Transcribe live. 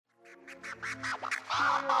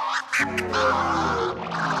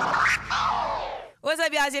What's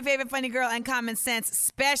up, y'all? It's your favorite funny girl and common sense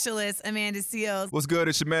specialist, Amanda Seals. What's good?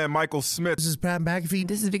 It's your man, Michael Smith. This is Pat McAfee.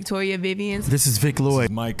 This is Victoria Vivians. This is Vic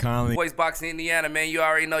Lloyd. Mike Conley. Voice Box Indiana, man. You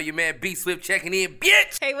already know your man B Swift checking in,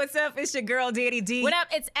 bitch. Hey, what's up? It's your girl, Daddy D. What up?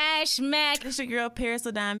 It's Ash Mack. It's your girl, Paris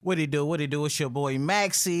Ladon. What it do? It's your boy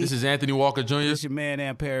Maxie. This is Anthony Walker Jr. This your man,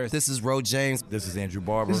 Ann Paris. This is Ro James. This is Andrew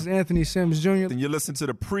Barber. This is Anthony Sims Jr. And you listen to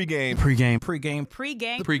the PreGame. PreGame. Pre-game. PreGame.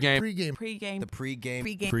 Pre-game. The PreGame.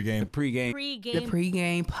 PreGame. PreGame. The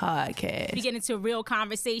Pre-game podcast. We get into real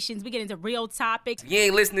conversations. We get into real topics. If you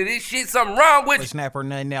ain't listening to this shit, something wrong with you. Snapper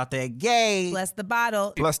nothing out there gay. Bless the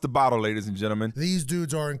bottle. Bless the bottle, ladies and gentlemen. These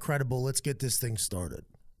dudes are incredible. Let's get this thing started.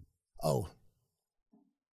 Oh.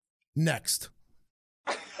 Next.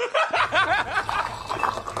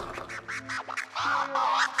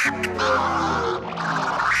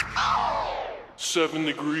 7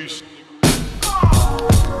 degrees.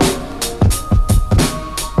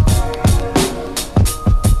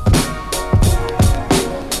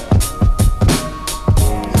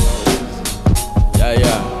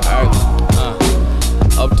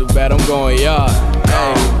 Up to bat, I'm going yard.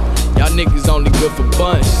 Hey, y'all niggas only good for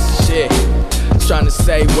bunch. Shit, trying to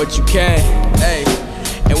say what you can. Hey,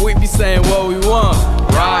 and we be saying what we want.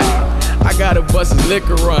 Right? I got a bus's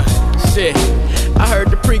liquor run. Shit, I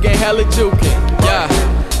heard the pregame hella jukin'. Yeah,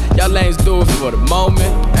 y'all lanes do it for the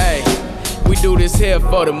moment. Hey, we do this here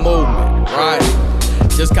for the movement. Right?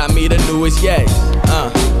 Just got me the newest yes.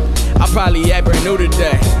 I probably act brand new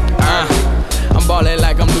today. I'm ballin'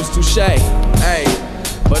 like I'm loose touche. Hey.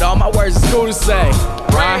 But all my words is cool to say,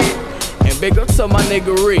 right? And big up to my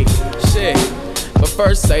niggery, shit. But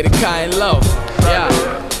first say the kind low, yeah.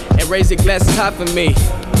 And raise your glasses high for me,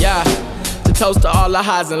 yeah. To toast to all the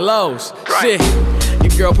highs and lows, shit.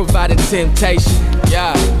 Your girl provided temptation,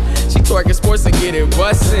 yeah. She twerking sports and get it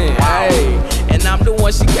bustin', hey. And I'm the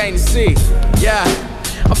one she came to see, yeah.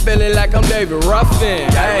 I'm feeling like I'm David Ruffin,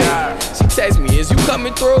 hey. She text me, is you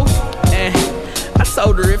coming through? And I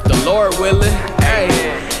told her if the Lord willing, hey.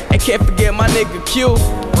 And can't forget my nigga Q,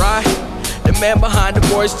 right? The man behind the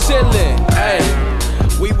boys chillin', hey.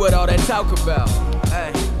 We what all that talk about,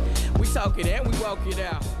 hey. We talk it and we walk it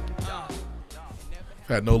out.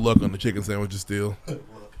 Had no luck on the chicken sandwiches still.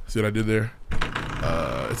 See what I did there?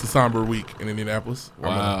 It's a somber week in Indianapolis.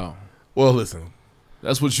 Wow. Well, listen.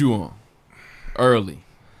 That's what you on. Early.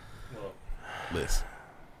 Listen.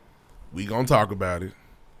 We gonna talk about it.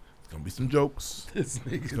 It's gonna be some jokes. It's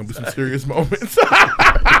gonna be some serious moments. It's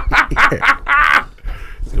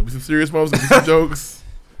gonna be some serious moments. It's gonna be some jokes.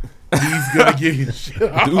 He's gonna get his shit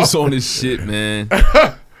off. Dude's on this shit, man.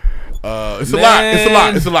 It's a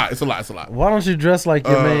lot. Why don't you dress like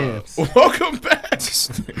your man? Welcome back.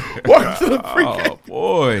 Welcome to the pregame. Oh,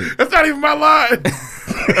 boy. That's not even my line.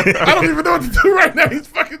 I don't even know what to do right now. He's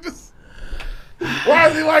fucking just. Why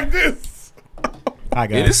is he like this? Hi,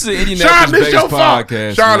 guys. Yeah, this is an Indianapolis-based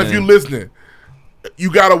podcast. Sean, man. if you're listening, you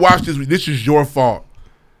got to watch this. This is your fault.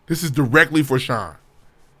 This is directly for Sean.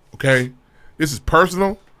 Okay? This is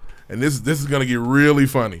personal, and this is going to get really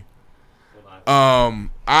funny. I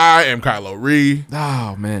am Kylo Ree.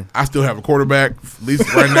 Oh, man. I still have a quarterback, at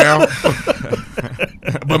least right now.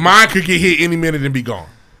 But mine could get hit any minute and be gone.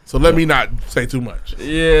 So let me not say too much.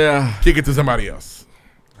 Yeah. Kick it to somebody else.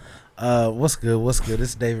 What's good?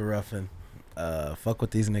 It's David Ruffin. Fuck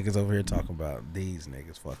what these niggas over here talking about. These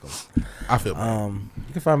niggas, fuck them. I feel bad.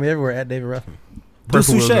 You can find me everywhere at David Ruffin. Do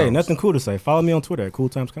Souche. Nothing cool to say. Follow me on Twitter at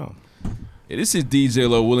CoolTimesCom. Yeah, this is DJ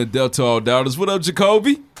Low, Will and Delta All Doubters. What up,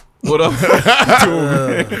 Jacoby? What up?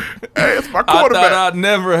 Hey, it's my quarterback. I thought I'd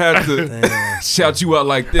never have to shout you out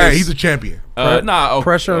like this. Hey, he's a champion.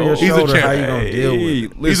 Pressure on your shoulder. How you gonna deal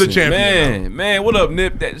with it? He's a champion. Man, what up,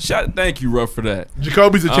 Nip? Thank you, Ruff, for that.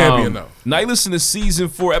 Jacoby's a champion, though. Now you listen to Season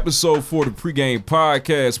 4, Episode 4 of the PreGame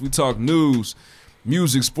Podcast. We talk news,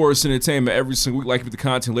 music, sports, entertainment every single week. Like with the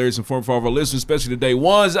content, hilarious, informative for all of our listeners, especially the day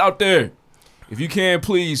ones out there. If you can,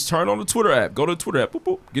 please turn on the Twitter app. Go to the Twitter app. Boop,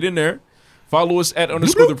 boop. Get in there. Follow us at _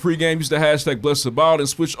 the pregame. Use the hashtag #BlessTheBottle and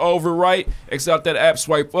switch over right. X out that app,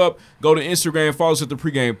 swipe up. Go to Instagram. Follow us at the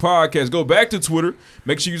PreGame Podcast. Go back to Twitter.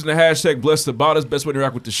 Make sure you're using the hashtag #BlessTheBottle. It's the best way to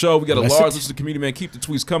interact with the show. We got a large list of community, man. Keep the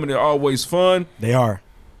tweets coming. They're always fun. They are.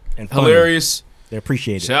 And funny. Hilarious. They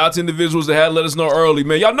appreciate it. Shout out to individuals that had to let us know early,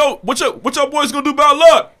 man. Y'all know what y'all boys gonna do about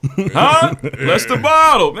luck? Huh? Bless the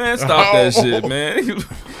bottle. Man, stop that shit, man.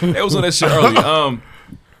 They was on that shit early.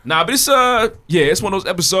 Nah, but it's one of those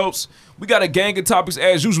episodes. We got a gang of topics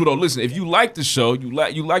as usual though. Listen, if you like the show, you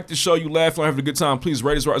laugh on having a good time, please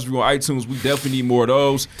rate us, write us, review on iTunes. We definitely need more of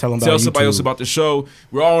those. Tell somebody else about the show.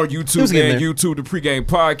 We're all on YouTube, man. YouTube, the Pregame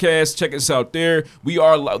Podcast. Check us out there. We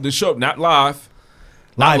are the show, not live.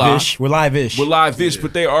 Live-ish. We're live-ish. We're live-ish,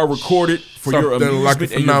 but they are recorded for your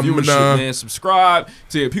amusement and your viewership, man. Subscribe.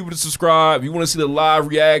 Tell people to subscribe. If you want to see the live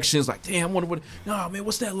reactions, like, damn, I wonder what, nah, man,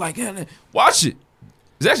 what's that like? Watch it.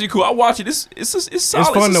 It's actually cool. I watch it. It's solid. It's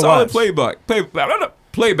fun to watch.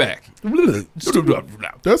 Playback.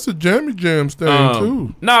 That's a jammy jams thing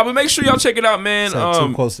too. Nah, but make sure y'all check it out, man.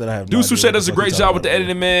 Two quotes that I have. Dude Suchet does a great job with the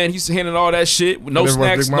editing, man. He's handling all that shit. No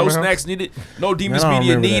snacks needed. No Demons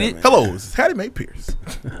Media needed. Hello, this is Hattie Mae Pierce.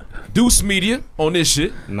 Deuce Media on this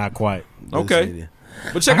shit. Not quite. Okay.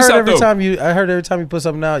 But check us out though. I heard every time you put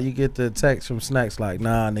something out, you get the text from Snacks like,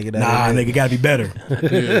 nah, nigga, nigga, gotta be better.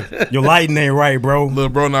 Yeah. Your lighting ain't right, bro. Little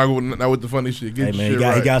bro, not with the funny shit. Get hey,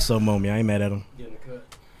 man, he got something on me. I ain't mad at him.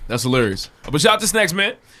 That's hilarious. But shout out to Snacks,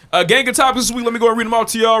 man. Gang of topics this week. Let me go and read them out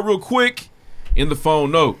to y'all real quick in the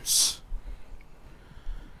phone notes.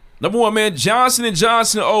 Number one, man, Johnson &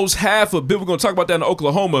 Johnson owes half a bill. We're going to talk about that in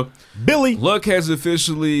Oklahoma. Billy. Luck has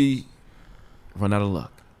officially run out of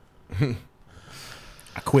luck.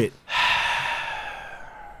 I quit.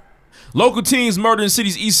 Local teens murder in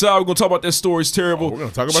city's east side. We're going to talk about that story. It's terrible. We're going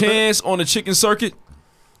to talk about Chance on the chicken circuit.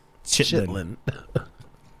 Chitlin.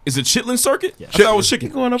 Is it Chitlin circuit? Yeah. I thought it was chicken.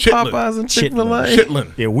 You going to Popeyes and Chick-fil-A?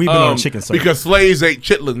 Chitlin. Yeah, we've been on chicken circuit. Because slaves ate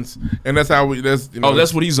chitlins, and that's how we. That's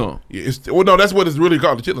that's what he's on. Yeah, no, that's what it's really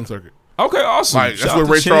called, the chitlin circuit. Okay, awesome. Like, that's what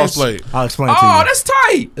Ray Charles played. I'll explain to you. Oh, that's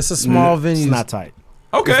tight. It's a small venue. It's not tight.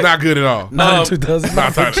 Okay. It's not good at all. Not in 2000.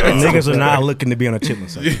 Not tight at all. Niggas are not looking to be on a chitlin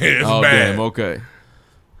circuit. Yeah, it's bad. Damn, okay.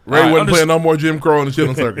 Ray wasn't playing no more Jim Crow on the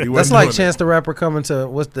chitlin circuit. That's like Chance the Rapper coming to,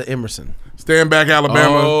 what's the Emerson? Stand Back,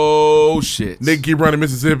 Alabama. Oh, shit. Nick Keep Running,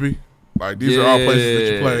 Mississippi. Like, these are all places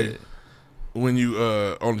that you play when you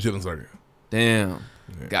on the chitlin circuit. Damn.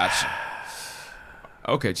 Yeah. Gotcha.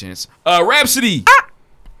 Okay, Chance. Rhapsody.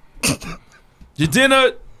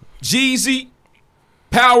 Jadena, Jeezy,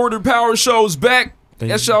 Power to Power Show's back.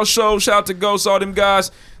 That's y'all show. Shout out to Ghost, all them guys.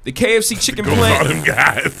 The KFC Chicken Plant. All them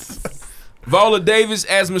guys. Viola Davis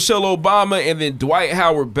as Michelle Obama, and then Dwight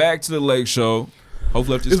Howard back to the Lake Show.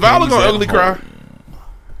 Hopefully, is Viola gonna ugly cry?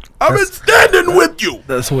 I've been standing with you.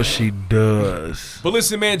 That's what she does. But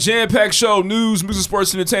listen, man, jam-packed show, news, music,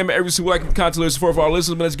 sports, entertainment, every single like content list for our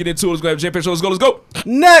listeners. But let's get into it. Let's go have a jam-packed show. Let's go.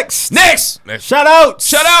 Next. Shout out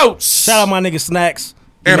my nigga Snacks.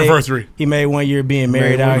 Anniversary. He made 1 year being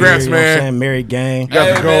married out Congrats, here. You know man. what I'm saying? Married gang.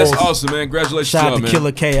 Hey, man, that's awesome, man. Congratulations, Shout out to man.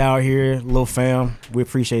 Killer K out here, little fam. We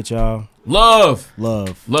appreciate y'all. Love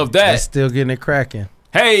that. That's still getting it cracking.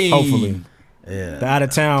 Hey. Hopefully. Yeah. The out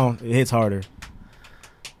of town, it hits harder.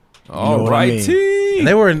 All right, And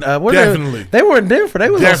they were in definitely. They were in Denver.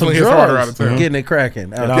 They was definitely on some harder out drugs, of town. getting it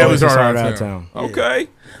cracking. It always hits harder out of town. Okay.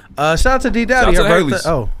 Shout out to D Dowdy. Shout out to Her Haley's.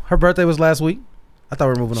 birthday. Her birthday was last week. I thought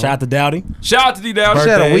we were moving on. Shout out to Dowdy. Shout out to D Dowdy. She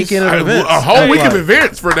had a weekend of events. A whole week of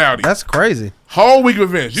events for Dowdy. That's crazy. Whole week of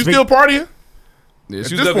events. You still partying? Yeah, At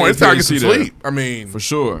she this was point, it's time to get some definitely sleep. I mean, for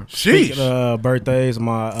sure. Sheesh. Speaking of birthdays,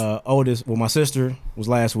 my oldest, my sister was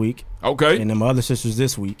last week. Okay. And then my other sister's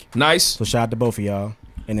this week. Nice. So shout out to both of y'all.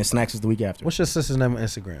 And then Snacks is the week after. What's your sister's name on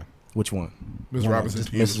Instagram? Which one? Ms. Robinson.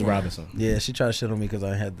 Mrs. Robinson. Yeah, she tried to shit on me because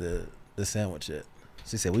I had the sandwich yet.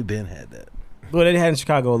 She said we been had that. Well, they had in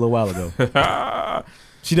Chicago a little while ago.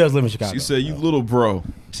 She does live in Chicago. She said, "You little bro,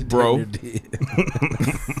 bro."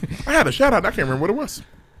 I had a shout out. I can't remember what it was.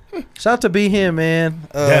 Shout out to Be Him, man.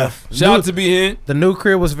 Shout out to Be Him. The new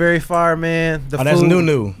crib was very fire, man. The that's food,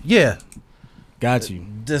 new. Yeah. Got you.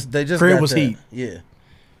 They just crib got was that. heat. Yeah.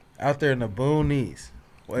 Out there in the boonies.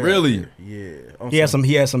 Really? Yeah. He had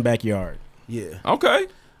some backyard. Yeah. Okay.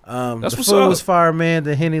 That's the what's food up. Was fire, man.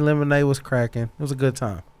 The Henny lemonade was cracking. It was a good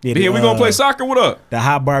time. Yeah, we gonna play soccer. What up? The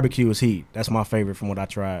hot barbecue is heat. That's my favorite from what I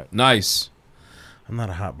tried. Nice. I'm not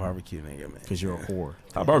a hot barbecue nigga, man. Because you're a whore.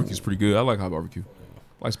 Hot barbecue's pretty good. I like hot barbecue.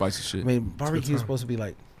 I like spicy shit. I mean, barbecue is supposed to be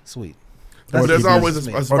like sweet. Well, there's always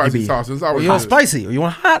a spicy sauce. There's always you want spicy, or you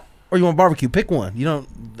want hot, or you want barbecue. Pick one. You don't.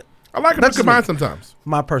 I like it combined sometimes.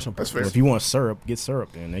 My personal That's preference. fair. If you want syrup, get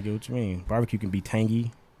syrup then. Nigga, what you mean? Barbecue can be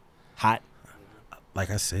tangy, hot. Like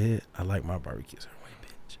I said, I like my barbecues.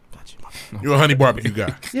 You're a honey barbecue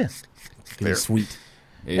guy. Yes. It's sweet.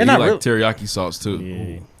 Yeah, you like teriyaki sauce too.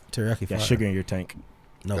 Yeah. Teriyaki. Got sugar in your tank.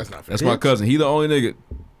 No, that's not fair. That's my cousin. He the only nigga.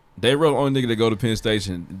 They real only nigga that go to Penn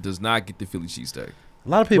Station does not get the Philly cheesesteak. A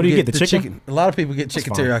lot of people What do you get get, the chicken? A lot of people get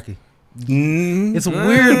chicken fine. teriyaki. It's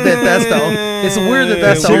weird that that's the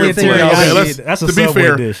only thing. To be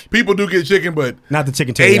fair, people do get chicken, but not the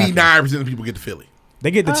chicken teriyaki. 89% of people get the Philly. They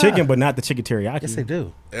get the chicken, but not the chicken teriyaki. Yes, they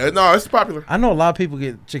do. No, it's popular. I know a lot of people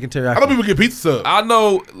get chicken teriyaki. I know people get pizza sub. I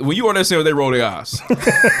know when you on that sandwich, they roll their eyes.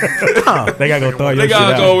 They gotta go throw your They shit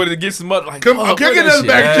gotta out. go and get some mud. Like, Can I get another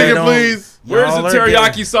bag of chicken, please? Where's the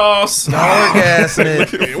teriyaki sauce? Y'all are gassing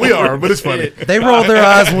it. We are, but it's funny. They roll their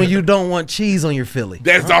eyes when you don't want cheese on your Philly.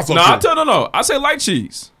 That's also No, true. no. I say light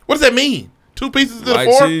cheese. What does that mean? 2 pieces to the Light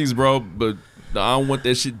 4? cheese, bro. But I don't want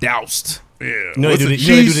that shit doused. Yeah. You know, they do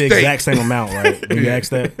the exact same amount, right? When you ask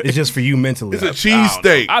that, it's just for you mentally. It's a cheese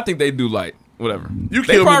steak. I think they do light. Whatever. You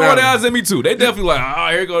they kill me probably roll now. their eyes at me too. They definitely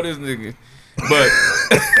like, here go this nigga. But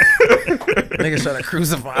niggas trying to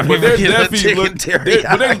crucify me. but they're for getting a definitely chicken looking.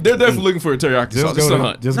 teriyaki. They're definitely looking for a teriyaki sauce. It's a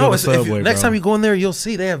hunt. Just No, go to it's, Subway, next bro. time you go in there, you'll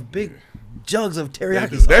see they have big jugs of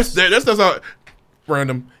teriyaki sauce. That's how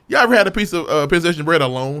random. You ever had a piece of possession bread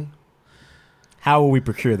alone? How will we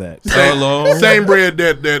procure that? Same bread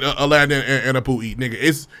that Aladdin and Apu eat, nigga.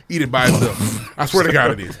 It's eat it by itself. I swear to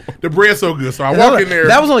God, it is. The bread's so good. So I walk in there.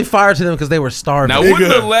 That was only fire to them because they were starving. Now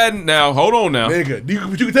wouldn't Aladdin? Now hold on now. Nigga, you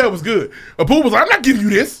can tell it was good. Apu was like, I'm not giving you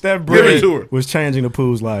this. That Give it bread to her. was changing the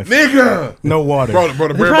Pooh's life. Nigga. No water. Bro, the They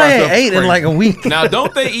bread probably by itself ate in like a week. Now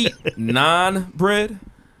don't they eat naan bread?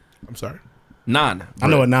 I'm sorry. Naan. I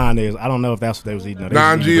know what naan is. I don't know if that's what they was eating.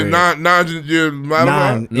 Non-N-A-N.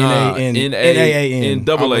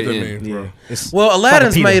 Well,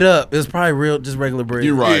 Aladdin's made up. It's probably real, just regular bread.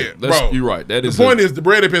 You're right. Yeah, bro. You're right. That is the point is the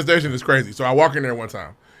bread at Penn Station is crazy. So I walk in there one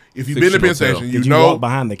time. If you've been to Penn Station, Did you know walk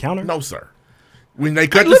behind the counter? No, sir. When they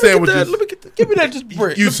cut the sandwiches, give me that just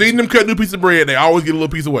bread. You've seen them cut a new piece of bread. They always get a little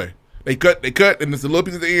piece away. They cut, and it's a little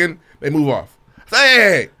piece at the end. They move off.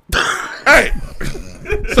 Say, hey,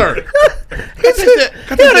 sir.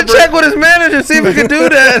 He had to check with his manager see if he could do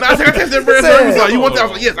that. I taste that bread. Sir. He was like, you want that? I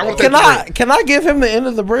was like, yes, I want to take the bread. Can I give him the end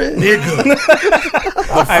of the bread? Nigga.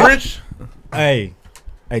 The French. Hey,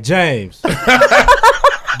 James.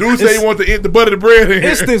 Dude say he want the butt of the bread in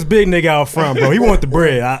here. It's this big nigga out front, bro. He want the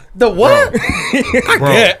bread. The what?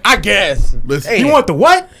 I guess. Listen, He want the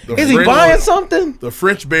what? Is he buying something? The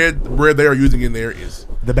French bread they are using in there is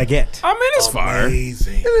The baguette. I mean, it's fire.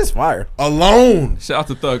 amazing. It is fire. Alone. Shout out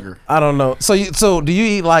to Thugger. I don't know. So do you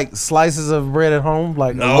eat like slices of bread at home,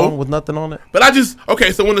 like alone with nothing on it? But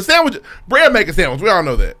so when the sandwich, bread make a sandwich. We all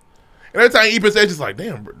know that. And every time you eat Penn Station, it's like,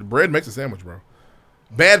 damn, the bread makes a sandwich, bro.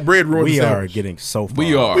 Bad bread ruins We the are sandwich. getting so far.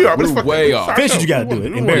 We are, but it's We're way off. Finish what you got to do.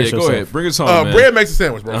 Embarrass Yeah, go yourself. ahead. Bring us home, man. Bread makes a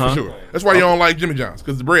sandwich, bro, for sure. That's why you don't like Jimmy John's,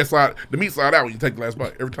 because the meat slide out when you take the last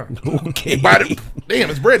bite every time. Okay. You bite it. Damn,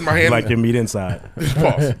 it's bread in my hand. Like your meat inside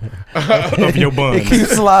Pause. of your buns. It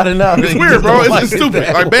keeps sliding out. It's weird, bro. It's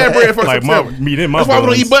stupid. Like bad bread fucks Like up a my sandwich. meat in my That's why we don't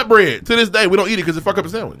buns. eat butt bread. To this day, we don't eat it because it fuck up a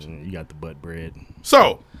sandwich. You got the butt bread.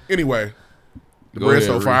 So, anyway, the Go bread ahead,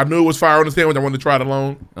 so Reed. far. I knew it was fire on the sandwich. I wanted to try it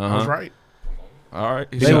alone. I was right. All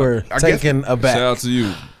right. They were taken aback. Shout out to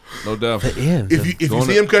you. No doubt. The end. If you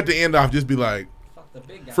see him cut the end off, just be like,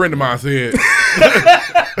 friend of mine said,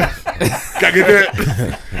 gotta get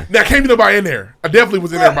that. Now, can't be nobody in there. I definitely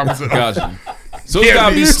was in there by myself. Gotcha. So it's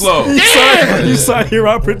gotta be slow. You saw your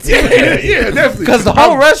opportunity. Yeah, definitely. Because the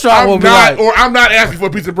whole restaurant will be like, or I'm not asking for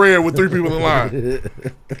a piece of bread with 3 people in line.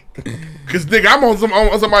 Because, nigga, I'm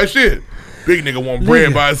on somebody's shit. Big nigga want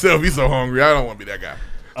bread by himself. He's so hungry. I don't want to be that guy.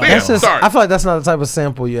 So, yeah, that's just, sorry. I feel like that's not the type of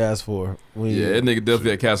sample you ask for. When Yeah, that nigga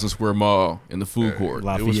definitely at Castle Square Mall in the food court.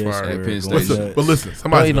 It was fire. At Penn Listen, Station. But listen,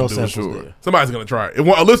 somebody's no gonna do it. samples there. Somebody's gonna try it. And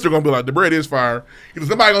a listener gonna be like, the bread is fire. If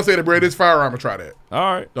somebody gonna say the bread is fire, I'm gonna try that.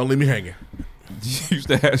 All right. Don't leave me hanging. Use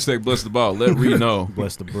the hashtag bless the ball. Let Reed know.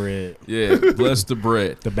 Bless the bread. Yeah, bless the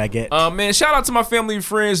bread. The baguette. Man, shout out to my family and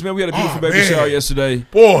friends, man. We had a beautiful baby man. shower yesterday.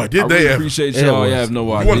 Boy, did I they really ever. appreciate It y'all. was. You have no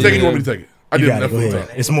idea. You want to take it? You want me to take it? I You did got it. enough Go food. ahead.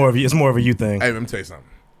 It's more of a you thing. Hey, let me tell you something.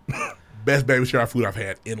 Best baby shower food I've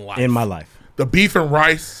had in life. In my life. The beef and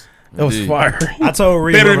rice. it was fire. I told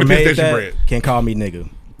Reed Better whoever than the made Penn Station that bread. can call me nigga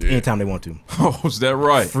anytime they want to. Oh, is that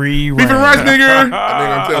right? Free Beef and reign. rice, nigga.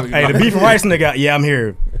 I'm telling you. Hey, the beef and rice nigga, yeah, I'm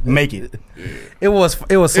here. Make it. It was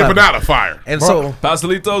Empanada slapping. fire. And so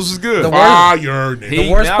Pastelitos was good. The Fire, nigga.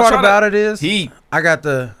 the worst Now part try to- about it is Heat. I got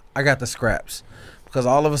the scraps because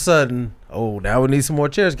all of a sudden, now we need some more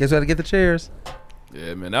chairs. Guess we had to get the chairs.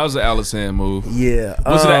 Yeah, man, that was an Allison move. Yeah,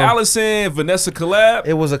 Was it an Allison Vanessa collab?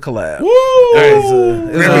 It was a collab. Woo!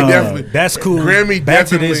 Grammy definitely. That's cool. Grammy Back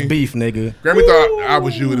to this definitely- beef, nigga. Grammy thought I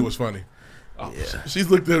was you and it was funny. She's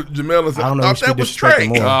looked at Jamel and said, I don't know I if thought she that was disrespected Trey.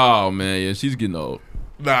 more. Oh man, yeah, she's getting old.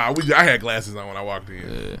 Nah, I had glasses on when I walked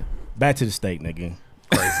in. Back to the steak, nigga.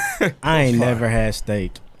 I ain't never had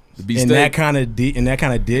steak. The beef In steak. that kind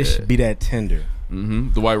of dish, be that tender.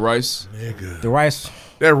 The white rice. Nigga. The rice.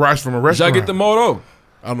 That rice from a Did restaurant. y'all get the moto?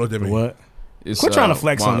 I don't know what that means. What? It's, Quit trying to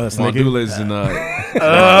flex on us, nigga. Mondules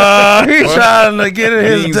and He's trying to get in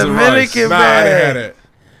his Beans and rice. Dominican Nah, I didn't have bag. that.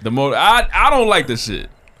 the moto. I don't like this shit.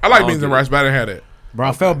 I like I beans don't and get rice, but I didn't have that. Bro,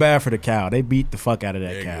 I felt bad for the cow. They beat the fuck out of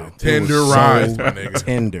that cow. Tender It was rice, so my nigga.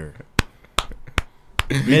 tender.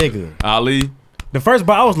 Nigga. Ali. The first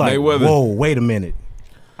bite, I was like, Mayweather. whoa, wait a minute.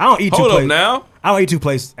 I don't eat two Hold up places. now. I don't eat two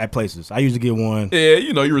places at places. I usually get one. Yeah,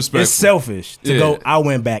 you know you respect. It's selfish to Yeah. go. I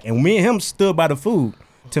went back, and me and him stood by the food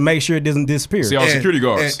to make sure it doesn't disappear. See all security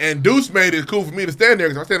guards. And Deuce made it cool for me to stand there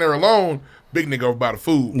because I stand there alone. Big nigga over by the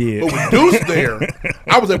food. Yeah. But with Deuce there,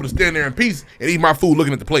 I was able to stand there in peace and eat my food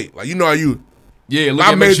looking at the plate. Like, you know how you. Yeah, look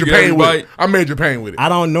I at make made sure your you get pain every with bite. it. I made your pain with it. I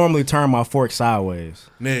don't normally turn my fork sideways.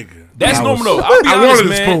 Nigga. That's I normal was- though. I'll be I honest, wanted a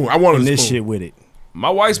man. spoon. I wanted And a this spoon. shit with it. My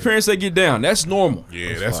wife's parents, they get down. That's normal.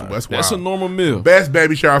 Yeah, that's wild. That's a normal meal Best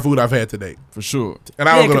baby shower food I've had today. for sure. And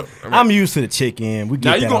I was Yeah, gonna. I'm used to the chicken. We get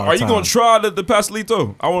Now that you all gonna, the are you time. gonna try the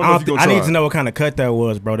pastelito? I want to know if you gonna I try. need to know what kind of cut that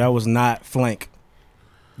was, bro. That was not flank.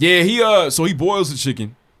 Yeah, so he boils the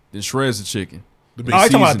chicken, then shreds the chicken. The Oh, big you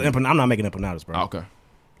talking about seasoning. the I'm not making empanadas, bro. Oh, okay,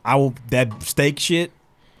 I will that steak shit.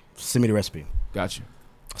 Send me the recipe. got you.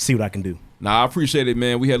 See what I can do. Nah, I appreciate it,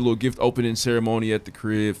 man. We had a little gift opening ceremony at the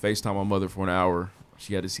crib. FaceTime my mother for an hour.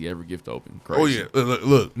 She had to see every gift open. Crazy. Oh yeah,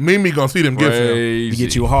 look, Mimi gonna see them gifts. Now. Crazy. You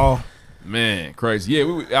get you a haul. Man, crazy.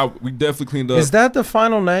 Yeah, we definitely cleaned up. Is that the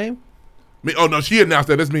final name? Oh no, she announced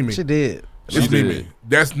that. That's Mimi. She did. That's She did. Mimi.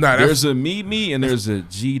 That's not. There's a me and there's a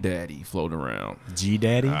G Daddy floating around. G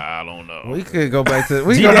Daddy. I don't know. We could go back to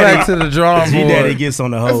the G drawing board. Daddy gets on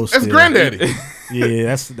the host. That's granddaddy.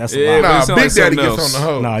 Yeah, that's Yeah, a but lot. it Nah, sound Big like something Daddy gets else. on the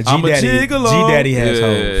hoe. Nah, I'm a G gigolo. Daddy has yeah,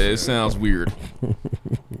 hoes. it sounds weird.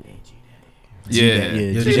 G-Daddy.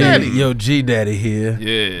 Yeah, G-Daddy. Yo, G Daddy here.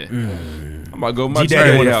 yeah. I'm about to go to my G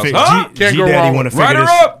Daddy G want house. to Huh? Can't go G Daddy wrong want to with- Write figure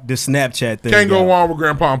her up. this Snapchat thing. Can't go out. wrong with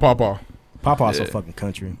Grandpa and Pawpaw. Papa's so Yeah. fucking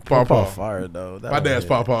country. Pawpaw. Fire though. That My was dad's it.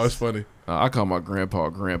 Pawpaw. It's funny. I call my grandpa. I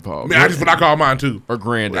mean, that's what I call mine too. Or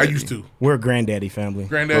granddaddy. I used to. We're a granddaddy family.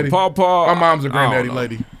 Granddaddy. But Pawpaw. My mom's a I don't granddaddy know.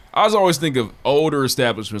 lady. I was always think of older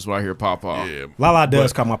establishments when I hear Pawpaw. Yeah. Lala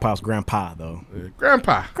does call my pops grandpa though.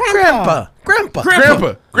 Grandpa. Grandpa.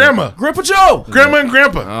 Grandpa. Grandma. Grandpa Joe. Grandma and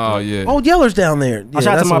Grandpa. Oh yeah. Old Yeller's down there. I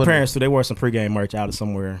shout out that's to my what- parents too. They wore some pregame merch out of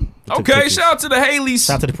somewhere. They took Okay, pictures. shout out to the Haleys.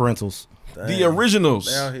 Shout out to the parentals. The originals.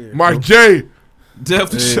 They out here. Mike J.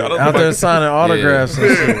 Definitely shout out Out to there Mike. signing autographs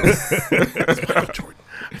and shit. Michael Jordan.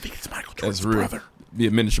 I think it's Michael Jordan's That's real. brother. Be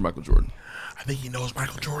a miniature Michael Jordan. I think he knows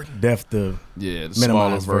Michael Jordan. Def the Yeah, the smaller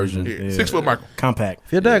minimized version. version. Yeah. 6 foot Michael. Compact.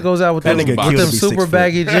 If your dad goes out with That them, nigga with killed them to be super 6 foot.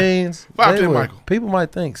 baggy jeans, 5'10" they would- Michael. people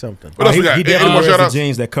might think something. What else we he got? Any definitely more wears shout the outs?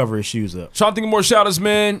 jeans that cover his shoes up. Trying to think of more shout outs,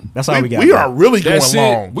 man. That's all we got. We bro. are really going That's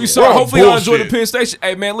long. it. We We're saw. on Hopefully, y'all enjoyed the bullshit. Penn Station.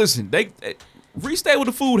 Hey, man, listen. They restay with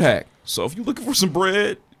a food hack. So if you're looking for some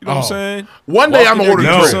bread, you know what I'm saying. One day Walk I'm in gonna there, order get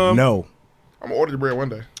the you bread. some. No. I'm gonna order the bread one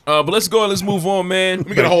day. But let's go and let's move on, man. Let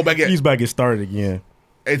me get a whole baguette. He's about to get started again.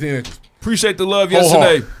 18 inches. Appreciate the love Whole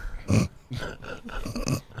yesterday.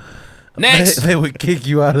 Next. They would kick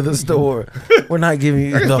you out of the store. We're not giving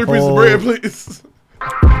you I got the 3 pieces of whole. bread, please.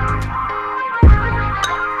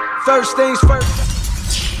 First things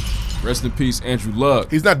first. Rest in peace, Andrew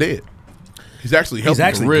Luck. He's not dead. He's actually healthy. He's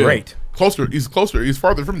actually real. great. closer. He's closer. He's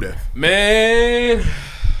farther from death. Man,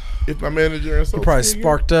 If my manager and so You probably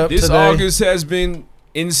sparked up this today. August has been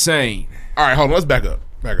insane. All right, hold on. Let's back up.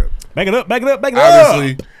 Back up. Back it up. Back it up. Back it up.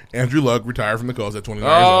 Obviously, Andrew Luck retired from the Colts at 29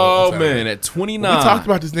 years old. Oh on Saturday. man, at 29. We talked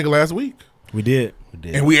about this nigga last week. We did.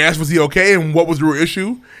 And we asked, was he okay? And what was the real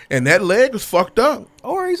issue? And that leg was fucked up.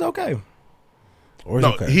 Or he's okay. Or he's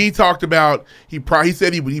No, okay. he talked about he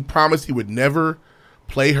said he promised he would never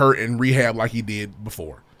play hurt in rehab like he did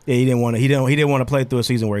before. Yeah, he didn't want to. He didn't want to play through a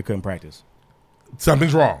season where he couldn't practice.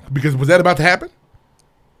 Something's wrong because was that about to happen?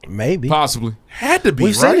 Maybe. Possibly. Had to be.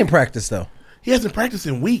 We've right? seen him practice though. He hasn't practiced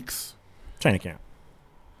in weeks Training camp.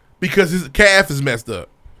 because his calf is messed up.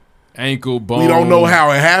 Ankle bone. We don't know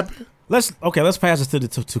how it happened. Let's pass this to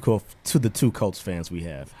the two Colts fans we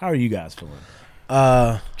have. How are you guys feeling?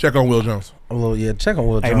 Check on Will Jones. A little, check on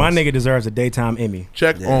Will Jones. Hey, my nigga deserves a daytime Emmy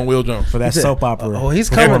Check on Will Jones for that soap opera. Oh,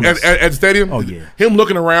 he's At, coming. at the stadium. Oh, yeah. Him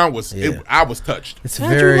looking around was. Yeah. I was touched. It's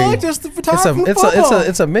Andrew very. Luck just retired It's a from it's football. a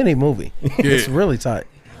it's a mini movie. It's really tight.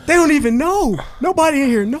 They don't even know. Nobody in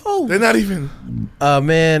here knows. They're not even.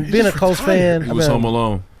 Man, being a just Colts retired. fan, He was home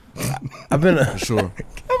alone. I've been a, Sure.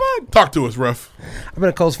 Talk to us, Ruff. I've been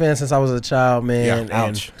a Colts fan since I was a child, man. Yeah,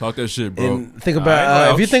 and, Talk that shit, bro. and think I about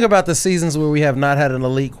ain't if you ouch. think about the seasons where we have not had an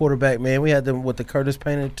elite quarterback, man. We had them with the Curtis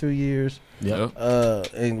Painter 2 years. Yep.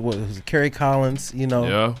 And what was it, Kerry Collins,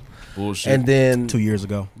 Yeah. Bullshit. and then 2 years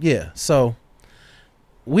ago. yeah. So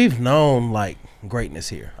we've known like greatness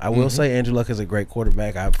here. I will say Andrew Luck is a great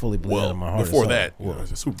quarterback. I fully believe that in my heart. Before and soul. that, he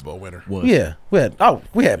was a Super Bowl winner. Yeah,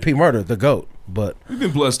 we had P. Murder, the GOAT, but we've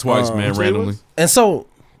been blessed twice, man, randomly. And so,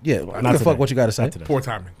 yeah, I don't give a fuck what you got to say. Poor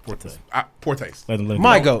timing, poor taste.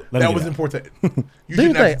 My GOAT. That was in poor taste. Do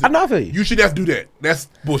you think? I know, I feel you. You should have to do that. That's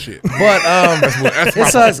bullshit. But that's it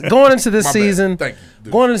sucks. Going into this My bad. season, Thank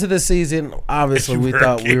you, going into this season, obviously we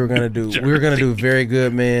thought we were gonna do very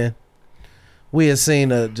good, man. We had seen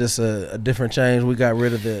just a different change. We got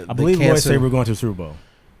rid of the. I believe cancer. Roy said we're going to the Super Bowl.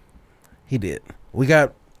 He did. We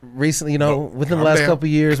got recently, within the last down. couple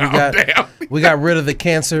of years, we got rid of the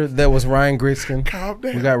cancer that was Ryan Gritskin. Calm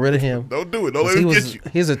down. We got rid of him. Don't do it. Don't let him get you.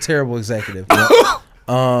 He's a terrible executive.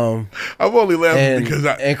 I'm only laughing because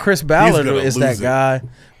and Chris Ballard is that it. guy.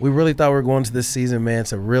 We really thought we were going to this season, man,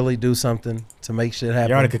 to really do something to make shit happen.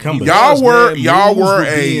 Y'all the cucumbers. Y'all were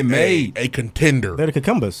a contender. They're the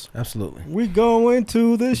cucumbers. Absolutely. We go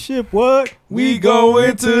into the ship. What? We go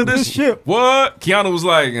into the ship. What? Keanu was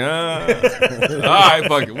like, all right,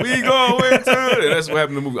 fuck it. We go into it. That's what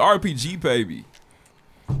happened in the movie. RPG, baby.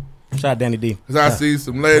 Shout out Danny D. Cause I see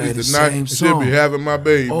some ladies tonight should be having my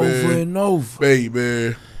baby. Over and over.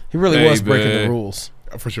 Baby. He really was breaking the rules.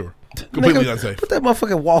 For sure. Completely unsafe. Put that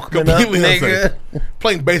motherfucking Walkman Completely up, unsafe. nigga.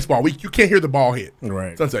 Playing baseball, you can't hear the ball hit.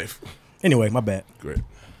 Right. It's unsafe. Anyway, my bad. Great.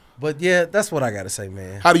 But yeah, that's what I got to say,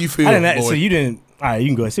 man. How do you feel, boy? So you didn't. All right, you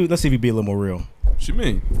can go ahead. Let's see if you be a little more real. What you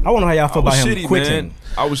mean? I want to know how y'all feel about him shitty, quitting. Man.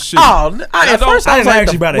 I was shitty. Oh, at first I I was didn't like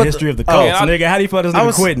ask you about the history of the Colts, nigga. How do you feel this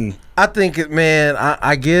nigga quitting? I think, man,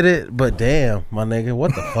 I get it, but damn, my nigga,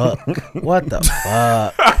 what the fuck? What the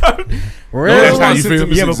fuck? Really? That's how you feel?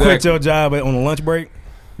 You ever quit your job on a lunch break?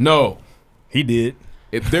 No. He did.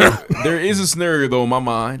 If there is a scenario though in my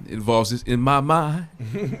mind, it involves this in my mind.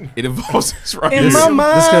 It involves this right in here. my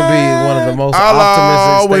mind. This could be one of the most I'll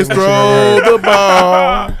optimistic always statements throw the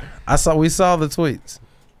ball. we saw the tweets.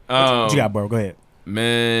 What you got, bro? Go ahead.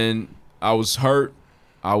 Man, I was hurt.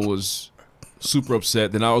 I was super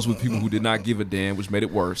upset. Then I was with people who did not give a damn, which made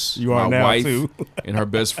it worse. You are my now, wife too. and her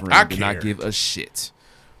best friend I did care. not give a shit.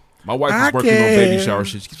 My wife was working on baby shower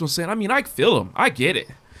shit. She keeps on saying, I mean, I feel him. I get it.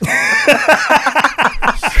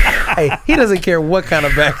 Hey, he doesn't care what kind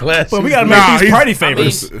of backlash. But we gotta make these party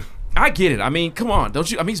favors. I get it. I mean, come on. Don't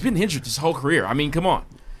you? I mean, he's been injured his whole career. I mean, come on.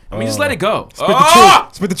 I mean, just let it go. Spit the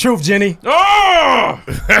truth. Spit the truth, Jenny. Oh!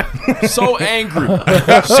 So angry.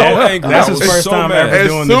 So angry. That's his first time ever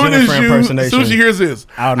doing the Jennifer impersonation. As soon as she hears this,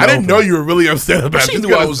 I didn't know you were really upset about it. She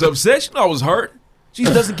knew I was upset. She knew I was hurt. She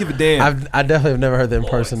doesn't give a damn. I definitely have never heard the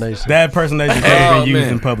impersonation. That impersonation has been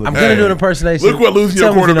used in public. I'm gonna do an impersonation. Look what losing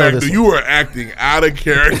Tell your me if you know quarterback this do. one. You were acting out of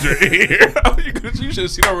character here. You should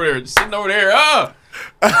have seen over there. Sitting over there.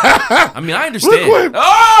 I mean, I understand. Look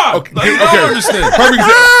what- Okay. No, you don't understand.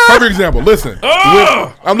 Perfect example. Listen.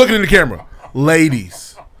 I'm looking in the camera.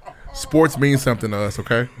 Ladies, sports means something to us,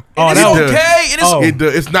 okay? Oh, that's okay. It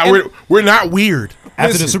does. It's not. We're not weird.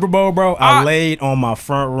 After the Super Bowl, bro, I laid on my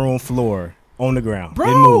front room floor on the ground. Bro.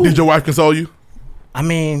 Didn't move. Did your wife console you? I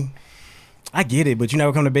mean, I get it, but you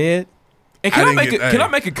never come to bed. And can I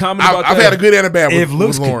make a comment about that? I've had a good and a bad with If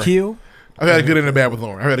looks with Lauren. could kill. I've had a good and a bad with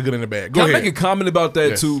Lauren. I've had a good and a bad. Go Can ahead. I make a comment about that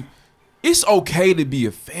Yes. too? It's okay to be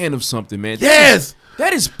a fan of something, man. Yes.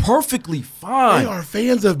 That is perfectly fine. They are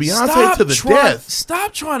fans of Beyonce to the death.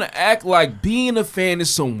 Stop trying to act like being a fan is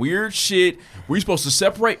some weird shit where you're supposed to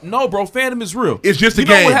separate. No, bro, fandom is real. It's just a You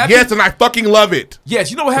know game. what happens? Yes, and I fucking love it. Yes,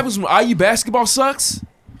 you know what happens when IU basketball sucks?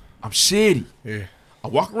 I'm shitty. Yeah. I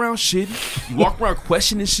walk around shitty. You walk around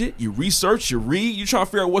questioning shit. You research, you read, you trying to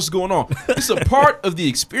figure out what's going on. It's a part of the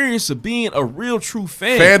experience of being a real, true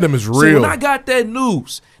fan. Fandom is So real. when I got that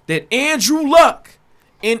news that Andrew Luck,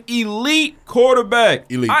 an elite quarterback,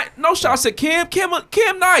 no shots at Cam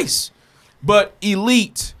nice, but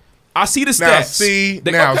elite. I see the stats.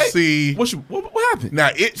 Now see. What happened? Now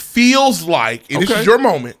it feels like, and this is your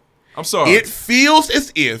moment. I'm sorry. It feels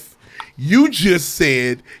as if you just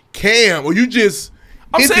said Cam, or you just.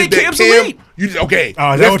 I'm saying Cam's elite. Okay.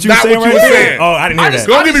 Oh, is that that's what you were not saying what you right were there? saying. Oh, I didn't hear that.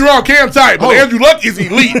 Don't get me wrong, Cam tight, but Andrew Luck is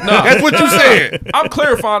elite. Nah. That's what you said. I'm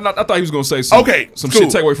clarifying. I thought he was going to say some shit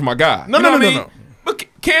take away from my guy. No, You know no, what no, I mean? no. But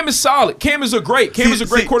Cam is solid. Cam is a great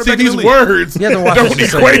quarterback. See, in these the league. words You have to watch don't what you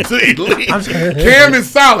say. equate to elite. Cam is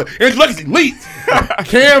solid. Andrew Luck is elite.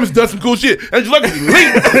 Cam's does some cool shit. Andrew Luck is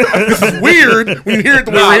elite. This is weird when you hear it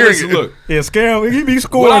the way we're hearing listen, it. look. Yeah, Scam, he be What I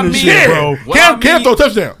scoring and mean- shit, bro. What I Cam mean- throw a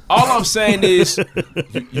touchdown. All I'm saying is,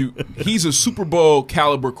 he's a Super Bowl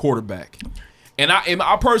caliber quarterback, and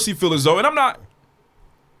I personally feel as though, and I'm not.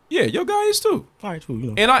 Yeah, your guy is too. All right, true. You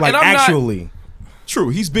know, And I'm actually. not. True,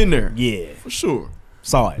 he's been there. Yeah. For sure.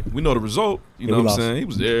 Saw it. We know the result. You know what I'm saying? He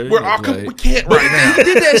was there. We can't right now. He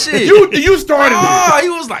did that shit. You started it. He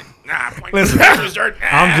was like, nah. Listen,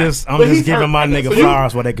 I'm just giving my nigga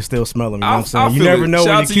flowers while they can still smell them. You know what I'm saying? You never know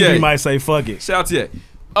when the QB might say fuck it. Shout out to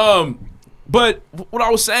you. But what I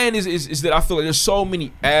was saying is that I feel like there's so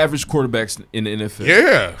many average quarterbacks in the NFL.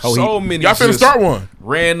 Yeah. So many. Y'all finna start one.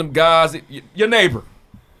 Random guys. Your neighbor.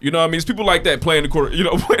 You know what I mean? There's people like that playing the playing in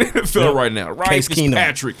the NFL right now. Ryan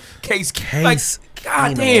Fitzpatrick. Case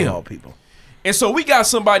goddamn. All people. And so we got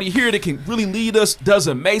somebody here that can really lead us, does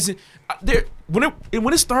amazing. When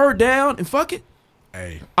it's third down and fuck it,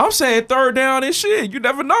 hey, I'm saying third down and shit. You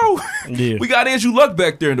never know. Yeah. We got Andrew Luck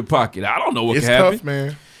back there in the pocket. I don't know what can happen. It's tough,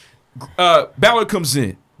 man. Ballard comes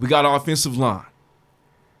in. We got our offensive line.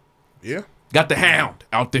 Yeah. Got the hound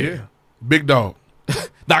out there. Yeah. Big dog.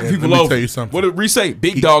 Knocking people let me over. tell you something. What did Reese say?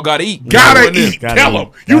 Big dog gotta eat. Gotta eat. Tell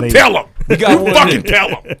him. You tell him. We got you fucking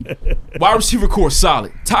tell him. Wide receiver core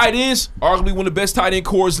solid. Tight ends, arguably one of the best tight end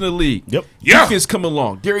cores in the league. Yep. Yeah. Defense coming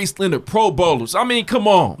along. Darius Leonard, Pro Bowlers. I mean, come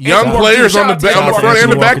on. Young players on the front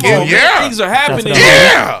and the back end. Yeah. Things are happening.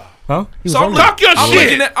 Yeah. Huh? So I'm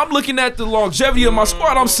looking at the longevity of my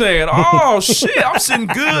squad. I'm saying, oh shit, I'm sitting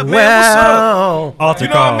good, man. What's up? You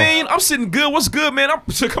know what I mean? I'm sitting good. What's good, man?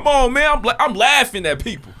 Come on, man. I'm laughing at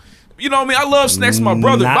people. You know what I mean? I love Snacks, my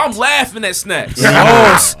brother, but I'm laughing at Snacks.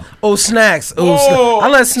 Snacks. I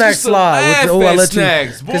let Snacks slide. I let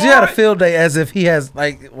Snacks, because you had a field day as if he has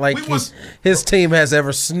his team has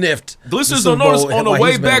ever sniffed. Listeners don't notice on the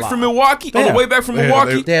way back from Milwaukee. On the way back from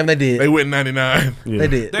Milwaukee, damn, they did. They went 99. Yeah. They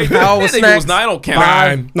did. How old was Snacks? 9. I don't count.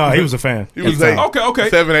 9. No, he was a fan. He was 8. Okay.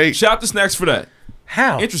 7, 8. Shout out to Snacks for that.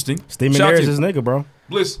 How interesting? Steve McNair is his nigga, bro.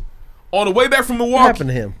 Bliss. On the way back from Milwaukee, what happened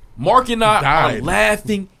to him? Mark and I are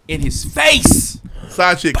laughing in his face.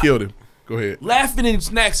 Side shit killed him. Go ahead. Laughing in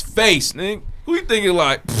Snack's face, nigga. Who you thinking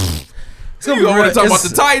like? It's gonna be real, talking about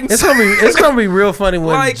the Titans. It's gonna be real funny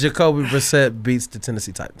when Jacoby Brissett beats the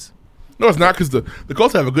Tennessee Titans. No, it's not because the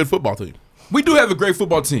Colts have a good football team. We do have a great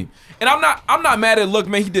football team, and I'm not mad at Luck,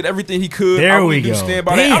 man. He did everything he could. There we go. Stand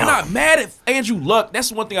by that. I'm not mad at Andrew Luck.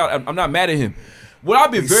 That's one thing I'm not mad at him. What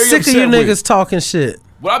I've been very sick upset of you with, niggas talking shit.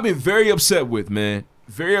 What I've been very upset with, man,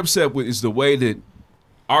 is the way that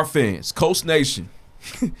our fans, Coast Nation,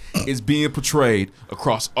 is being portrayed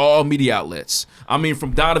across all media outlets. I mean,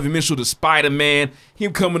 from Donovan Mitchell to Spider-Man,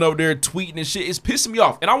 him coming over there tweeting and shit, it's pissing me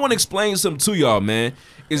off. And I want to explain something to y'all, man.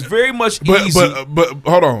 It's very much easy. But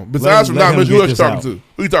hold on. Besides from Donovan Mitchell, who else you talking to?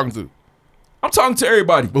 Who you talking to? I'm talking to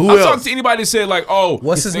everybody. But who I'm else? talking to anybody that said like, "Oh,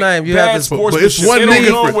 what's his name?" You bad have this, sports, but it's one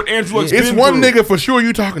nigga. It's one nigga for sure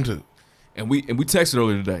you talking to. And we texted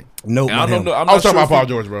earlier today. No, I don't know. I was talking about Paul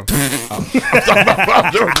George, bro. I'm talking about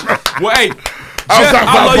Paul George, bro. Well, hey,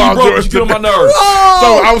 I love you, bro, but you get on my nerves.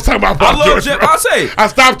 So I was talking about Paul George. Jeff. I say I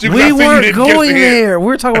stopped you. We weren't going there. We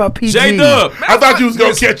were talking about PG. J-Dub. I thought you was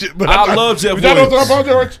gonna catch it, but I love Jeff. Y'all know about Paul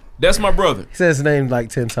George? That's my brother. He said his name like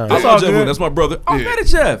 10 times. I love Jeff Williams. That's my brother. I'm mad at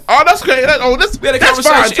Jeff. Oh, that's okay. We had a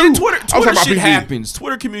conversation. And Twitter shit happens.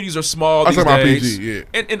 Twitter communities are small these days. I was talking about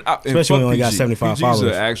PG, yeah. Especially when we only got 75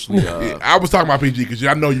 followers. Actually, I was talking about PG because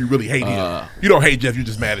I know you really hate him. You don't hate Jeff. You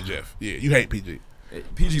just mad at Jeff. Yeah, you hate PG.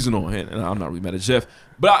 PG's annoying, and I'm not really mad at Jeff.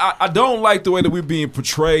 But I don't like the way that we're being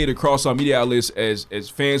portrayed across our media outlets as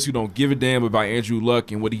fans who don't give a damn about Andrew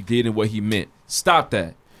Luck and what he did and what he meant. Stop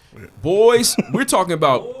that. Boys, we're talking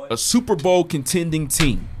about a Super Bowl contending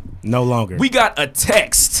team. No longer. We got a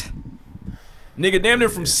text. Nigga, damn near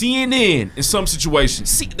from CNN in some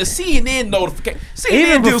situations. The CNN notification.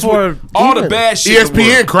 CNN deals with all the bad shit.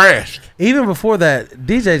 ESPN crashed. Even before that,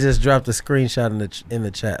 DJ just dropped a screenshot in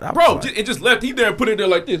the chat. Bro, it just left. He there and put it there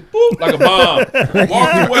like this. Boop, like a bomb.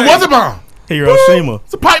 Walked away. It was a bomb. Hiroshima.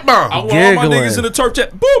 It's a pipe bomb. I want all my niggas in the Turk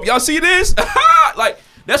chat. Boop, y'all see this? Like,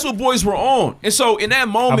 that's what boys were on. And so in that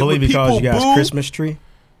moment, I believe when he calls you guys boo, Christmas tree.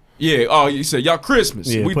 Yeah, oh, you said y'all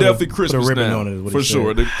Christmas. Yeah, we definitely Christmas put a ribbon now. on it, is what for he sure.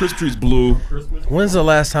 said. The Christmas tree's blue. When's the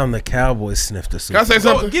last time the Cowboys sniffed a Super Can I say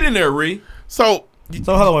something? Get in there, Ree. So hold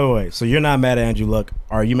on, wait. So you're not mad at Andrew Luck?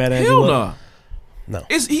 Are you mad at Andrew Hell Luck? No.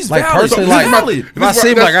 He's like valid. personally, He's like valid. if I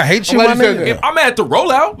seem like I hate you, my nigga. I'm at the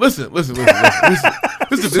rollout. Listen. This is sports.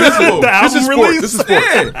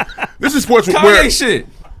 This is sports. Kanye shit.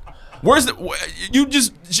 Where's you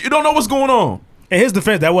don't know what's going on. In his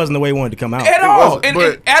defense, that wasn't the way he wanted to come out. At all.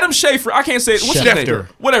 And Adam Schefter, I can't say it. What's his name?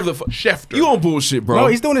 Whatever the fuck. Schefter. You on bullshit, bro. No,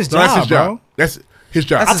 he's doing his job, that's his job, bro. That's his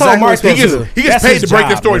job. That's I told Mark exactly he gets paid to break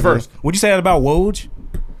that story first. Would you say that about Woj?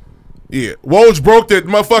 Yeah. Woj broke that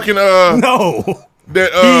motherfucking No.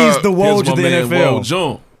 That he's the Woj of the NFL.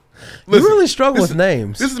 John. You really struggle with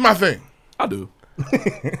names. This is my thing. I do.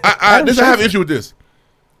 I have an issue with this.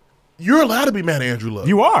 You're allowed to be mad at Andrew Luck.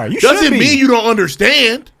 You are. You Doesn't should be. mean you don't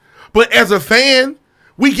understand. But as a fan,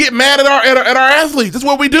 we get mad at our athletes. That's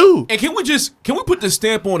what we do. And can we put the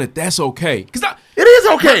stamp on it? That's okay. Because it is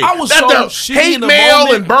okay. I was That's so the shitty hate in the mail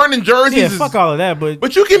moment. and burning jerseys. Yeah, fuck all of that.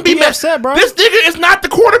 But you can be mad. upset, bro. This nigga is not the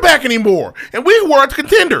quarterback anymore, and we were a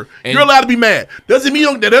contender. And You're allowed to be mad. Doesn't mean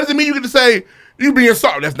you get to say you being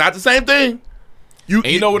sorry. That's not the same thing.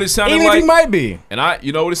 You know what it sounded even like? if he might be. And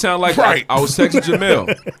you know what it sounded like? Right. I was texting Jamel.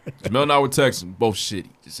 Jamel and I were texting, both shitty,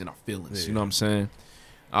 just in our feelings. You know what I'm saying?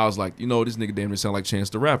 I was like, this nigga damn near sound like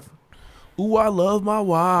Chance the Rapper. Ooh, I love my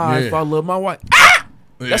wife. Yeah. I love my wife. Ah!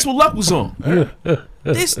 Yeah. That's what Luck was on.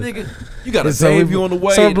 This nigga, you got a baby on the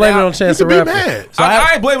way. So blame it on Chance the Rapper. Mad. So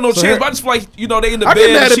I ain't blaming no Chance, but I just feel like, they in the bed. I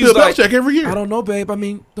get mad at she's Bill like, Belichick every year. I don't know, babe. I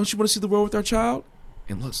mean, don't you want to see the world with our child?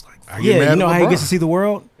 And Luck's like, Yeah, you know how he gets to see the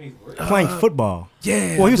world? Playing football.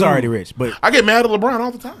 Yeah. Well, he was already rich, but I get mad at LeBron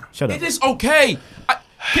all the time. Shut up. It is okay.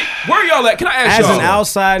 Where y'all at? Can I ask As y'all? an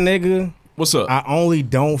outside nigga, what's up? I only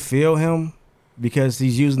don't feel him because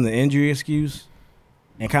he's using the injury excuse.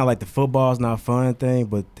 And kind of like the football's not fun thing,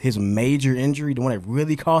 but his major injury, the one that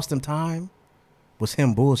really cost him time, was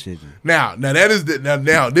him bullshitting. Now that is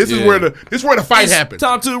this is where the fight happens.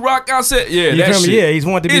 Time to rock. I said, You that feel me? shit. Yeah, he's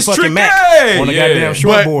wanting to be It's fucking tricky. Mac on the goddamn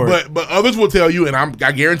shortboard. But others will tell you, and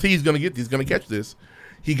I guarantee he's gonna catch this.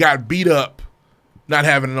 He got beat up, not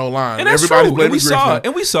having an O-line. And that's Everybody's true. blaming And we saw Griffin. it.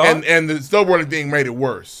 And we saw it. And the snowboarding thing made it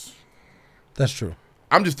worse. That's true.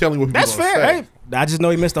 I'm just telling you what people That's fair. say. Hey, I just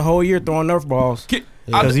know he missed a whole year throwing Nerf balls.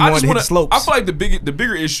 Because he I wanted just to hit the slopes. I feel like the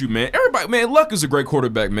bigger issue, man. Everybody, man, Luck is a great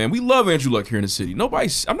quarterback, man. We love Andrew Luck here in the city.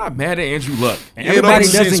 I'm not mad at Andrew Luck. And everybody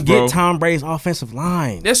doesn't sense, get bro. Tom Brady's offensive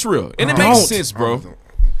line. That's real, and it Don't. makes sense, bro. Huh?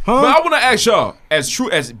 But I want to ask y'all,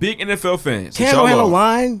 as big NFL fans, Can't have a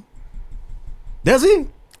line. Does he?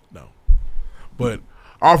 No. But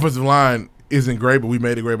our offensive line isn't great, but we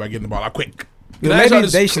made it great by getting the ball out quick. Maybe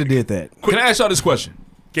they should have did that. Can I ask y'all this question?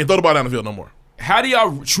 Can't throw the ball down the field no more. How do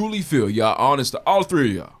y'all truly feel, y'all honest, all three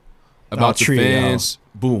of y'all, about the fans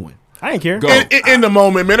booing? I didn't care. Go. In the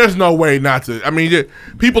moment, man, there's no way not to. I mean,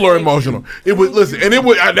 people are emotional. It was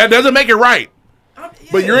that doesn't make it right.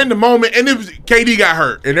 But you're in the moment, and KD got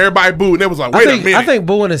hurt, and everybody booed, and it was like, wait a minute. I think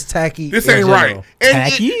booing is tacky. This in ain't general. right. And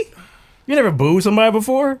Tacky? You never booed somebody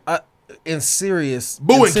before? In serious,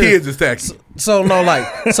 booing kids is tacky. So no,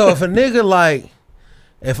 so if a nigga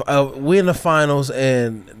if we in the finals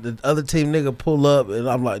and the other team nigga pull up and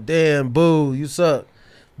I'm like, damn, boo, you suck.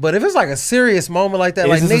 But if it's like a serious moment like that, Is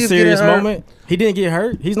like this niggas a serious getting hurt, moment? He didn't get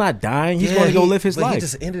hurt. He's not dying. He's going to go live his life. He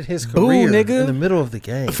just ended his Boo, career nigga. in the middle of the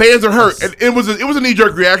game. Fans are hurt, and it was a knee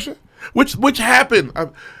jerk reaction, which happened.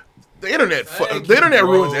 The internet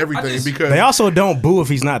ruins everything because They also don't boo if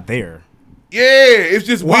he's not there. yeah, it's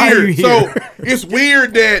just Why are weird. you So here? it's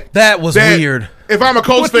weird That was weird. If I'm a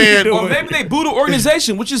Colts What are you fan, doing? Or maybe they boo the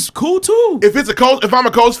organization, which is cool too. if I'm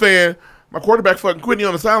a Colts fan, my quarterback fucking quit me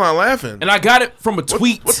on the sideline laughing. And I got it from a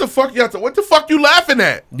tweet. What the fuck you laughing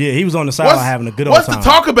at? Yeah, he was on the sideline having a good old What's time. to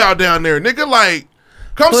talk about down there, nigga? Like,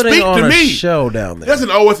 come Putting speak on to a me. show down He there.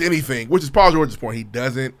 doesn't owe us anything, which is Paul George's point. He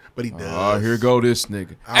doesn't, but he does. Oh, here go this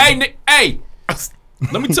nigga. Hey,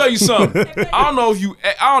 let me tell you something. I don't know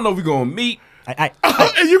if we're gonna meet. I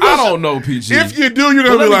don't know, PG. If you do, you're But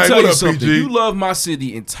gonna be let me like, tell "What you up, something. PG?" You love my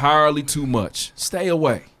city entirely too much. Stay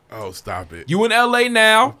away. Oh, stop it. You in LA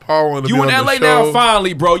now? Paul wanted to You be in on the LA now? show.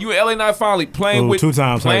 Finally, bro. You in LA now? Finally playing Ooh, with 2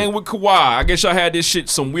 times playing with Kawhi. I guess y'all had this shit,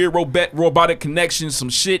 some weird robotic connections, some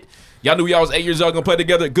shit. Y'all knew y'all was 8 years old gonna play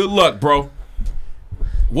together. Good luck, bro.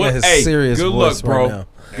 What? his Hey, serious good voice luck, bro. right now.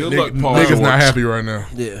 Good luck, Paul. Niggas George. not happy right now.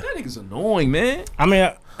 Yeah. That nigga's annoying, man. I mean,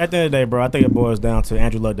 at the end of the day, bro, I think it boils down to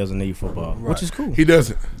Andrew Luck doesn't need football, which is cool. He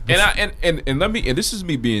doesn't. And let me. And this is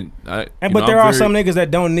me being. But there are some niggas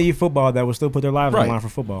that don't need football that will still put their lives on the line for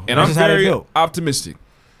football. And That's I'm just how they very feel. optimistic.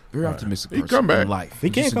 Very optimistic. He person come back. in life. He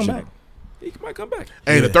can Just in come general. back. He might come back.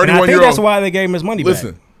 Hey, the And I 31 think year that's old. why they gave him his money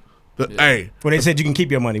Listen, back. hey, When they said you can keep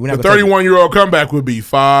your money. We're the not gonna take it. 31-year-old comeback would be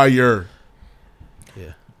fire.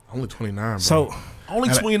 Yeah. Only 29, bro. So Only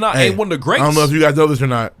And 29 hey, ain't one of the greats. I don't know if you guys know this or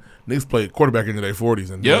not. Niggas play quarterback into their 40s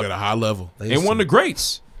and do Yep. it at a high level. Ain't one of the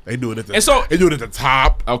greats. They do it at the And so- they do it at the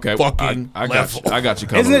top. Okay, fucking I got level. you. I got you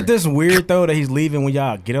covered. isn't it this weird though that he's leaving when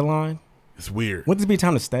y'all get a line? It's weird. Wouldn't this be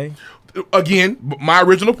time to stay? Again, my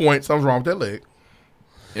original point. Something's wrong with that leg,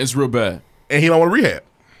 It's real bad. and he don't want to rehab.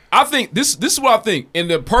 I think this is what I think. In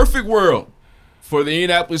the perfect world for the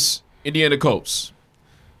Indiana Colts,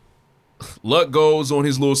 Luck goes on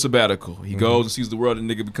his little sabbatical. He goes and sees the world, and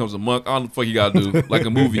nigga becomes a monk. I don't know what the fuck he got to do, like a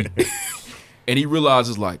movie. And he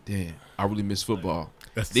realizes, like, damn, I really miss football.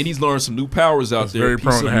 Then he's learned some new powers out That's there, very peace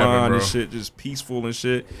prone of to happen, mind bro. and shit, just peaceful and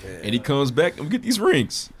shit. And he comes back and we get these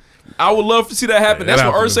rings. I would love to see that happen. Yeah, That's that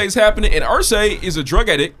what happens. Irsay's happening, and Irsay is a drug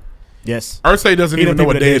addict. Yes. Irsay doesn't even know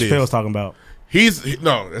what day it Phil was is. talking about. He's too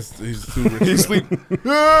rich. He's sleep.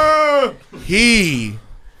 He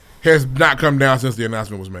has not come down since the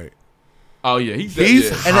announcement was made. Oh yeah, he's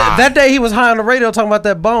And that day he was high on the radio talking about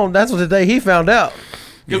that bone. That's what the day he found out.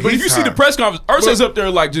 Yeah, but if you see the press conference, Irsay's up there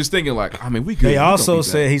like just thinking like, I mean, we good. They We also don't need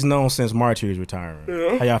said that. he's known since March he was retiring.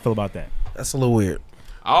 Yeah. How y'all feel about that? That's a little weird.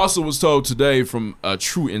 I also was told today from a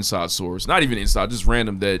true inside source, not even inside, just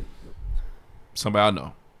random, that somebody I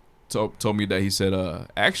know told me that he said,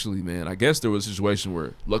 actually, man, I guess there was a situation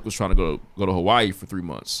where Luck was trying to go to Hawaii for 3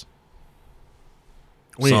 months.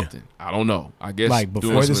 When? Something. I don't know. I guess Like before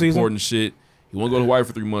doing the some season? important shit. He wanted to go to Hawaii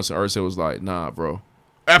for 3 months, and Irsay was like, nah, bro.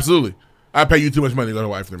 Absolutely. I pay you too much money to go to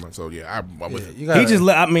Hawaii for 3 months. So yeah, I'm with it. You He gotta just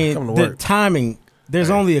I mean come to the work. timing. There's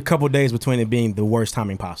only a couple days between it being the worst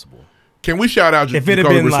timing possible. Can we shout out? If it had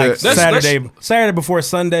Jacoby been like Brissett? Saturday before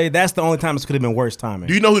Sunday, that's the only time it could have been worse timing.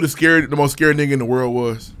 Do you know who the most scared nigga in the world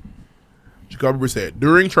was? Jacoby Brissett.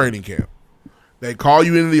 During training camp, they call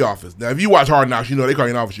you into the office. Now, if you watch Hard Knocks, you know they call you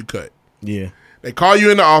in the office, you cut. Yeah. They call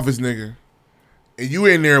you in the office, nigga, and you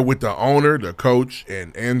in there with the owner, the coach,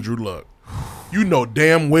 and Andrew Luck. You know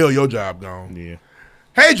damn well your job gone. Yeah.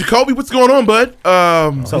 Hey, Jacoby, what's going on, bud?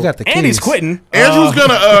 So you got the Andy's keys. quitting. Andrew's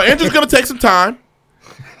gonna take some time,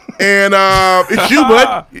 and it's you,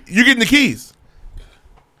 bud. You getting the keys.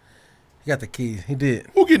 He got the keys. He did.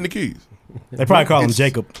 Who getting the keys? They probably call him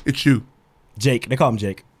Jacob. It's you. Jake. They call him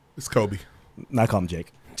Jake. It's Kobe. No, I call him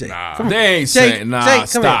Jake. Jake. Nah. Come on. They ain't Jake, saying, nah,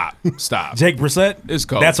 Jake, come stop. Jake Brissett. It's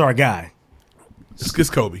Kobe. That's our guy. It's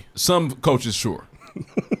Kobe. Some coaches, sure.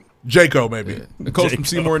 Jaco, maybe. Yeah. The coach from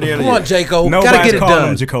Seymour, Indiana. Come on, Jaco. Nobody's Gotta get it calling done.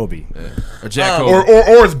 him Jacoby. Or Jack Kobe.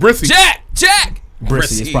 Or it's Brissy. Jack!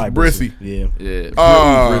 Brissy. It's probably Brissy. Yeah. Yeah,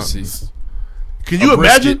 Brissy. Can you A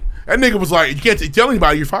brisket. imagine? That nigga was like, you can't tell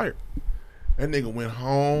anybody you're fired. That nigga went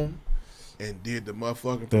home and did the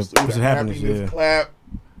motherfucking What's the happening? happiness Yeah. clap.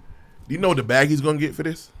 Do you know what the bag he's gonna get for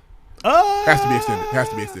this? Has to be extended. Has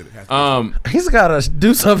to be extended. He's got to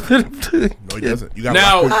do something. No, he doesn't. You got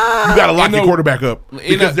Now- to lock your quarterback up in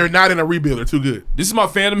because a- they're not in a rebuild. They're too good. This is my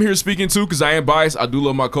fandom here speaking too, because I am biased. I do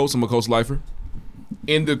love my coach. I'm a coach lifer.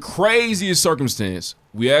 In the craziest circumstance,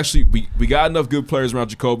 we got enough good players around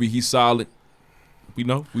Jacoby. He's solid. We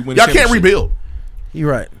know we win. Y'all can't rebuild. You're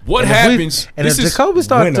right. What And happens? And if this is- Jacoby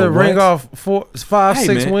starts Win to a ring what? off 5, Hey,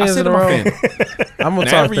 6 man, I wins said in a I'm a row, fan. I'm gonna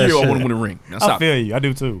Now, talk every that year I shit. want to win a ring. Now I stop. feel you. I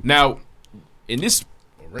do too. Now, in this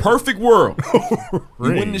perfect world, we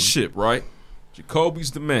win this ship, right?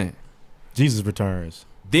 Jacoby's the man. Jesus returns.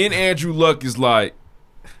 Then Andrew Luck is like,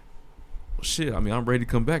 well, shit, I mean, I'm ready to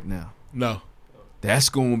come back now. No. That's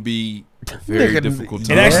going to be a very Nigga, difficult It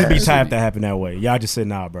time. actually be time if that happened that way. Y'all just said,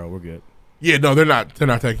 nah, bro, we're good. Yeah, no, they're not. They're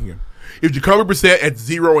not taking him. If Jacoby Brissett at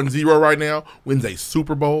 0-0 right now wins a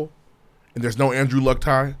Super Bowl, and there's no Andrew Luck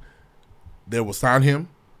tie, they will sign him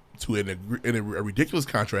to a ridiculous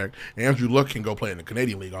contract. And Andrew Luck can go play in the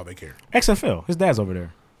Canadian League all they care. XFL. His dad's over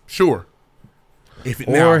there. Sure.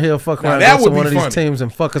 Or he'll fuck around that and go would to one be of these funny. teams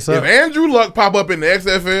and fuck us If up. Andrew Luck pop up in the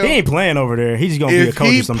XFL, He ain't playing over there. He's just gonna be a if coach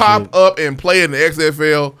he or some pop shit. up and play in the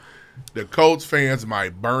XFL, the Colts fans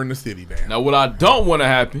might burn the city down. Now, what I don't want to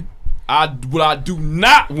happen, what I do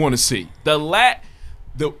not want to see,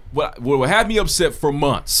 what would have me upset for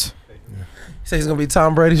months. Say he's gonna be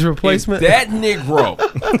Tom Brady's replacement. If that Negro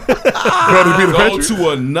go to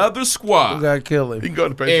another squad We gotta kill him. He can go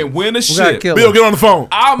to Patriots. and win a We gotta ship, kill Bill, him. get on the phone.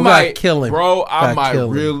 I We might gotta kill him. bro. I Gotta might kill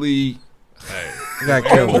him. really. We gotta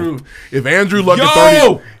kill him. If Andrew Luck Yo!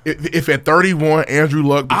 at 30, if at 31 Andrew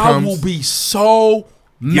Luck I becomes will be so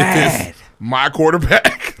get this, mad. my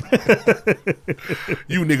quarterback,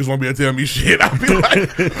 you niggas won't be able to tell me shit. I'll be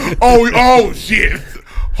like, oh shit,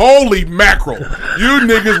 holy mackerel, you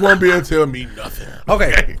niggas won't be able to tell me nothing.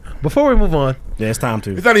 Okay, before we move on, Yeah, it's time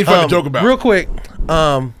to. It's not even fun to joke about. real quick.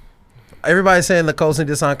 Everybody's saying the Colts need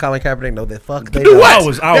to sign Colin Kaepernick. No, the fuck they Do don't.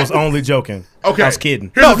 what? I was only joking. Okay. I was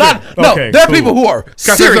kidding. Here's No, the thing. not no. Okay, there are cool. people who are Can I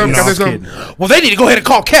say something? serious. Can I say No, I was something? kidding. Well, they need to go ahead and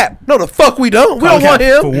call Cap. No, the fuck we don't. We don't Colin want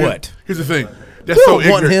him. For what? Here's the thing. That's We so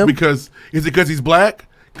don't want ignorant him. because is it because he's black?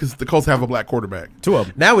 Because the Colts have a black quarterback. Two of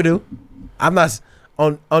them. Now we do. I'm not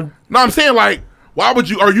on. No, I'm saying like, why would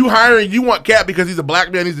you? Are you hiring? You want Cap because he's a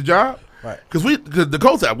black man? Needs a job? Right. Because the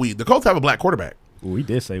Colts have a black quarterback. We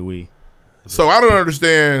did say we. So I don't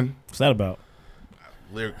understand. What's that about?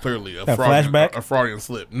 Clearly a That Freudian, flashback? a Freudian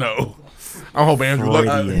slip. No, I hope Andrew Luck.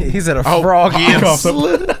 Freudian. He said a Oh, Freudian oh,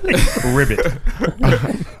 slip. Ribbit.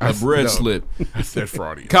 A bread no. slip. I said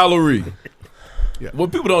Freudian. Calorie. Yeah.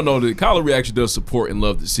 What people don't know that Calorie actually does support and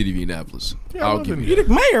love the city of Indianapolis. Yeah, I I'll love give it. you You that.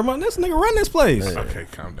 the mayor, man. This nigga run this place. Okay,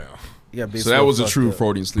 calm down. Yeah, So that was a true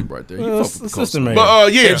Freudian sleep right there. You fuck with the system, coach. man.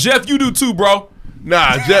 But yeah, And Jeff, you do too, bro.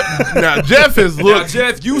 Nah, Jeff has Now, looked.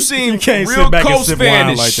 Jeff, you seem can't real sit back and Coast sip wine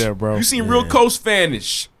fanish like that, bro. You seem real Coast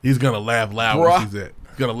fanish. He's gonna laugh loud Bruh. when he's at.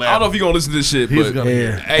 He's gonna laugh. I don't know if you're gonna listen to this shit, He's but gonna.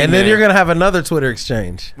 Yeah. Hey, and then man. you're gonna have another Twitter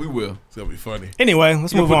exchange. we will. It's gonna be funny. Anyway,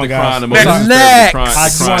 let's You'll move put on, the guys. crying emojis. Next. I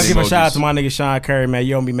just want to give a Crying shout out emojis. to my nigga Sean Curry, man.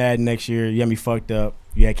 You don't be mad next year. You had me fucked up.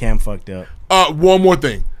 You had Cam fucked up. One more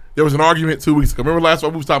thing. There was an argument 2 weeks ago. Remember last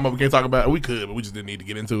one we was talking about? We can't talk about it. We could, but we just didn't need to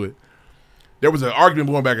get into it. There was an argument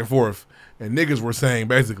going back and forth, and niggas were saying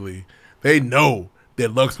basically they know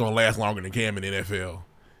that Luck's gonna last longer than Cam in the NFL,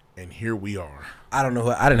 and here we are. I don't know.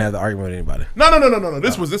 I didn't have the argument with anybody. No.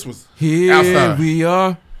 This was Here outside. we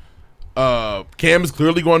are. Cam is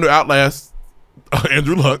clearly going to outlast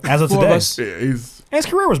Andrew Luck. As of Four of today. us. Yeah, And his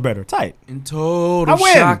career was better. Tight. In total I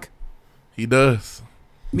win. shock. he does.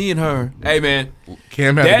 Me and her. Hey, man.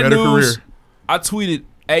 Cam had That a better news, career. I tweeted,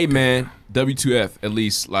 hey, man, W2F, at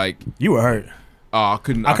least, like, You were hurt. I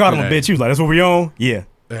couldn't. I called him a couldn't- bitch. He was like, that's what we on? Yeah.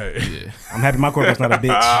 Hey. I'm happy my quarterback's not a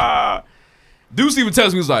bitch. Deuce even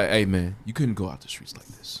tells me, he was like, hey, man, you couldn't go out the streets like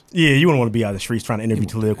this. Yeah, you wouldn't want to be out in the streets trying to interview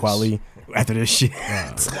Talib Kweli after this shit.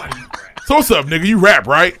 So what's up, nigga? You rap,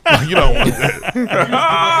 right? Like, you don't want that.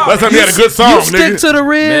 Last time you had a good song, You nigga. stick to the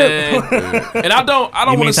rib. Man. And I don't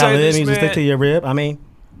want to say this, You just stick to man. your rib? I mean,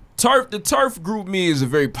 The turf group me is a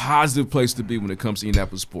very positive place to be when it comes to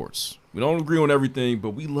Indianapolis sports. We don't agree on everything,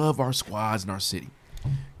 but we love our squads and our city.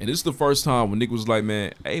 And this is the first time when Nick was like,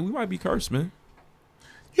 man, hey, we might be cursed, man.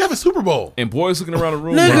 You have a Super Bowl. And boys looking around the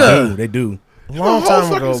room Nigga. like, they do. Long Whole time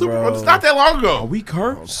fucking ago, Super Bowl. bro. It's not that long ago. are we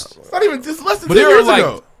cursed? It's not even. It's less than But 10 there are years like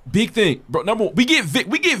ago. big thing, bro. Number one, we get Vic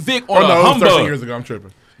Oh on a no, it was 13 humbug. years ago. I'm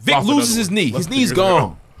tripping. Vic Lost loses another his one. knee. Less His than 10 knee's years ago.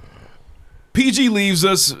 gone. PG leaves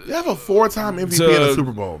us You have a 4-time MVP To- in the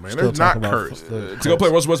Super Bowl, man. Still They're not talking about cursed. to go play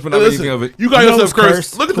Russell Westbrook. Not Listen, anything of it. you got You know yourself who's cursed.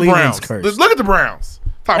 cursed? Look at the Cleveland's Browns. cursed. Look at the Browns.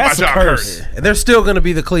 Talk That's about a y'all curse. cursed. And they're still going to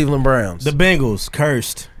be the Cleveland Browns. The Bengals,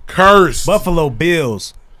 cursed. Cursed. Buffalo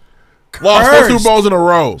Bills, Lost 4 cursed. Super Bowls in a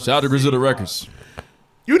row. Shout out to Griselda Records.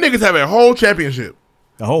 You niggas have a whole championship.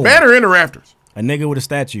 The whole Banner in the rafters. a nigga with a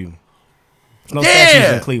statue. No Yeah.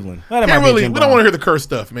 statues in Cleveland. Well, that might Can't be really, Jim we don't Brown. want to hear the curse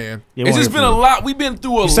stuff, man. Yeah, It's we just wanna been a hear lot. We've been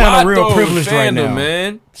through a You sound lot, real though, privileged right fandom, now.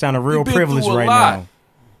 man. Sound real We've been privileged through a right lot. now.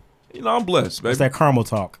 You know, I'm blessed, baby. It's that caramel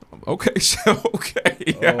talk. Okay, okay.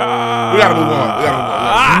 We gotta move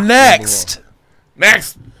on. Next.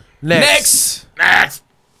 Next. Next.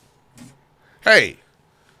 Hey,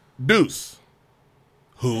 Deuce.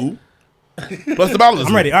 Who? Plus the bottle.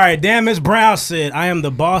 I'm ready. All right, damn, Miss Brown said, I am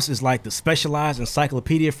the boss is like the specialized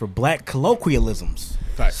encyclopedia for black colloquialisms.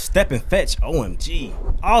 Tight. Step and fetch, OMG.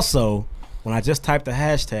 Also, when I just typed the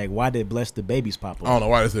hashtag, why did Bless the Babies pop up? I don't know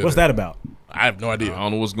why this is. What's that about? I have no I idea.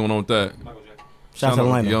 don't know what's going on with that. Shout out to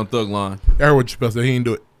Atlanta. Young Thug line. I heard what you supposed to say. He didn't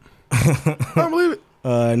do it. I don't believe it.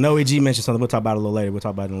 No EG mentioned something. We'll talk about it a little later. We'll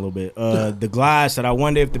talk about it in a little bit. The Glide said, I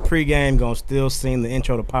wonder if the pregame gonna still sing the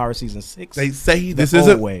intro to Power Season 6. They say the this old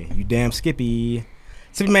isn't. way. You damn Skippy.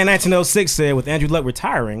 Skippy Man 1906 said, with Andrew Luck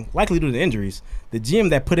retiring, likely due to injuries, the GM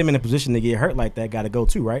that put him in a position to get hurt like that got to go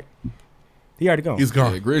too, right? He already gone. He's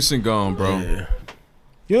gone. Yeah, Grayson gone, bro.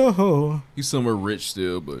 Yo. He's somewhere rich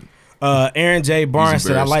still, but Aaron J. Barnes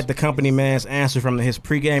said, I embarrassed. like the company man's answer from his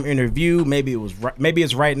pregame interview. Maybe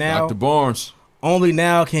it's right now. Dr. Barnes. Only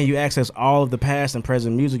now can you access all of the past and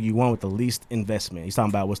present music you want with the least investment. He's talking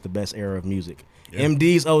about what's the best era of music. Yeah.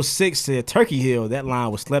 MD's 06 said Turkey Hill. That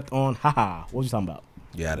line was slept on. Haha. What was you talking about?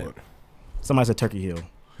 Got it. Somebody said Turkey Hill.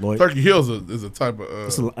 Lloyd. Turkey Hill is a type of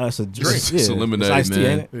It's a drink. It's Yeah. lemonade, It's iced tea,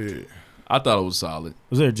 man. ain't it? yeah. I thought it was solid.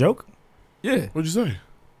 Was there a joke? Yeah. What'd you say?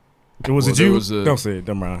 It was Well, a there Jew. was a- Don't say it.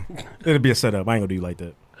 Don't mind. It'll be a setup. I ain't gonna do you like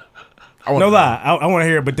that. I wanna No know. lie. I want to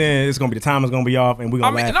hear it, but then it's gonna be the time is gonna be off, and we're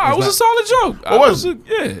I gonna mean, laugh. no, it was a solid joke. What was Yeah.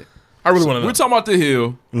 I really want to know. We're talking about the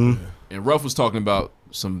hill, Mm-hmm. and Ruff was talking about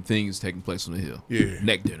some things taking place on the hill. Yeah.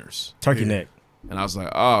 Neck dinners. Turkey Yeah. neck. And I was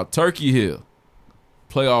like, Turkey Hill.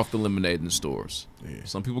 Play off the lemonade in the stores. Yeah.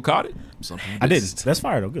 Some people caught it. Some people I didn't. That's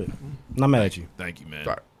fire though. Good. I'm not mad at you. Thank you, man.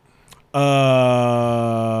 Sorry.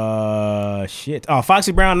 Shit. Oh,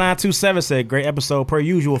 Foxy Brown 927 said, great episode per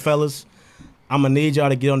usual, fellas. I'm gonna need y'all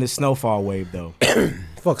to get on this snowfall wave though.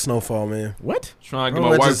 Fuck Snowfall, man. What? Trying to get Bro,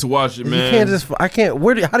 my it wife just- to watch it, man. You can't just. I can't.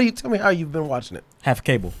 How do you tell me how you've been watching it, Half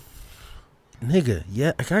cable. nigga?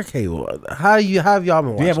 Yeah, I got cable. How have y'all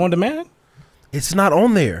been watching? Do you have on demand? It's not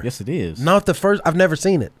on there. Yes, it is. Not the first. I've never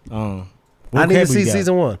seen it. What I need to cable you see got?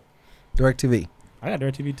 season 1. DirecTV. I got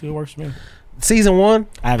DirecTV too. It works for me. Season 1.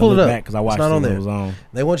 I haven't Pull it looked up back because I It's watched not it on when there. it was on.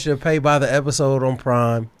 They want you to pay by the episode on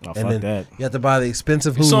Prime, Oh, and fuck then that. you have to buy the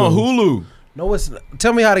expensive Hulu. It's on Hulu. No, it's.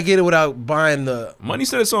 Tell me how to get it without buying the. Money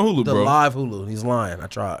said it's on Hulu, the bro. live Hulu. He's lying. I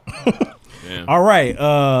tried. Yeah. All right.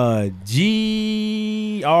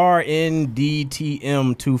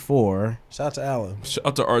 GRNDTM24. Shout out to Alan. Shout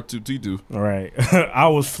out to R2T2. All right. I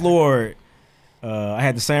was floored. I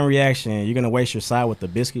had the same reaction. You're gonna waste your side with the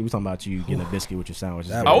biscuit. We talking about you getting a biscuit with your sandwich.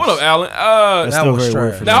 Oh, what up, Alan? That's that still was very weird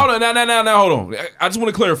trash. for me. Now hold on. Now hold on. I just want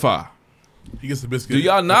to clarify. He gets the biscuit. Do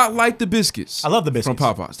y'all not like the biscuits? I love the biscuits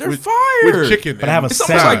from Popeyes. They're with, fire. with chicken. But I have a It's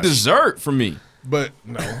almost side. like dessert for me. But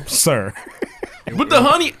no, Sir. But the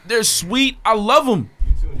honey, they're sweet. I love them.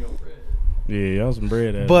 Yeah, y'all some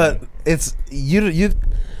bread. But it's you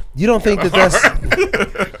don't think that that's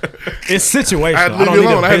it's situational. I had to leave don't you need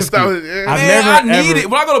alone. a I had to biscuit. stop it. Yeah. I've Man, never I need ever- it.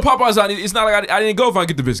 When I go to Popeyes, it's not like I didn't go if I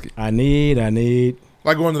get the biscuit. I need.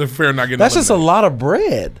 Like going to the fair and not getting. that's just a eliminated. lot of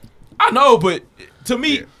bread. I know, but to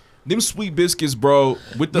me, them sweet biscuits, bro,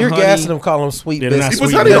 with the You're honey. gassing them, calling them sweet Yeah, they're not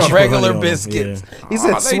biscuits. sweet. Honey on That's them. regular Honey on them, biscuits. yeah. He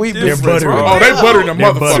said they sweet different, biscuits. bro. Oh, they buttering the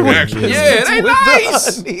They're motherfucker. buttery. Actually, Yeah, they With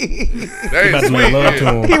nice. the honey. they About ain't to make sweet. love to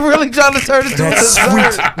him. He really trying to turn it into a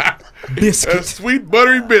dessert. Biscuit. A sweet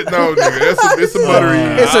buttery bit. No, nigga, it's a buttery,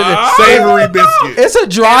 It's a savory biscuit. it's a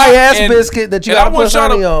dry ass And- biscuit that you and I gotta want put y'all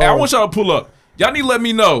honey on. I want y'all to pull up. Y'all need to let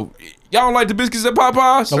me know. Y'all don't like the biscuits at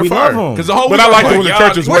Popeyes? No, we fire. love them. Because the whole But week I like I'm them when the y'all-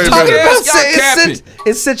 church is We're way talking better. about Y'all capping.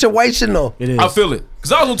 it's situational. It is. I feel it.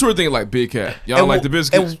 Because I was on tour thinking like Big Cat. Y'all don't like the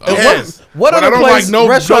biscuits? and Oh, Yes. What But other I don't place, like no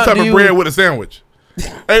restaurant type do of you- bread with a sandwich. Hey,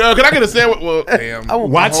 can I get a sandwich? Well, damn. I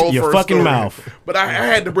want my Watch whole your first fucking story. mouth. But I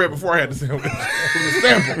had the bread before I had the sandwich. It was a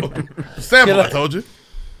sample. Sample, I told you.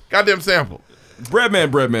 Goddamn sample.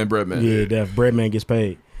 Breadman. Yeah, that bread man gets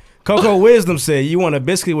paid. Coco Wisdom said, "You want a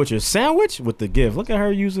biscuit with your sandwich with the gift?" Look at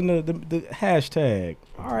her using the hashtag.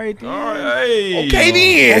 All right, then. All right. Hey. Okay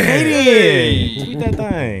then. Hey, tweet that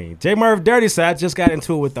thing. J Murph Dirty said, "I just got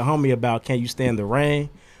into it with the homie about Can You Stand the Rain?"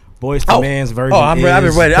 Boys to Man's version. I've been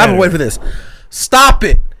is waiting. I've better. been waiting for this. Stop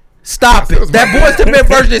it. That Boys to Men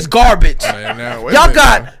version is garbage. Man, now, wait a Y'all minute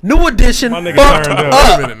got now. New Edition My nigga fucked turned up.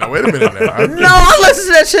 up. Wait a minute now. No, I listened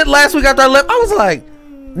to that shit last week after I left. I was like,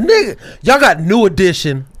 nigga, y'all got New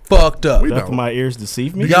Edition fucked up. That's for my ears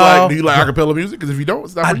deceive me. Do you like acapella music? Because if you don't,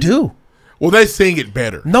 it's not I for you. do. Well, they sing it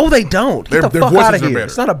better. No, they don't. Get Their the fuck voices out of are here. better.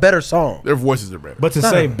 It's not a better song. Their voices are better. But to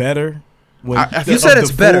say better, when You said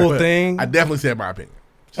it's better. full thing. I definitely said my opinion.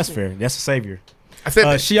 That's fair. That's a savior. I said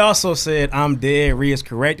that. She also said, "I'm dead. Rhea is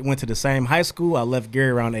correct. Went to the same high school. I left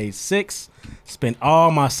Gary around age 6. Spent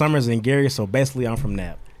all my summers in Gary, so basically I'm from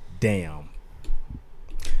Nap. Damn.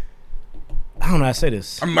 I don't know how to say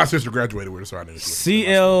this. My sister graduated with her, so I knew this.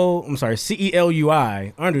 CELUI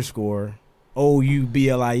 _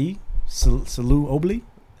 OUBLIE. Salou Obli.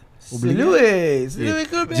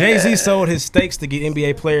 Jay-Z sold his stakes to get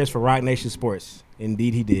NBA players for Rock Nation Sports.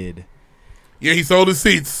 Indeed, he did. Yeah, he sold his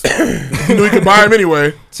seats. He knew he could buy them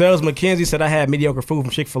anyway. Tells McKenzie said, "I had mediocre food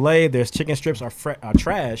from Chick-fil-A. Their chicken strips are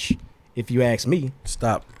trash, if you ask me.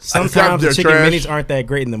 Stop. Sometimes the They're chicken trash. minis aren't that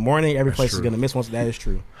great in the morning. Every place is going to miss one. That is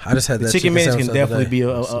true. I just had The that chicken minis can sandwich the other definitely day. be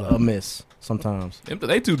a miss sometimes.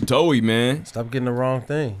 They too doughy, man. Stop getting the wrong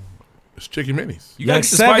thing. It's chicken minis. You Young got the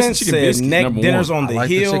spicy Seven chicken said, biscuit. neck number dinners one. on the I like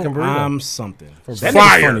the hill. chicken burrito. I'm something. That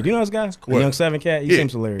Fire. nigga's funny. Do you know this guy? What? Young Seven cat. He Yeah,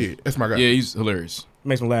 seems hilarious. Yeah, that's my guy. Yeah, he's hilarious.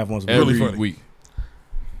 Makes me laugh once. Every funny. week.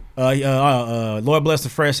 Lord bless the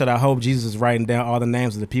fresh said, "I hope Jesus is writing down all the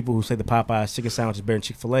names of the people who say the Popeyes chicken sandwich is better than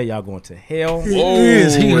Chick-fil-A. Y'all going to hell." Oh,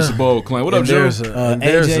 it's a bold claim. What up, Joe?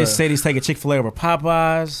 AJ said he's taking Chick-fil-A over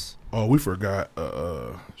Popeyes. Oh, we forgot.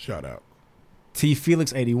 Shout out. T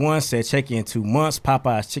Felix 81 said, "Check in 2 months.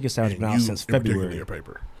 Popeyes chicken sandwich been out You since in particular February." your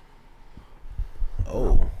paper.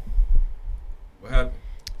 Oh. What happened?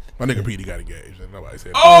 My nigga Petey got engaged. And nobody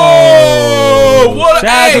said Oh, what? Shout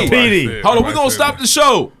out to Hey, Petey. hold on. We're going to stop the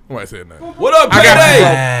show. Nobody said nothing. What up, I got you, bro. Payday?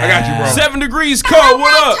 I got you, bro. 7 degrees cold.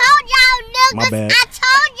 What up? My bad. I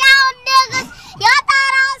told y'all niggas. Y'all thought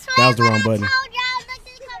I was That was the wrong button.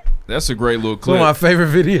 That's a great little One clip. of my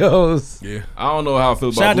favorite videos. Yeah. I don't know how I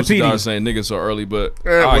feel Shout out about to Boosie Petey. Dodge saying niggas so early, but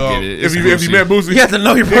Yeah, I well, get it. If It's you met Boosie, You have to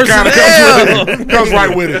know your it kind of personnel. comes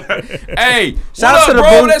right with it. Hey, Shout what out to up, the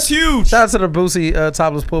bro? Boo- That's huge. Shout out to the Boosie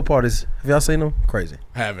topless pool parties. Have y'all seen them? Crazy.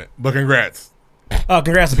 Haven't, but congrats. Oh,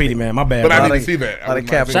 congrats to Petey, man. My bad. But bro. I lot didn't of- see that. lot of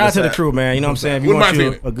caps. Shout out to the crew, man. You know what I'm saying? If you Wouldn't want mind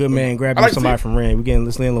you seeing it. a good man, grab I you like to somebody see it. from Ren. We getting a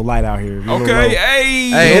little light out here. Okay, hey.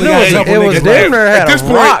 Hey, only it got a was couple it was niggas damn near At had this a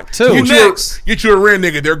point, rock too. Who next? Get you a Ren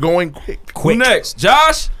nigga. They're going quick. Who next?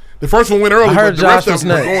 Josh? The first one went early, I heard but the rest Josh of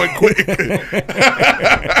them was were going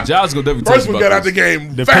quick. Josh gonna definitely First tell one you got out about the this.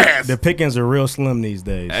 game The, fast. the pickings are real slim these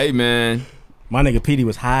days. Hey, man. My nigga Petey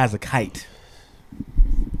was high as a kite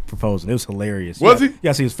proposing. It was hilarious. Was You he?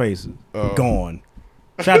 gotta see his face. Gone.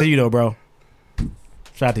 Shout out to you, though, bro.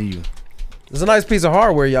 Shout out to you. There's a nice piece of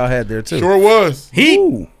hardware y'all had there too. Sure was. Heat.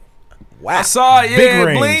 Ooh. Wow. I saw it. Big Yeah,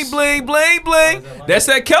 rings. bling, bling, bling, bling. That's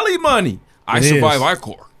that Kelly money. I It survive is.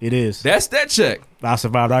 Icor. It is. That's that check. I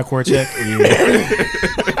survived our court check. Yeah.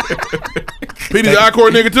 P.D. the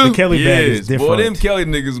I-Court nigga too? The Kelly bag is Yes, different. boy, them Kelly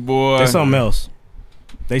niggas, boy. That's something else.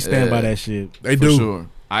 They stand by Yeah. that shit. They For do. sure.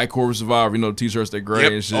 Icor Survivor, you know, the t-shirts, they gray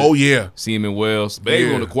Yep. and shit. Oh, yeah. See him in Wells. But they Yeah.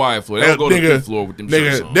 go on the quiet floor. They don't go to the fifth floor with them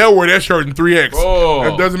shirts on. They'll wear that shirt in 3X. Oh.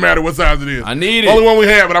 It doesn't matter what size it is. I need Only it. one we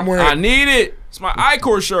have, but I'm wearing I it. need it. It's my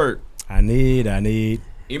Icor shirt. I need.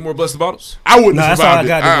 Any more blessed bottles? I wouldn't No, have that's all I survived it.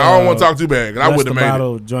 got. I don't want to talk too bad, 'cause I Bless wouldn't the have made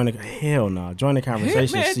bottle, join the hell no. Join the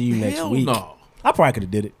conversation. Man, See you next hell week. no. I probably could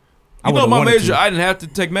have did it. You know my major, I didn't have to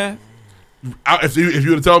take math. If you would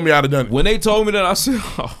have told me, I'd have done it. When they told me that, I said,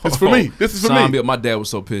 It's for me. This is for sign me. up. My dad was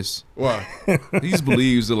so pissed. Why? He just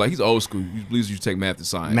believes that, like, he's old school. He believes you take math and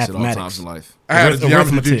science at all Mathematics. times in life. I had a geometry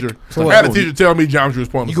Arithmetic. teacher. So I had a what? teacher tell me geometry was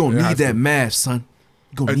pointless. You gonna in high need that school. math, son.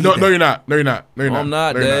 You gonna need No, that. no, you're not. No, you're not. No, you're No, not. I'm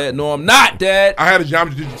not, No, you're Dad. No, I'm not, Dad. I had a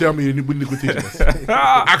geometry teacher tell me we need to quit teaching us.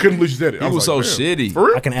 I couldn't believe she said it. He I was like, so damn. shitty. For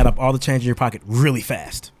real? I can add up all the change in your pocket really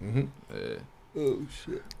fast. Oh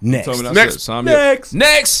shit. Next. Told me that Next. shit. Sign me up.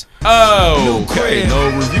 Next. Oh, okay. No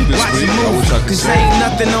review this week. I wish I could say. Ain't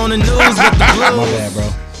nothing on the news but the My blues. bad, bro.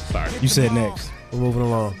 Sorry. You said next. We're moving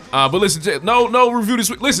along. But listen, no review this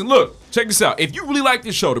week. Listen, look, check this out. If you really like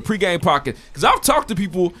this show, the pregame pocket, because I've talked to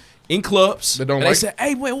people in clubs That don't and like they say,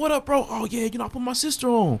 "Hey, man, what up, bro? Oh yeah, I put my sister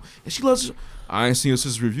on, and she loves." I ain't seen your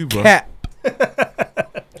sister's review, bro. Cap.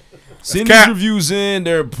 Send Cap. these reviews in.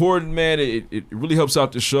 They're important, man. It really helps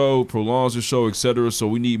out the show, prolongs the show, etc. So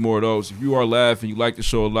we need more of those. If you are laughing, you like the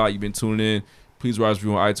show a lot, you've been tuning in, please write a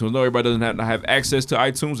review on iTunes. No, everybody doesn't have access to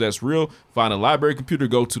iTunes. That's real. Find a library computer.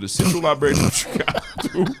 Go to the central library.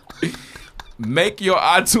 Make your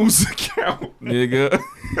iTunes account, nigga.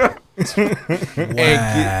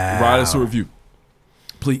 And write us a review.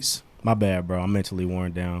 Please. My bad, bro. I'm mentally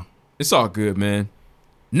worn down. It's all good, man.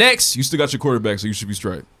 Next, you still got your quarterback, so you should be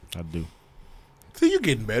straight. I do. See, you're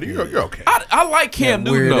getting better. You're okay. I like Cam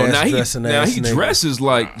That Newton, though. weird-ass Now dressing he ass nigga. dresses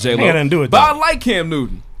like J-Lo. Ain't got nothing to do with but that. I like Cam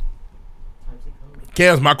Newton.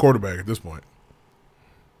 Cam's my quarterback at this point.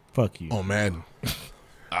 Fuck you. Oh, Madden.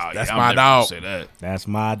 Oh, That's I'm my never gonna dog. Say that. That's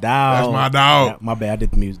my dog. That's my dog. Yeah, my bad. I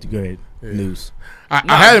did the music. Go ahead. News. I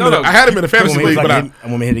had him in a fantasy league, but I'm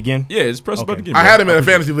gonna hit it again. Yeah, it's press Okay. button again. I bro. had him in a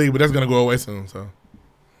fantasy league, but that's gonna go away soon. So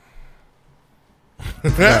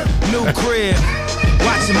New crib,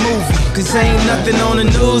 watch a movie. Cause ain't nothing on the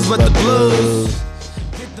news but the blues.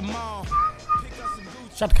 Hit the mall.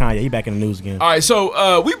 Shout out to Kanye. He back in the news again. All right,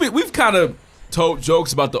 so we've kind of told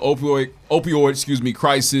jokes about the opioid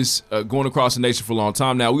crisis going across the nation for a long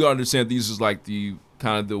time now. We understand these is like the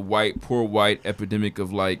kind of the poor white epidemic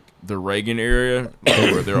of like the Reagan era,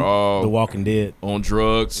 where they're all The Walking Dead. on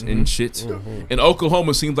drugs and shit. And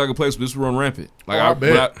Oklahoma seems like a place where this will run rampant. Like I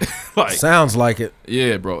bet. like, Sounds like it.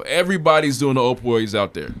 yeah, bro. Everybody's doing the opioids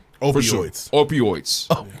out there. For sure. Opioids.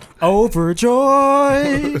 Opioids.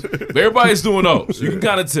 Overjoyed. Everybody's doing those. You can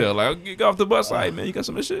kind of tell. Like, get off the bus. Like, hey, man, you got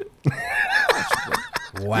some of this shit?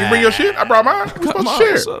 Wow. you bring your shit. I brought mine. We're supposed Come to on,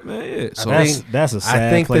 share. what's up, man? Yeah. So, That's a sad I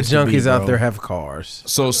think the place to be, junkies out bro. there have cars.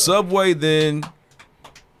 so Subway then.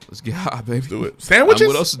 Let's get high, baby. Do it. Sandwiches.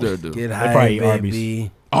 What else is there to do? Get probably high, eat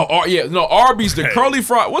baby. Oh, yeah. No, Arby's, the curly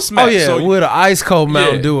fry. What's smack? Oh yeah, So, with an ice cold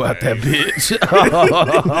Mountain Yeah. Dew out that bitch.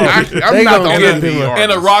 I'm They not gonna the get only them Arby's.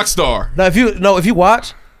 and a rock star. Now if you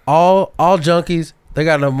watch all junkies, they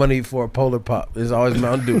got enough money for a Polar Pop. It's always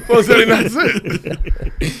Mountain Dew. Well, so that's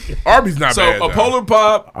it. Arby's not So bad. a though. Polar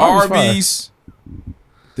Pop, Arby's fire. Arby's.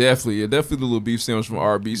 Definitely the little beef sandwich from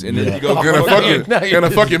Arby's. And then you go and a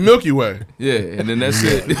fucking Milky Way. yeah, and then that's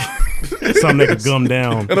it. Something they could gum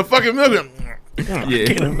down. And a fucking Milky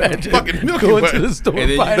Yeah. Imagine fucking Milky going Way. to the store. And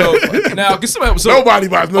then buying you go now. Get some. So Nobody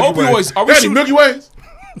buys Milky Way. opioids. Are we Daddy, shooting- Milky Ways?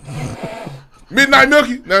 Midnight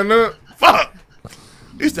Milky? No. Fuck.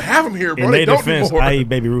 Used to have them here, bro. In They their don't defense, anymore. I eat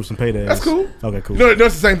Baby Ruths and paydays. That's cool. Okay, cool. No, it's the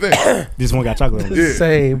same thing. This one got chocolate on it. Yeah.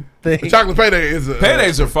 Same thing. The chocolate payday is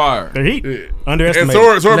Paydays are fire. They're heat. Yeah. And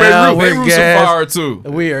Underestimated. so Now Baby we're Ruth. Baby Ruths are gas. fire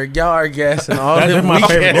too. Y'all are gassing all They're them my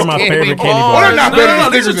favorite- they're my weekend favorite candy Oh, bars. they're not No, better no,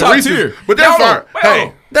 than these are Snickers top and Reese's, tier. but they're No, fire. wait,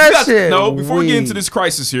 Hey, That You got- shit. No, before we get into weak. this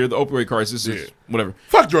crisis here, the opioid crisis, is whatever.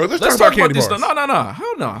 fuck drugs. Let's Let's talk talk about about candy this. bars. No.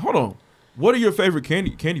 Hell no. Hold on. What are your favorite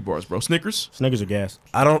candy bars, bro? Snickers? Snickers are gas.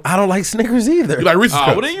 I don't like Snickers either. You like Reese's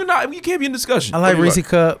Well, Cups? then you can't be in discussion. I like do you Reese like?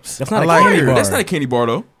 cups. That's not I a like candy bar. That's not a candy bar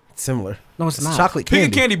though. similar. No, it's not. Chocolate Pick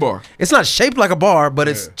candy. a candy bar. It's not shaped like a bar, but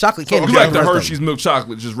it's chocolate candy. You like the Rest of Hershey's milk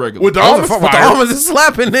chocolate, just regular. With the them. almonds, With the fire. almonds, it's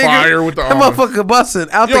slapping, nigga. Fire with the That almonds. motherfucker busting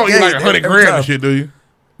out You the don't gate. eat like 100 every grand time. and shit, do you?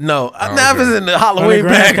 No, now if it's in the Halloween 100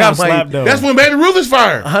 bag, I grams slap might. though. That's when Baby Ruth is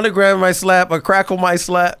fired. 100 grams might slap. A crackle might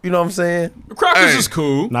slap. You know what I'm saying? Crackers is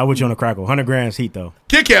cool. Not with you on the crackle. 100 grams heat though.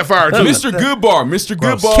 Kit Kat fired too. Mr. Goodbar. Mr.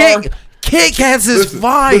 Goodbar. Kit Kats is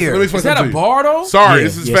fire. Let me explain Is that something a to you. bar though? Sorry, Yeah,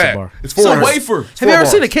 this is yeah, it's a fat. bar. It's It's four a bars. wafer. Have you ever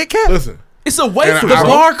seen a Kit Kat? Listen, It's a wafer. The I-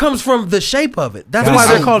 bar comes from the shape of it. That's why That's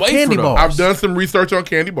they're a called wafer, candy though. bars. I've done some research on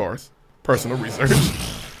candy bars. Personal research.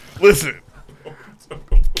 Listen.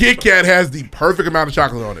 Kit Kat has the perfect amount of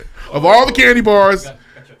chocolate on it. Of all the candy bars,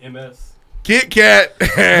 Kit Kat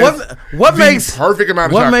has What the makes perfect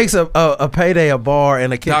amount of what chocolate. makes a payday a bar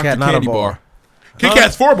and a Kit Dr. Kat not a Candy bar? Kit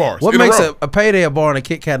Kat's 4 bars. What in makes a row. a payday a bar and a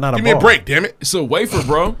Kit Kat not Give a me bar? a break, damn it. It's a wafer,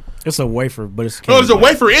 bro. It's a wafer, but it's No, there's a candy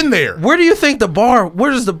bar. wafer in there. Where do you think the bar?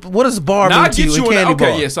 What does bar Now I mean to get you in you on that. candy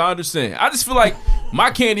Okay, bar? yes, I understand. I just feel like my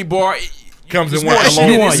candy bar Comes it's in one more alone. shit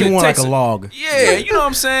You than want, this. you It want like takes a log. Yeah, you know what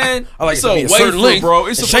I'm saying? I like it's it to a be a certain wafer, length. bro.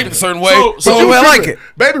 It's It's a shaped fucking- a certain way. So But the way I like it.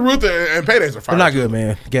 Baby Ruth and Paydays are fire. They're not good,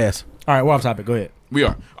 man. Gas. All right, we're off topic. Go ahead. We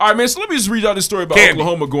are. All right, man. So let me just read out this story about Candy.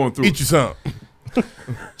 Oklahoma going through. Eat you some.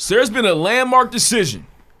 So there's been a landmark decision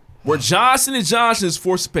where Johnson & Johnson is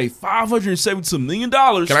forced to pay $572 million Can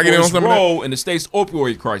I get for in on its some of that? role in the state's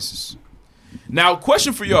opioid crisis. Now,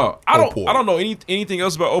 question for y'all. I don't know anything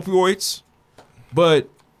else about opioids, but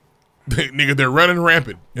Nigga, they're running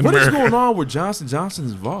rampant in what is America. going on with Johnson &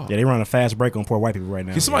 Johnson's involved? Yeah, they run a fast break on poor white people right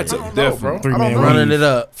now. Can somebody tell me know, that, bro. Three I man don't know. Running it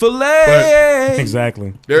up. Filet.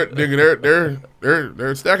 Exactly.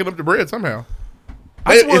 They're stacking up the bread somehow.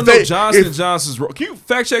 I just want If to know they- Johnson if- & Johnson's role. Can you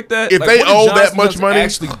fact check that? If Like, they what is owe that Johnson & much Johnson money-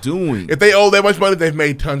 actually doing? If they owe that much money, they've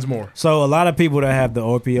made tons more. So a lot of people that have the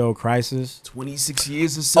opioid crisis, 26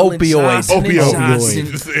 years of selling Opioids. Johnson & Opioids. Johnson.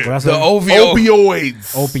 what I The said?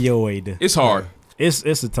 Opioids. Opioid. It's hard. It's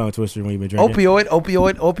a tongue twister when you've been drinking.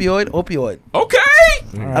 Opioid. Okay.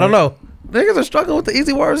 I don't know. Niggas are struggling with the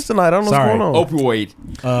easy words tonight. I don't know Sorry. what's going on. Opioid.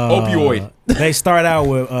 Opioid. They start out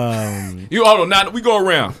with You hold on. Now we go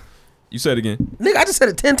around. You said it again. Nigga, I just said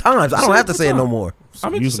it 10 times. I don't have to say it no more. I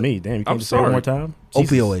mean, use me. Damn, you I'm can't just say it sorry. one more time.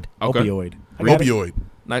 Opioid. Okay. Opioid. I got it. Opioid.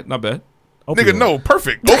 Not bad. Nigga, no,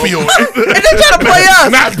 perfect. Opioid. And they trying to play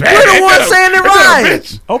us. Not bad. We're the ones saying it right.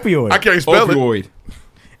 Bitch. Opioid. I can't spell it. Opioid.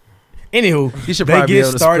 Anywho, You should they probably be get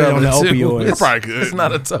able to started spell on the it, too. opioids It's probably good. It's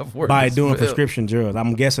not a tough word. by to doing spell. prescription drugs.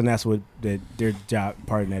 I'm guessing that's what their job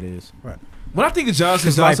part of that is. Right. When I think of Johnson &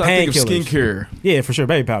 It's like Johnson, I think of painkillers. skincare, Yeah, for sure.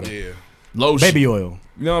 Baby powder. Yeah. lotion. Baby oil.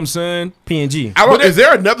 You know what I'm saying? P&G. I don't, is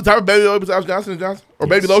there another type of baby oil besides Johnson & Johnson? Or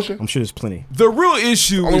baby lotion? I'm sure there's plenty. The real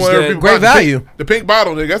issue Only is one that people Great buy, value. The pink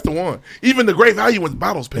bottle, nigga, that's the one. Even the great value one's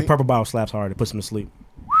bottles The pink. purple bottle slaps hard. It puts them to sleep.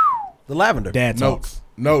 The lavender. Dad talk.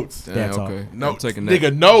 Notes. Yeah, That's all. okay. Notes. I'm taking that.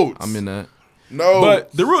 Nigga, notes. I'm in that. No.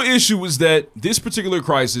 But the real issue is that this particular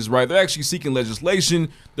crisis, right? They're actually seeking legislation.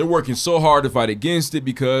 They're working so hard to fight against it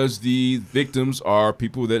because the victims are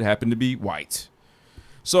people that happen to be white.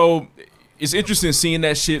 So it's interesting seeing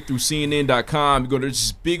that shit through CNN.com. You go to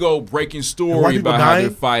this big old breaking white story people about how dying?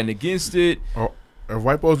 they're fighting against it. Have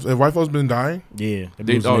white folks been dying? Yeah.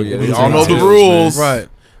 They all know the rules. Right.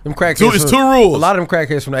 Them crackheads. It's 2 rules. A lot of them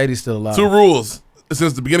crackheads from the 80s still alive. 2 rules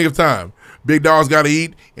since the beginning of time. Big dogs got to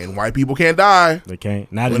eat, and white people can't die. They can't.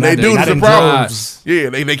 Not, When not they do, not it's a in problem. droves. Yeah,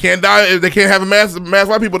 they can't die. If they can't have a mass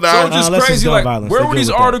white people die. So it's just unless it's crazy. gun Like, violence. where They were good these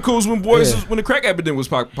with that. articles when Yeah. when the crack epidemic was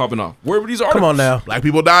popping off? Where were these articles? Come on now. Black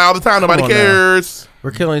people die all the time. Nobody Come on now. cares. We're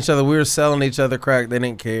killing each other. We were selling each other crack. They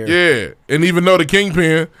didn't care. Yeah, and even though the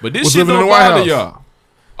kingpin But this was shit living in don't the White bother House.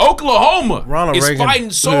 y'all. Oklahoma Ronald is Reagan. fighting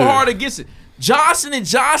so Yeah. hard against it. Johnson &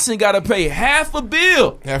 Johnson got to pay $500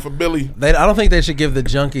 million. Half a billy. I don't think they should give the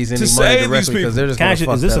junkies any To money save these directly because they're just Can I going actually-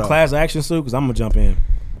 to fuck is this that a up. class action suit? Because I'm going to jump in.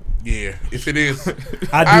 Yeah, if it is.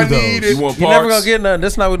 I do need those. it. You want You're never parts? going to get none.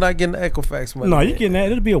 That's not, we're not getting the Equifax money. No, you getting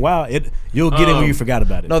that. It'll be a while. You'll get it when you forgot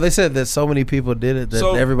about it. No, they said that so many people did it that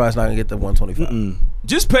So- everybody's not going to get the 125.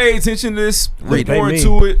 Just pay attention to this. Look Pay more me.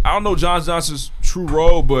 into it. I don't know John Johnson's true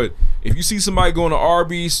role, but if you see somebody going to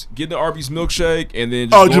Arby's, get the Arby's milkshake, and then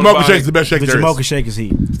just Oh, going Jamocha behind Shake's the best shake The there is. Jamocha shake is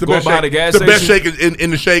heat. It's the Going best behind shake. the gas It's the best shake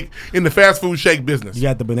station. in the fast food shake business. You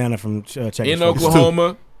got the banana from Checkers. in Foods.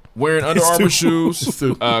 Oklahoma, wearing Under It's Armour two. shoes, It's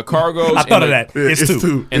two. cargos. I thought and of that. Yeah, It's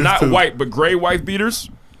two. And It's not two. white, but gray wife beaters.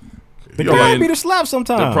 The Yo, guy man, beat a slap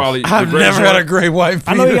sometimes. They're probably. I've the greatest never had a one. gray wife.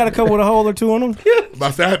 I know you got a couple with a hole or two on them. But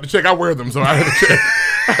I said I had to check. I wear them, so I had to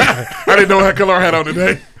check. I didn't know what color I had on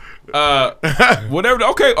today. Whatever.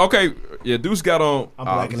 Okay. Yeah, Deuce got on. I'm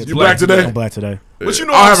black in it. You black today? I'm black today. But you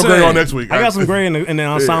know I'll what have I'm a gray saying. on next week. I got some gray in the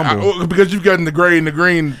ensemble. Because you've gotten the gray and the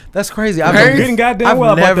green. That's crazy. I'm getting goddamn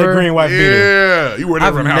well about that green white beater. Yeah, you wear that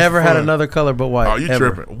I've around the house never for had fun. another color but white. Oh, you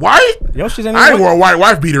ever. tripping? White? Yo, shit ain't I ain't even wore a white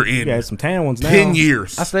wife beater in You got some tan ones now. 10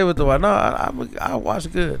 years. I stay with the white. No, I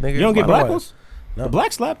watch good. Nigga. You don't get White black white. ones? The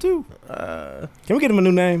Black slap too. Can we get him a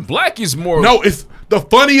new name? Black is more. No, it's the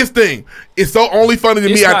funniest thing. It's so only funny to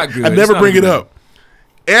me. I never It's not bring it good. up.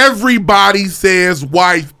 Everybody says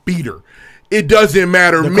wife beater. It doesn't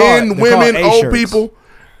matter. Men, women, old people.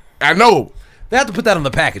 I know. They have to put that on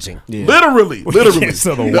the packaging. Yeah. Literally.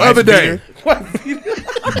 So the other day.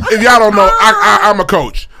 If y'all don't know, I'm a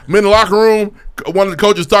coach. I'm in the locker room. One of the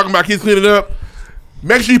coaches talking about kids cleaning up.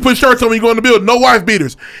 Make sure you put shirts on when you go in the building. No wife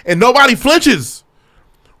beaters. And nobody flinches.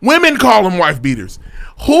 Women call them wife beaters.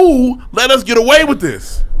 Who let us get away with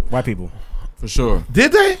this? White people. For sure.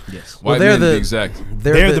 Did they? Yes. White they're men, the exactly.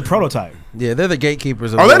 They're the prototype. Yeah, they're the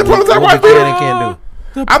gatekeepers. Of Are they the prototype what wife we can beater? and can't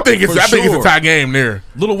do. I think it's a tie game there.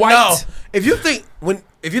 Little white. No, if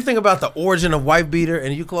you think about the origin of wife beater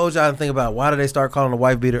and you close your eyes and think about why did they start calling a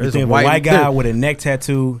wife beater? You It's think a of a white guy with a neck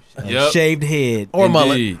tattoo, a shaved head, or Indeed.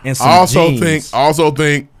 mullet, and some I also jeans. think,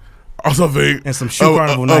 and some shoe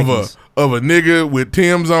carnival Nikes. of a nigga with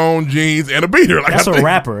Tim's on jeans and a beater. Like That's I a think-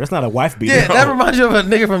 rapper. That's not a wife beater. Yeah, that reminds you of a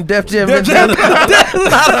nigga from Def Jam.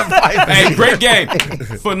 Hey, great game.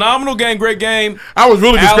 Phenomenal game, great game. I was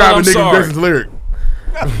really Alan, I'm describing nigga sorry. Jason's lyric.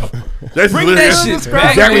 Jason's Bring lyric. that shit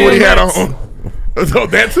back, Exactly what he had man. on. So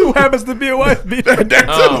that too happens to be a wife beater.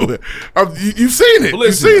 that too. You've seen it. But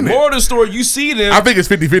listen, You've seen it. more of the story, you see them. I think it's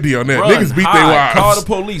 50-50 on that. run, Niggas beat hide, their wives. Call the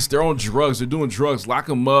police. They're on drugs. They're doing drugs. Lock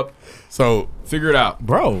them up. So figure it out.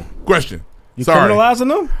 Bro. Question. You Sorry. criminalizing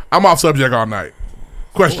them? I'm off subject all night.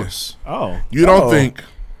 Question. Oh. You don't think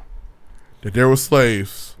that there were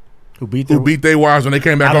slaves who beat their wives when they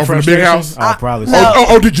came back Out of home from the big house? frustration? Oh, probably so.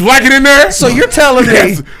 Oh, did you like it in there? So you're telling me?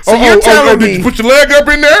 Yes. So you're telling did me? you put your leg up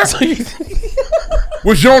in there?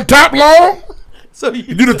 Was you on top long? So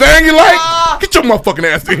you do the thing you like? Get your motherfucking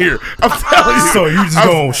ass in here. I'm telling you. So you just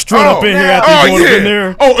gonna strut up in here after you going up in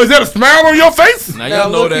there? Oh, is that a smile on your face? Now y'all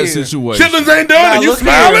know look that here. situation. Chitlins ain't done and you look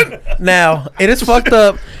smiling? here. Now, it is fucked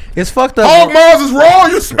up. It's fucked up. Hog Mars is raw,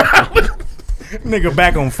 you smiling? Nigga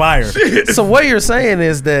back on fire. So what you're saying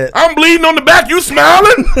is that I'm bleeding on the back, you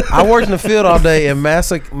smiling? I worked in the field all day, and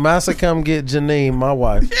Massa come get Janine, my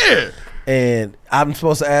wife. Yeah. And I'm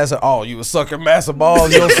supposed to ask her, "Oh, you was sucking Massa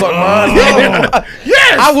balls? You don't suck mine?"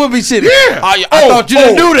 Yes. I would be shitty. Yeah. I thought you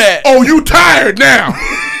didn't do that. Oh, you tired now?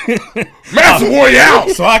 Massa wore you out.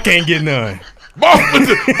 So I can't get none. Boss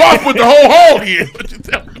put the whole hog in. What you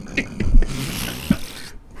telling me?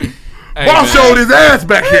 Hey, Boss man. showed his ass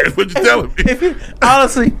back here. What you telling me?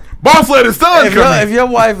 Honestly, Boss let his son if come in. your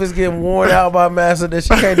wife is getting worn out by Massa, that she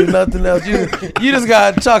can't do nothing else, you just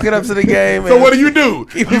gotta chalk it up to the game. So what do?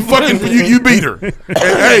 You fucking you beat her. And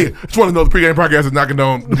hey, just want to know the pregame podcast is not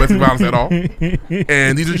condone domestic violence at all.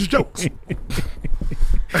 And these are just jokes.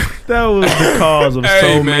 That was the cause of Hey,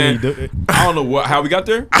 so man. many. I don't know how we got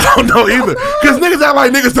there. I don't know either. Because niggas act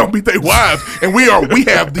like niggas don't beat their wives. And we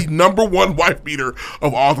have the #1 wife beater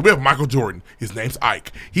of all. We have Michael Jordan. His name's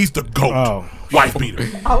Ike. He's the GOAT wife beater.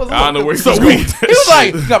 I don't know where he's So going we, with He that was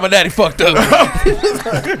like, shit. "Got my daddy fucked up."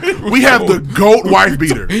 we have the GOAT wife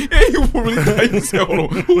beater. He really thought he said, hold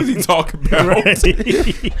on, who is he talking about? He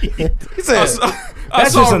said,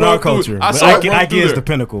 That's just in our culture. I But saw it run Ike through is there. the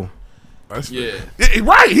pinnacle. Yeah.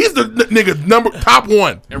 Right. He's the nigga top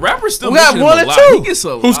one. And rappers still We got mention him one a and lot. two. He gets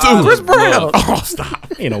a Who's lot two? of Chris Brown. love. Oh,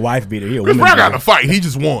 stop. He ain't a wife beater. He a Chris woman Brown got in beater. a fight. He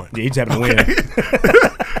just won. Yeah, he just happened to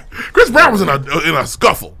win. Chris Brown was in a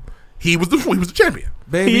scuffle. He was the champion.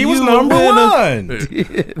 Baby, He was you number a winner. one.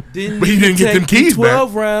 But he didn't get them keys back.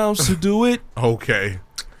 12 rounds to do it. Okay.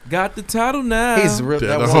 Got the title now. "He's real." To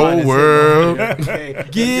that the one whole line is world.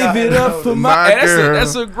 Give it up for My my. Hey, girl.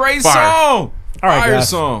 that's a great Fire. song. All right, Fire guys.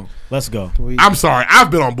 song. Let's go. I'm sorry. I've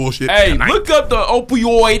been on bullshit. Hey, tonight. look up the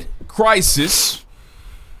opioid crisis.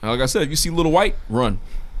 Now, like I said, if you see Little White, run.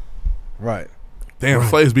 Right. Damn,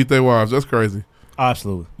 slaves beat their wives. That's crazy.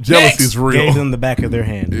 Absolutely. Jealousy's real. Gave them the back of their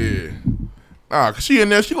hand. Yeah. Cause she in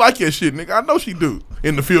there, she like your shit, nigga. I know she do.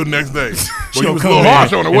 In the field next day. Well, you gonna was a come little in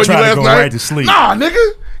harsh on her, and wasn't you try to last go night? right to sleep. Nah,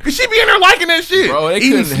 nigga. Cause she be in there liking that shit. Bro, they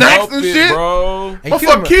eating couldn't snacks help and it, shit. bro. Hey,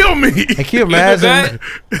 Motherfucker kill me. Hey, can you imagine?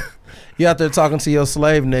 You out there talking to your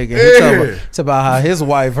slave nigga. He Yeah. it's about how his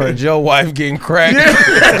wife heard your wife getting cracked.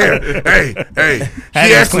 Yeah. hey. Had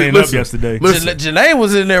She us actually cleaned up yesterday. Listen, Janae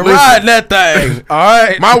was in there Listen. riding that thing. All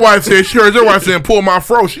right. my wife said she heard your wife saying pull my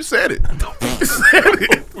fro. She said it. She said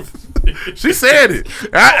it. She said it.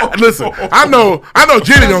 Listen, I know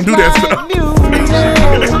Jenny don't do that stuff.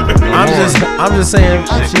 I'm just saying,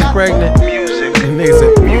 if she's pregnant, nigga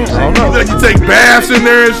said, I don't know. You take baths in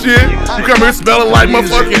there and shit. You come here smelling like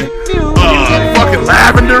motherfucking fucking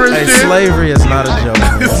lavender and Hey, shit. slavery is not a joke.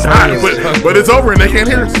 It's not, but it's over and they can't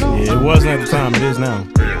hear us. Yeah, it wasn't at the time. It is now.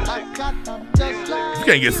 You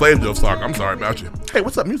can't get slave deal stock. I'm sorry about you. Hey,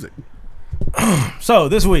 what's up, music? So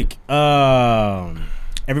this week,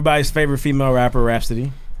 everybody's favorite female rapper,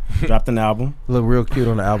 Rhapsody, dropped an album. Look real cute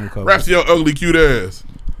on the album cover. Rhapsody, your ugly cute ass.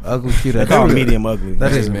 Ugly cute ass. They call her medium ugly.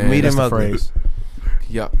 That is medium That's the ugly. phrase.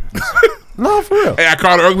 Yup. No, for real. Hey, I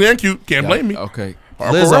called her ugly and cute. Can't blame me. Okay.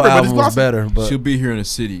 Lizzo album was better, but she'll be here in the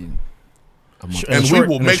city in a month. And we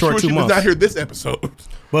will make sure she does not hear this episode.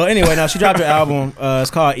 Well, anyway, now she dropped her album.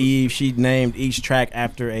 It's called Eve. She named each track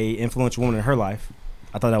after a influential woman in her life.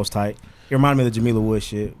 I thought that was tight. It reminded me of the Jamila Wood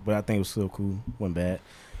shit, but I think it was still cool. Wasn't bad.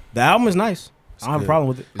 The album is nice. I don't have a problem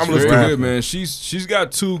with it. It's very good, man. She's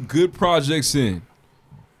got 2 good projects in.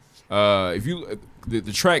 If you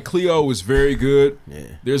the track Cleo is very good. Yeah.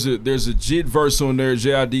 There's a JID verse on there,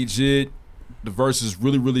 JID JID. The verse is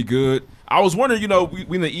really, really good. I was wondering,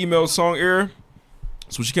 we in the email song era.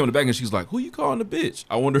 So she came in the back and she's like, "Who you calling a bitch?"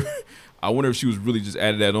 I wonder if she was really just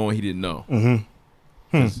added that on. He didn't know.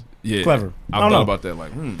 Mm-hmm. Yeah, Clever. I don't thought know. about that.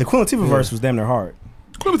 Like, the Queen Latifah verse was damn near hard.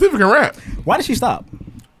 Queen Latifah can rap. Why did she stop?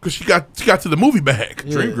 Because she got to the movie bag.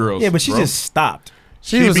 Dreamgirls. Yeah, but she just stopped.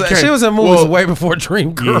 She was in movies way before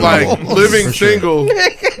Dreamgirls. Like Living Single.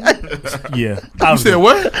 Yeah. You said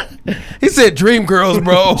what? He said Dreamgirls,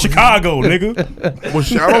 bro. Chicago, nigga. Well,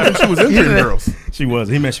 I don't think she was in Dreamgirls. She was.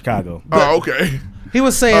 He meant Chicago. Oh, okay. He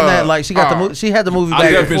was saying that like she got she had the movie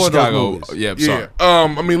back before those movies. Yeah, sorry.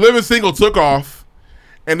 I mean, Living Single took off,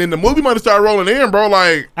 and then the movie money started rolling in, bro.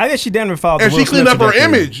 Like, I guess she damn near followed. and the she Will cleaned Smith up her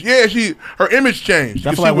trajectory. image. Yeah, her image changed.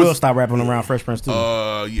 I feel like Will stopped rapping around Fresh Prince too.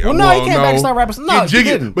 Yeah. Well, no, he came back and started rapping. No, Getting she jiggy,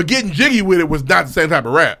 didn't. but getting jiggy with it was not the same type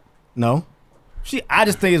of rap. No. I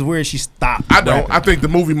just think it's weird she stopped. I don't. rapping. I think the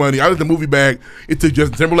movie money. I think the movie bag. It took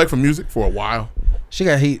Justin Timberlake from music for a while. She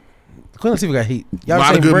got heat. Queen Latifah got heat. Y'all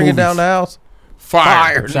Lot of seen good Bring It movies. Down the House?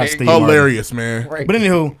 Fire. Shout out to Steve Hilarious, Martin. man. But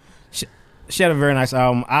anywho, she had a very nice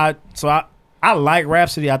album. I like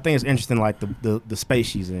Rhapsody. I think it's interesting, like the space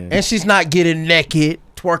she's in. And she's not getting naked,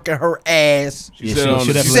 twerking her ass. Yeah, selling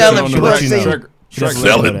pussy.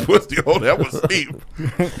 Selling pussy. Oh, that was deep.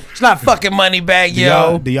 It's not fucking money bag,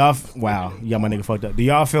 yo. Do y'all? Wow, y'all my nigga fucked up. Do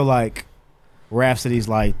y'all feel like Rhapsody's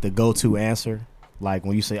like the go-to answer? Like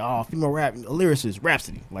when you say, "Oh, female rap, a lyricist,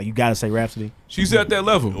 Rhapsody." Like you gotta say Rhapsody. She's at that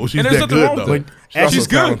level. Well, she's and there's that nothing good, wrong with though. that. She's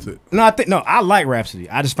She's also good. talented. No, I like Rhapsody.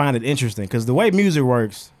 I just find it interesting because the way music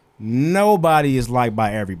works, nobody is liked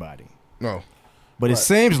by everybody. No, but it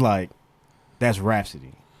seems like that's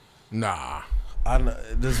Rhapsody. Nah.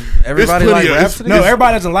 Does everybody like Rhapsody? No,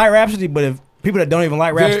 everybody doesn't like Rhapsody, but if people that don't even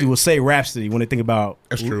like Rhapsody will say Rhapsody when they think about.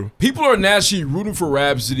 That's true. People are naturally rooting for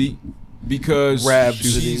Rhapsody because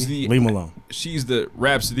she's the leave him alone. She's the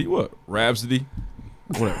Rhapsody. What? Rhapsody?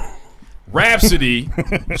 Whatever. Rhapsody.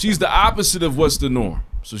 She's the opposite of what's the norm.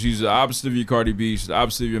 So she's the opposite of your Cardi B. She's the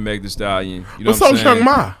opposite of your Meg Thee Stallion. You know What's what I'm up, saying? Chung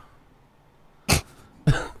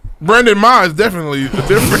Ma? Brandon Ma is definitely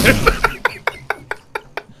different.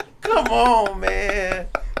 Come on, man.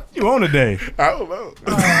 You on today? I don't know.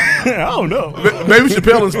 I don't know. Maybe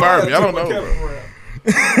Chappelle inspired me. I don't know.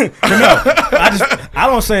 I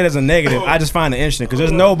don't say it as a negative. I just find it interesting because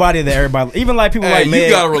there's nobody that everybody, even like people like Meg. You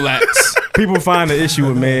gotta relax. People find the issue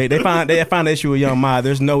with Meg. They find the issue with Young Ma.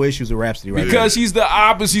 There's no issues with Rhapsody right Because she's the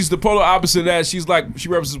opposite. She's the polar opposite of that. She's like, she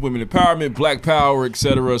represents women empowerment, black power,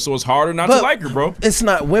 etc. So it's harder not to like her, bro. It's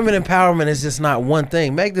not women empowerment. Is just not one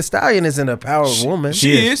thing. Meg Thee Stallion isn't a power woman.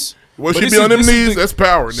 She is. Well, But she this be on is- them this is knees. That's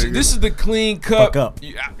power, nigga. This is the clean cut. Fuck up.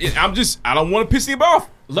 I don't want to piss him off.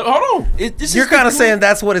 Hold on. You're kind of saying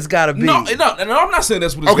that's what it's got to be. No, I'm not saying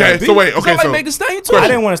that's what it's Okay, gotta be. so wait. It's Okay, not like so Meg Thee Stallion too. I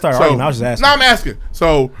didn't want to start arguing. I was just asking. No, I'm asking.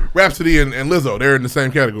 So Rhapsody and Lizzo, they're in the same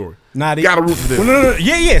category. Gotta root for them. No.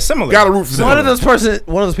 Yeah, similar. Gotta root for them. One of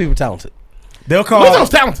those people talented. They'll call Lizzo's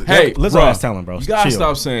talented. Hey, Lizzo bro, has talent, bro. You gotta Chill.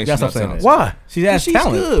 stop saying You gotta she's stop not saying talented. that. Why? She has She's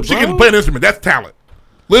talent. good, She bro. can play an instrument. That's talent.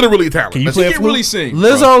 Literally talent. Can you That's play it. a She can flute? really sing.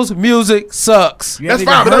 Lizzo's music sucks. You That's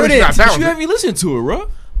haven't fine, even but heard she's not it. But you talented. haven't even listened to it, bro.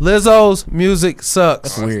 Lizzo's music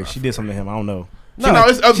sucks. That's weird. She did something to him. I don't know. No,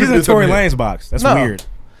 it's other She's people in did Tory something. Lane's box. That's No. weird.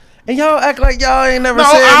 And y'all act like y'all ain't never No,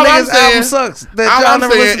 said all I'm niggas album saying- sucks that all y'all I'm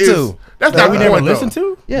never saying listened is- to. That's That not we the never point, listened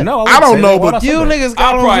though. to? Yeah. No, I don't know, but You niggas I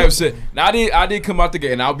got probably on. have said. Now I did come out the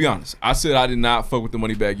gate, and I'll be honest. I said I did not fuck with the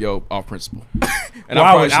Moneybagg Yo off principle. And Well,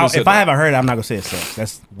 I probably should have said if I that. haven't heard it, I'm not gonna say it sucks.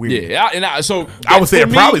 That's weird. Yeah, so I would say for it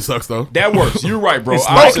me, probably sucks though. That works. You're right, bro. It's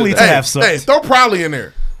I said likely that. to have sucked. Hey, throw probably in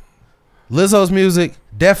there. Lizzo's music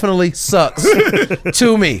definitely sucks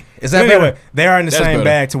to me. Is that Anyway, better? they are in the That's same better.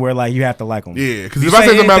 bag to where like you have to like them. Yeah, because You if I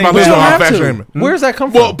say say something about anything Lizzo, You don't I'm have fat to. shaming. Where's that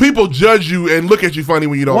come Well, from? people judge you and look at you funny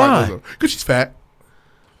when you don't Why? like Lizzo. Because she's fat.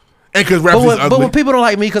 And because But Rhapsody's when, ugly. people don't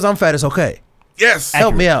like me because I'm fat, it's okay. Yes.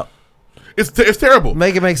 Help me out. It's terrible.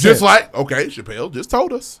 Make it make Just sense. like, okay, Chappelle just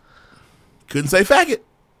told us. Couldn't say faggot.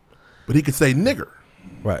 But he could say nigger.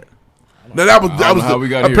 Right. No, that was how we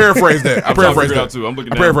got I here. paraphrased that. I paraphrased that. Too. I'm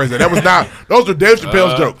looking I paraphrased that. That was not. Those are Dave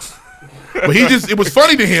Chappelle's jokes. But it was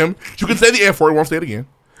funny to him. You can say the F word. Won't say it again.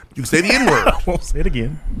 You can say the N word. I won't say it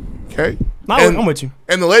again. Okay. No, I'm with you.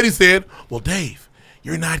 And the lady said, "Well, Dave,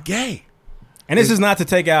 you're not gay." And this is not to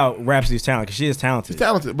take out Rhapsody's talent, because she is talented. She's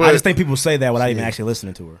talented, but I just think people say that without even actually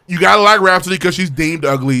listening to her. You gotta like Rhapsody because she's deemed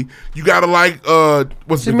ugly. You gotta like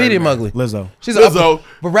what's She's medium ugly. Lizzo. She's Lizzo.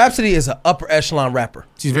 But Rhapsody is an upper echelon rapper.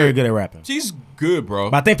 She's very good at rapping. She's good, bro.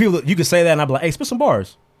 But I think people, you could say that and I'd be like, hey, spit some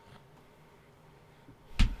bars.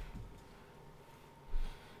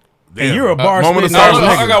 Damn. And you're a bar moment of spitting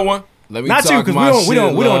silence. nigga. I got one. Let me Not talk you, because my we don't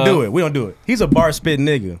shit, do love. it. We don't do it. He's a bar spitting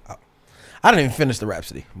nigga. I didn't even finish the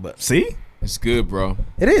Rhapsody, but See? It's good, bro.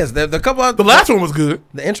 it is. The couple of The last one was good,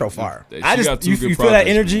 the intro fire. She I got just, two you good feel that projects.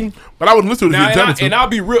 energy? but I wouldn't listen to it if Now, you tell me to. and I'll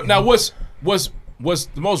be real. Now, what's the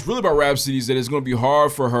most real about Rhapsody is that it's going to be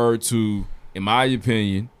hard for her to, in my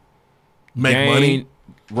opinion, Make gain, money.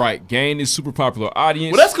 Right, gain this super popular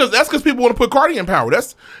audience. Well, that's because people want to put Cardi in power.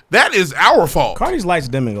 That is our fault. Cardi's lights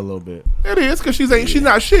dimming a little bit. It is because she's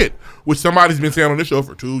not shit, which somebody's been saying on this show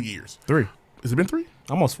for 2 years. 3. Has it been 3?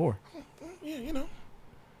 Almost 4. Yeah, you know.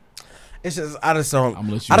 It's just I just don't let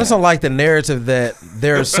you I just have don't like the narrative that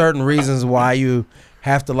there are certain reasons why you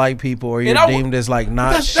have to like people or you're And I w- deemed as like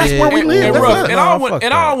not That's shit. where we live. and, That's rough, it. and No, I don't want fuck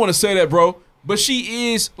and I that. don't want to say that, bro. But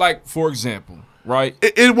she is like, for example, right?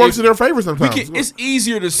 It works in their favor We sometimes. it's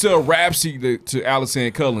easier to sell Rhapsody to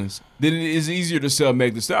Allison Cullins than it is easier to sell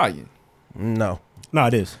Meg Thee Stallion. No. No,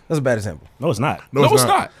 it is. That's a bad example. No, it's not. No, No, it's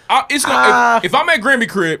not. It's not. If I'm at Grammy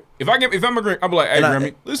crib, if I'm at Grammy, I'm like, hey, And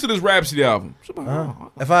Grammy, listen to this Rhapsody album. If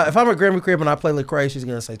I'm at Grammy crib and I play Lecrae, she's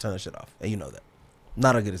gonna say turn that shit off. And you know that.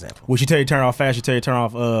 Not a good example. Would she tell you turn off fast? She tell you turn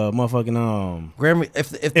off motherfucking Grammy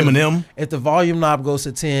if Eminem? if the volume knob goes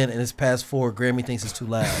to 10 and it's past 4, Grammy thinks it's too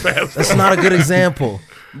loud. That's not a good example.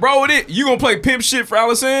 Bro, you gonna play pimp shit for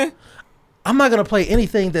Allison? I'm not gonna play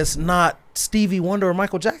anything that's not Stevie Wonder or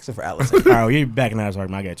Michael Jackson for Allison. All right, well, you're backing out of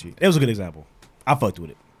argument. I got you. It was a good example. I fucked with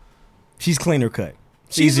it. She's cleaner cut.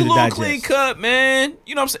 She's Easy a to little digest. clean cut, man.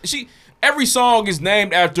 You know what I'm saying? Every song is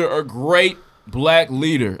named after a great black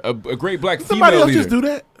leader, a great black Somebody female else leader. just do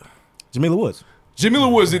that. Jamila Woods. Jamila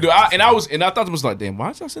Woods did do. I thought it was like, damn,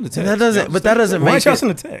 why did y'all send a text? And that doesn't Why make y'all it.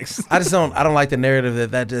 send a text? I don't like the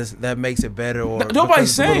narrative that makes it better or Nobody's because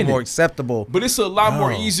it's a saying little more it. acceptable. But it's a lot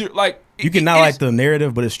more No. easier. Like You can not like the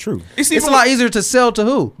narrative, but it's true. It's a lot easier to sell to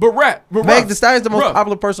who? But Meg Thee Stallion's the most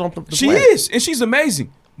popular person on the She planet. is, and she's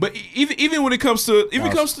amazing. But even when it comes to rappers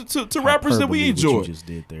that we hyperbole what you enjoy, just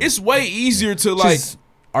did there. it's way easier to like. She's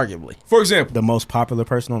arguably For example, The most popular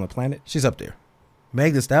person on the planet. she's up there.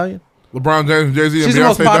 Meg Thee Stallion. LeBron James, and Jay-Z, and She's the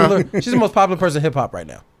most Beyonce popular. now. She's the most popular person in hip hop right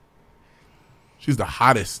now. She's the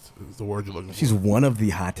hottest. Is the word you're looking for. She's one of the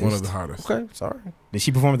hottest. one of the hottest. Okay, sorry. Did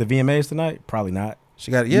she perform at the VMAs tonight? Probably not.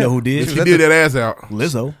 She got You know who did? She did that ass out.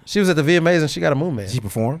 Lizzo. She was at the VMAs and she got a moon man. Did she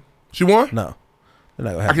perform? She won. No, they're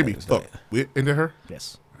not gonna I have can be Meg Thee Stallion. fucked with into her.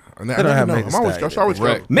 Yes. I They don't never have know. Meg Thee I'm always Stallion. always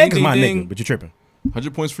Correct. Meg is Ding, my ding, nigga, ding. but you're tripping.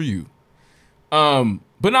 100 points for you.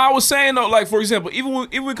 But no, I was saying though, like for example, even when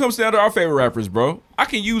it comes down to our favorite rappers, bro, I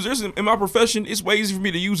can use this in my profession. It's way easier for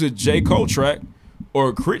me to use a J. Cole track or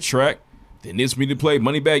a Crit track than it's me to play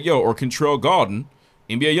Moneybagg Yo or Control Garden,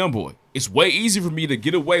 NBA YoungBoy. It's way easier for me to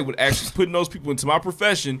get away with actually putting those people into my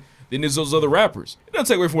profession than is those other rappers. It doesn't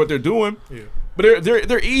take away from what they're doing, but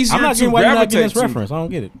they're easier I'm not to getting why you're not getting gravitate this to. reference. I don't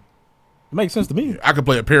get it. It makes sense to me. I could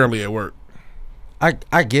play apparently at work.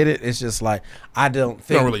 I get it. It's just like I don't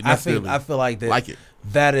think. Don't really I think necessarily I feel like that. like it.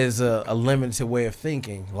 That is a limited way of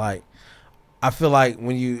thinking. Like I feel like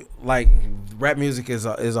when you like rap music is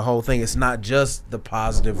a whole thing. It's not just the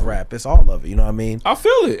positive rap. It's all of it. You know what I mean? I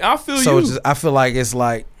feel it. I feel So you. it's just, I feel like it's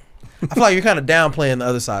like I feel like you're kind of downplaying the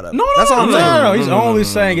other side of it. No, That's all I'm saying. No. He's only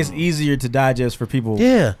saying it's easier to digest for people.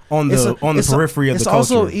 Yeah, On the periphery of the It's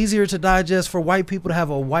culture. also easier to digest for white people to have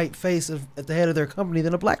a white face at the head of their company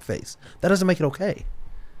than a black face. That doesn't make it okay.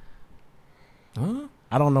 Huh?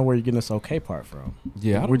 I don't know where you're getting this okay part from.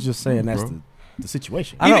 Yeah, we're just saying that's bro. the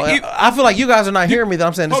situation. I feel like you guys are not hearing me that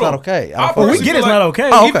I'm saying it's Hold not on. okay. I Well, we personally get feel it's not okay.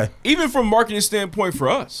 Oh, okay. Even from a marketing standpoint for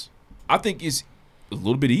us, I think it's a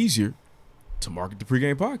little bit easier to market the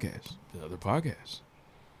pregame podcast than other podcasts.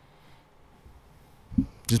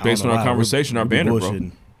 Just I don't based on know our why. conversation, our We be banner, bro.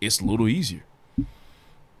 bullshitting. It's a little easier.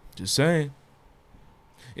 Just saying.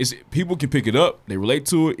 People can pick it up. They relate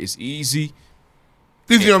to it. It's easy.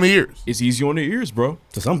 It's easy on the ears. It's easy on the ears, bro.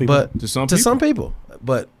 To some people. But To some to people. some people,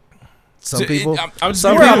 but some So, people, I'm just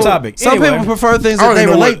some we're on people, topic. some Anyway. people prefer things I that don't they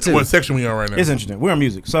even know relate to. what section we on right now. It's interesting. We're on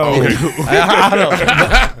music. So Okay. I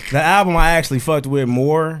don't. the album I actually fucked with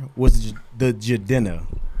more was the Jadena,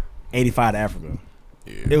 85 to Africa.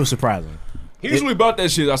 It was surprising. He's really about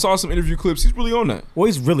that shit. I saw some interview clips. He's really on that. Well,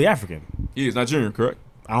 he's really African. He is Nigerian, correct?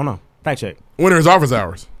 I don't know. Fact check. Winter is office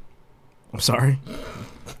hours. I'm sorry.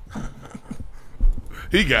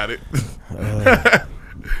 He got it.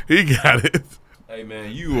 He got it. Hey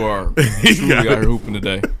man, you are truly out here hooping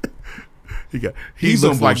today. He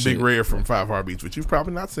looks like Big Red from 5 Heartbeats, which you've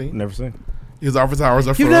probably not seen. Never seen. His office hours are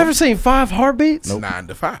You've from never seen 5 Heartbeats? 9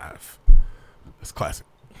 to 5. It's classic.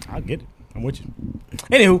 I get it. I'm with you.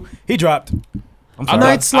 Anywho, he dropped.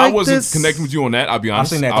 I wasn't connecting with you on that. I'll be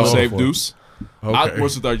honest. I'll save Deuce. Okay. I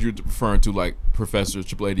also thought you were referring to like Professor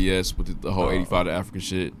Triple ADS with the whole 85 to African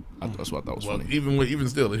shit. That's what I thought was funny. Even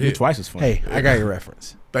still, it hit twice as funny. Hey, I got your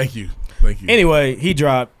reference. Thank you. Anyway, he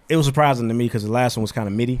dropped. It was surprising to me because the last one was kind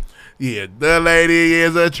of midi. Yeah, the lady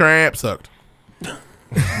is a tramp. Sucked.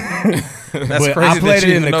 But I played it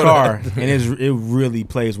in the car, and it really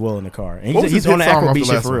plays well in the car. And he's on the Afrobeat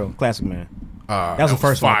shit for real. Classic man. That was the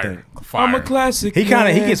first one, I think. I'm a classic. He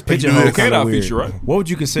gets pigeonholed kind of weird. Feature, right? What would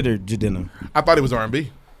you consider Jadena? I thought he was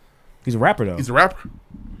R&B. He's a rapper though. He's a rapper.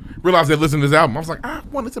 Realized that listening to this album, I was like, I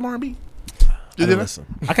wanted some R&B.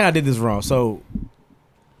 I kind of did this wrong. So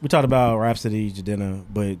we talked about Rhapsody, Jadena,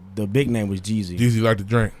 but the big name was Jeezy. Jeezy like to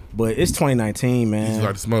drink, but it's 2019, man. Jeezy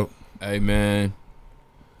like to smoke. Hey man,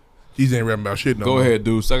 Jeezy ain't rapping about shit no more. Go ahead,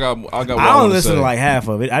 Deuce. I got. I only listened to like half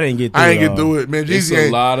of it. I didn't get through I ain't get through it, man.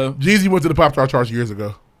 Jeezy went to the pop star charts years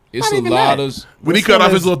ago. It's a lot of when he cut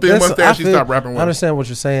off his little thin mustache, he stopped rapping. I understand what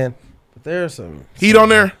you're saying, but there's some heat on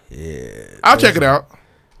there. Yeah, I'll check it out.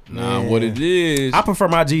 Nah, what it is. I prefer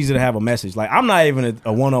my Jeezy to have a message. Like I'm not even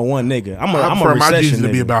a 101 nigga. I'm I a prefer my recession Jeezy to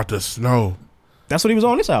be nigga. about the snow. That's what he was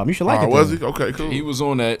on this album. You should like it. Was then. he? Okay, cool. He was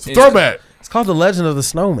on that. It's a throwback. It's called The Legend of the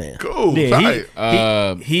Snowman. Cool.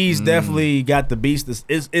 Yeah, he's definitely got the beast.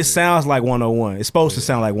 It sounds like 101. It's supposed to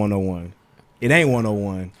sound like 101. It ain't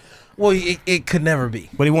 101. Well, it could never be.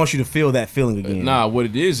 But he wants you to feel that feeling again. Nah, what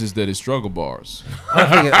it is that it's struggle bars. I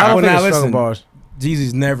don't think it's struggle bars.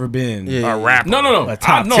 Jeezy's never been a rapper. No.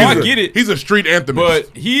 I get it. He's a street anthem.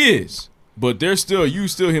 But he is. But there's still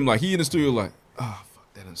him like he in the studio like, oh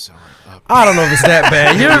fuck, that doesn't sound right. I don't know if it's that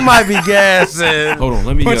bad. You might be gassing. Hold on,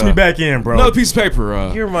 let me punch me back in, bro. Another piece of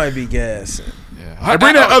paper. You might be gassing. I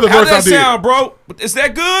bring that other verse How's that sound, bro? Is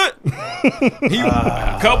that good? He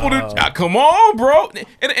coupled it. Come on, bro.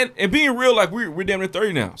 And being real, like we're damn near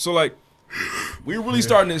 30 now. So like we're really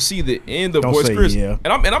starting to see the end of Boy's Chris. Yeah.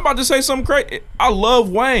 And I'm about to say something crazy. I love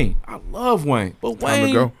Wayne. But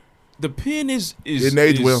Wayne, the pen is didn't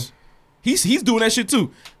age well. He's doing that shit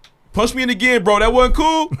too. Punch me in again, bro. That wasn't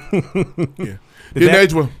cool. Yeah. Didn't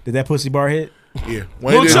age well. Did that pussy bar hit? Yeah.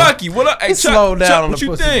 Well, Chucky, what up? Hey, slow down on what the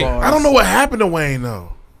you pussy think? bars. I don't know what happened to Wayne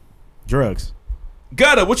though. Drugs.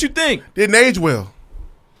 Gutter, what you think? Didn't age well.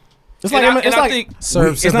 It's like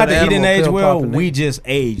it's not that he didn't age well. We just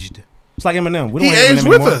aged. It's like Eminem. We don't He have Eminem aged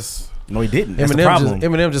with anymore. us. No, he didn't. That's the problem.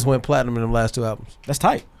 Eminem just went platinum in them last 2 albums. That's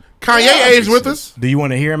tight. Kanye aged with us. Do you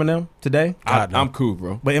want to hear Eminem today? I'm cool,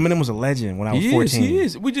 bro. But Eminem was a legend when I was 14. He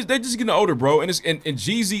is. They just getting older, bro. And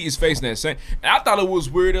Jeezy is facing that same. And I thought it was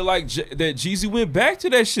weird that that Jeezy went back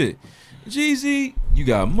to that shit. Jeezy, you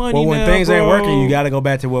got money. Well, when now, things ain't bro. working, you got to go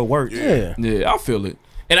back to what works. Yeah, I feel it.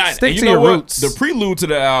 And Stick you to know your what? roots. The prelude to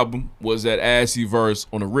the album was that assy verse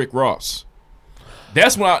on the Rick Ross.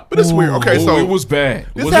 That's when But it's weird. Okay, so it was bad.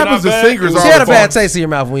 This Was it happens not to bad? singers You all had the a bad time. taste in your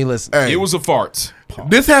mouth when you listen. Hey, It was a fart.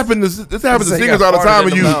 this happens to singers all the time,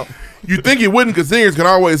 and you think it wouldn't because singers can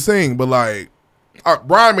always sing, but like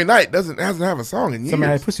Brian McKnight hasn't have a song in years.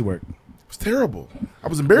 Somebody had pussy work. It's terrible. I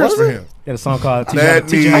was embarrassed for him. He had a song called That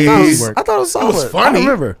Teach You How to means- Pussy Work. I thought it was solid. It was funny. I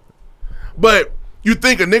remember. But you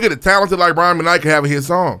think a nigga that talented like Brian McKnight can have a hit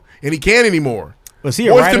song, and he can't anymore. Was he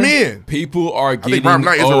a Boys writer? to Men. People are I getting think Brian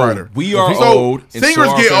McKnight is a old. writer. We are so old. and Singers so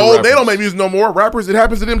are get favorite old. They don't rappers. make music no more. Rappers, it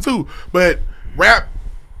happens to them too. But rap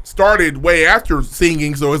started way after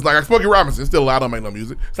singing, so it's like Smokey Robinson still allowed to make no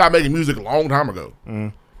music. Stopped making music a long time ago.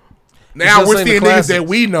 Now we're seeing niggas that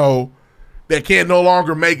we know that can't no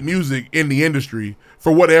longer make music in the industry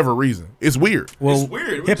for whatever reason. It's weird. Well, It's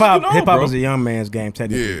weird. hip hop is a young man's game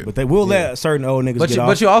technically, Yeah. but they will let certain old niggas get off.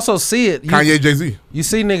 But you also see it. Kanye, Jay-Z. You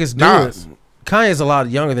see niggas do Nas. it. Kanye's a lot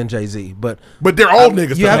younger than Jay-Z, but they're old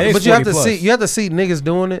niggas. You have, He's but you have 40 to plus. see. You have to see niggas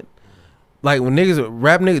doing it. Like when niggas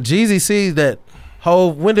rap niggas, Jeezy sees that.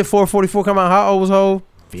 Hov, when did 444 come out? How old was Hov?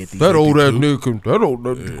 50, That old ass 52. nigga. That old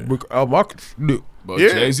nigga. But Yeah.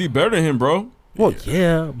 Jay-Z better than him, bro. Well,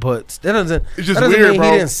 yeah, but that doesn't. It's just that doesn't weird, mean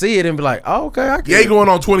bro. he didn't see it and be like, "Oh, okay, I get Ye it." going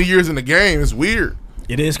on 20 years in the game. It's weird.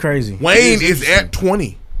 It is crazy. Wayne is at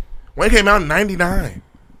 20. Wayne came out in 99.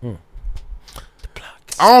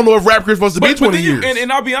 I don't know if rap career supposed to be 20 then years.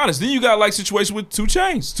 And I'll be honest, then you got like situation with 2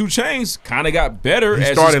 Chainz. 2 Chainz kind of got better He as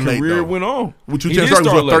his started late, career though. went on. With 2 He Chainz did started,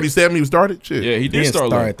 start was late. 37 he started? Shit. Yeah, he did start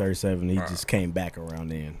started late. at 37. He just came back around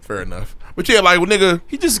then. Fair enough. But yeah, like, well, nigga,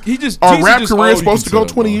 He just our Jeezy rap just career old, supposed you to can go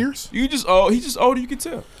tell, 20 bro. years? He's just older, you can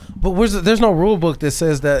tell. But there's no rule book that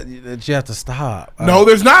says that you have to stop. No,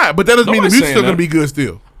 there's not. But that doesn't mean the Nobody's music's saying still going to that. be good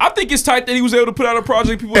still. I think it's tight that he was able to put out a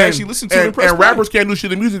project people actually listen to and press and play. rappers can't do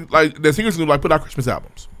shit in music like that. Singers can do, like put out Christmas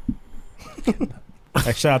albums.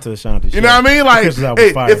 Like, shout out to Ashanti. You know what I mean? Like, Christmas album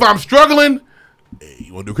hey, fire. if I'm struggling, hey,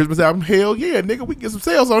 you want to do a Christmas album? Hell yeah, nigga, we can get some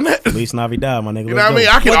sales on that. Feliz Navidad, my nigga. You know what I mean?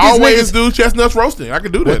 I can always do chestnuts roasting. I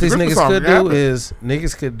can do that. What these Christmas niggas song could can do happen. is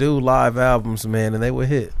niggas could do live albums, man, and they would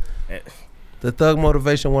hit. The Thug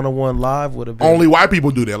Motivation 101 live would have been. Only white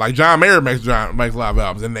people do that. Like John Mayer makes live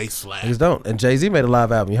albums and they slap. Niggas don't. And Jay-Z made a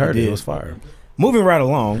live album. You heard He it. did. It was fire. Moving right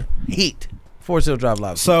along. Heat. Forest Hill Drive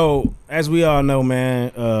live. So, as we all know,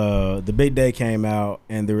 man, the Big Day came out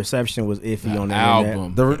and the reception was iffy on the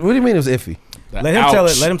album. internet. What do you mean it was iffy? Let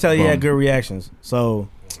him tell you he had good reactions. So,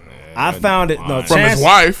 I found it. No, From his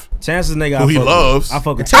wife, Chances nigga, who he loves. I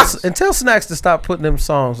fuck with And tell Snacks to stop putting them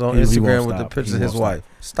songs on He Instagram won't with the stop. pictures He of his won't wife.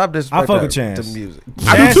 Stop I disrespecting fuck with the Chance. music.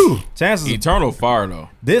 I do too. Chances Eternal fire though.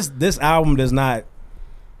 This album does not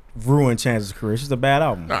ruin Chance's career. It's just a bad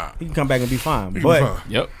album. Nah. He can come back and be fine. He can But be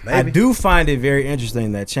fine. Yep. I do find it very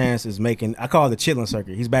interesting that Chance is making, I call it the chilling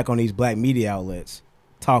circuit. He's back on these black media outlets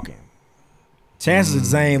talking. Chance is a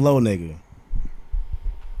Zane Lowe nigga.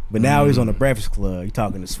 But now he's on the Breakfast Club. He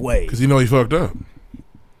talking to Sway. Because he know he fucked up.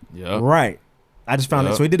 Yeah. Right. I just found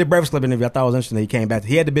Yep. it. So he did the Breakfast Club interview. I thought it was interesting that he came back.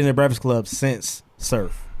 He had to be in the Breakfast Club since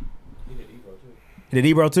Surf. He did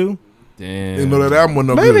Ebro too? Damn. Didn't know that album was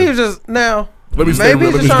no Maybe good. he was just now. Let me stay maybe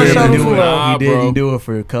real. he's Let just me trying to stay show real. them love. He bro. didn't do it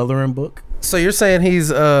for a coloring book. So you're saying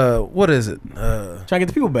he's what is it? Trying to get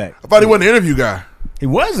the people back. I thought he wasn't an interview guy. He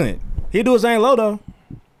wasn't. He'd do his Zane Lowe though.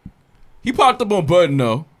 He popped up on Button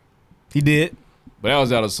though. He did. But that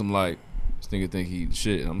was out of some like this nigga think he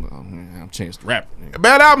shit. I'm Chance the Rapper. Nigga.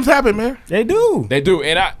 Bad albums happen, man. They do. They do,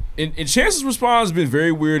 and Chance's response has been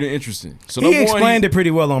very weird and interesting. So He explained it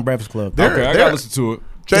pretty well on Breakfast Club. There- Okay, I there- gotta listen to it.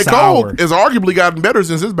 J. It's an Cole hour. has arguably gotten better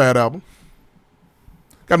since his bad album.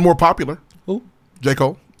 Gotten more popular. Who? J.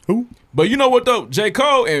 Cole. Who? But you know what though? J.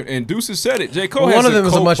 Cole and Deuces said it. J. Cole has One of them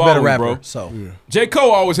is a cult much better following, rapper. bro. So J.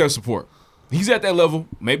 Cole always has support. He's at that level.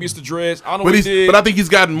 Maybe it's the dreads. I don't know But what he did. I think he's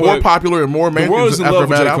gotten more but popular and more the world mainstream is in after love a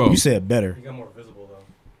with bad J. album. Cole. You said better.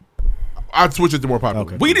 I'd switch it to more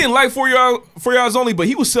popular. We didn't like 4 Yards Only, but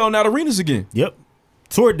he was selling out arenas again. Yep.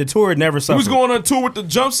 The tour never He suffered. was going on tour with the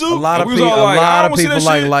jumpsuit. a lot of and we was people, all like, I a lot don't of wanna see people that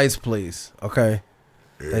like shit. Lights, please. Okay,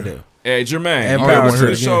 they do. Hey, Jermaine, And you Power listen to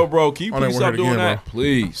the again. show, bro. Can you I don't please wanna stop hear it doing again, that?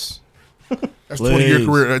 Please. That's 20-year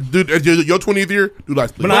career. Dude, your 20th year, do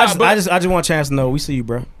lights, please. But no, I just want a chance to know. We see you,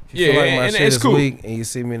 bro. If you feel Yeah, like my and shit it's is cool. weak and you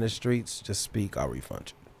see me in the streets, just speak. I'll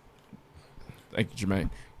refund you. Thank you, Jermaine.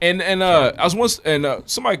 And I was once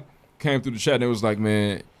somebody came through the chat and it was like,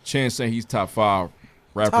 man, Chance saying he's top 5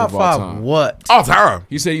 rapper Top of all five, time. what? All time.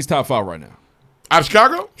 He said he's top 5 right now. Out of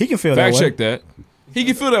Chicago? He can feel Fact that way. check that. He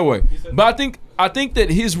can feel that way. But I think that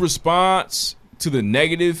his response to the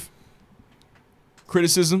negative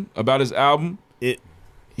criticism about his album,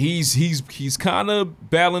 he's kind of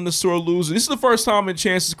battling the sore loser. This is the first time in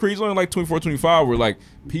Chance's career, he's only like 24, 25, where like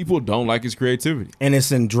people don't like his creativity. And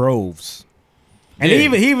it's in droves. And Yeah.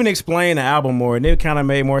 he even explained the album more, and it kind of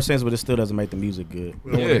made more sense, but it still doesn't make the music good.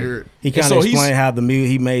 We don't want to hear it. He And kind so of he's- explained how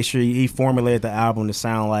he made sure he formulated the album to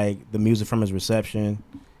sound like the music from his reception.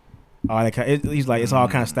 All that he's like, it's all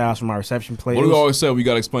kind of styles from my reception playlist. What do we always say? We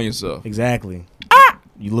got to explain yourself. Exactly.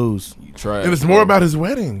 You lose. You try. And it's more about his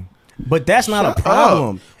wedding. But that's not Shut a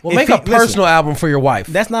problem. Well, If make he- a personal album for your wife.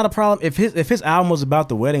 That's not a problem. If his album was about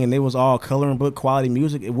the wedding and it was all coloring book quality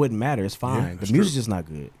music, it wouldn't matter. It's fine. that's The music's true. just not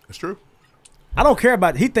good. That's true. I don't care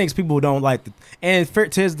about. He thinks people don't like the. And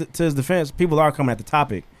to his defense, people are coming at the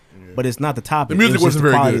topic, but it's not the topic. The music It was just wasn't the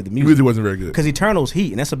very quality good. of The music wasn't very good. Because Eternal's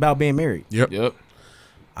heat, and that's about being married. Yep.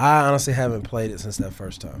 I honestly haven't played it since that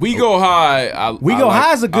first time. We Go High. We Go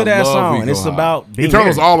High is a good ass song, and it's about being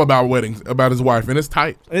Eternal's married. all about weddings, about his wife, and it's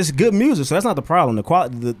tight. It's good music, so that's not the problem. The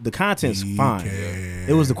quality, the content's fine.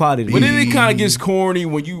 It was the quality. Of the But then music. it kind of gets corny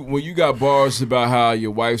when you got bars about how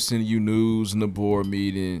your wife sending you news in the board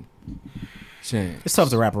meeting. Chance. It's tough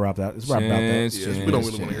to rap about that. It's rap about that. Chance, Yes, we don't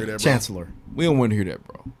really want to hear that, bro. Chancellor. We don't want to hear that,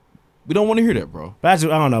 bro. We don't want to hear that, bro. But I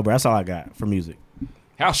don't know, bro. That's all I got for music.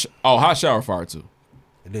 Hot Shower Fire too.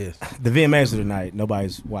 It is. The VMAs of the night.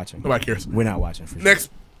 Nobody's watching. Nobody cares. We're not watching. For sure.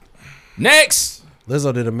 Next.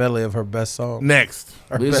 Lizzo did a medley of her best song. Next.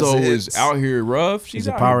 Her Lizzo best is hits. out here rough. She's Is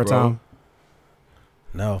it out power here, bro. time?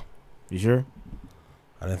 No. You sure?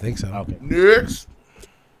 I didn't think so. Okay. Next.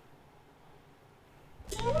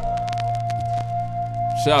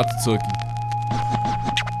 Shout out to Tookie.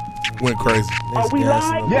 Went crazy. Are we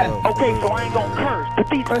live? Yes. Okay, so I ain't gonna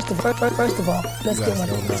curse. First of all, let's get one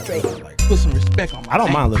thing straight. Put some respect on my I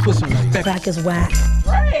don't mind listening. Put some respect. Crack is whack.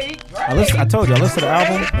 I told you I listened to the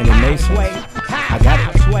album and it made sense. I got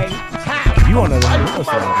it. You want to listen to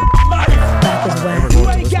the album? Crack is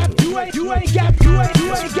whack. You ain't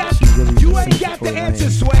got the answer,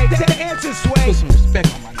 Sway. The answer, Sway. Put some respect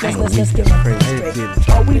on my name. Let's get one thing straight.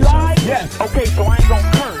 Are we live? Yes. Okay, so I ain't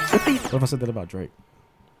gonna curse. What if I said that about Drake?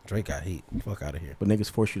 Drake got heat. Fuck out of here. But niggas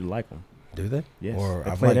force you to like him. Do they? Yes. Or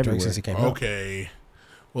They I've play it liked Drake everywhere. since he came out. Okay.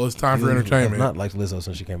 Well, it's time You for have entertainment. not liked Lizzo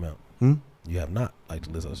since she came out. Hmm? You have not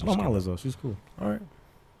liked Lizzo since I don't she mind came Lizzo. She's cool. out. All right.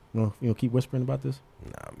 You know, keep whispering about this?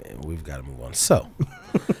 Nah, man, we've got to move on. So,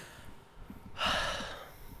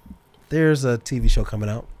 there's a TV show coming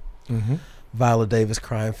out. Mm-hmm. Viola Davis,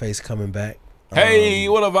 crying face, coming back. Hey,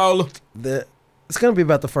 what up, Viola? It's gonna be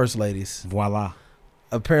about the first ladies. Voila.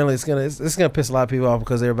 Apparently, it's gonna piss a lot of people off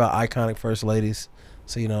because they're about iconic first ladies.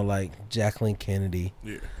 So like Jacqueline Kennedy.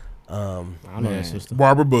 Yeah. I don't know that sister.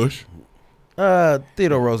 Barbara Bush.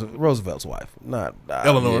 Theodore Roosevelt's wife, not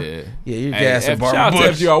Eleanor. Yeah, you're Hey, gassing shout Barbara out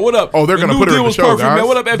Bush. to FDR. What up? Oh, they're The gonna new put her deal in the was show, perfect, guys. man.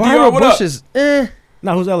 What up, FDR? Barbara What Bush up? is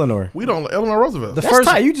Now who's Eleanor? We don't. Eleanor Roosevelt. The That's first.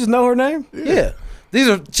 tight. You just know her name? Yeah,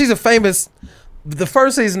 she's a famous. The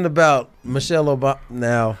first season about Michelle Obama.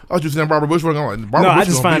 Now, I was just saying Barbara Bush wasn't going. No, I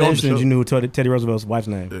just find it interesting that you knew Teddy Roosevelt's wife's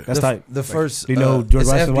name. That's tight. the first. Do you know who George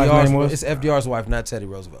it's Washington's wife's name was? It's FDR's wife, not Teddy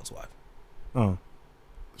Roosevelt's wife. Oh,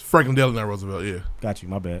 Franklin Delano Roosevelt. Yeah. got you.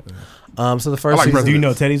 My bad. So the first like season. Do you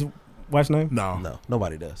know Teddy's wife's name? No. No,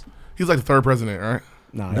 nobody does. He's like the third president, right?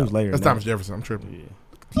 Nah, he was later. That's than Thomas that. Jefferson. I'm tripping.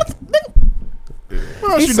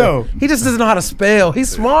 What else you know? He just doesn't know how to spell. He's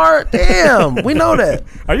smart. Damn, we know that.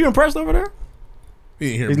 Are you impressed over there? He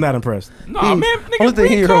ain't hear He's me. not impressed. Nah, man. Nigga, Only thing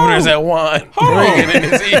he hear over there is that wine ringing in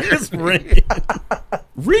his ears.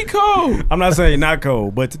 Rico. I'm not saying not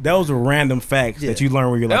cold, but those are random facts that you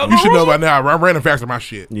learn when you're like, You should know by now. Random facts are my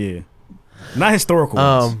shit. yeah, not historical.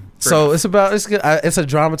 ones. So it's a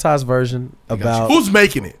dramatized version about Who's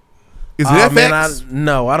making it? Is it FX? Man,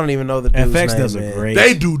 I don't even know the dude's FX name, does a man. great.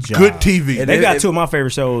 They do job. good TV. And They got two of my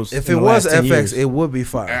favorite shows. If in it the was last 10 FX, years. it would be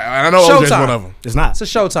fire. I know OJ's Showtime. one of them. It's not. It's a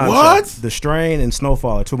Showtime What? show. The Strain and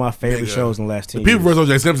Snowfall are two of my favorite Nigga. shows in the last 10 The People years. vs.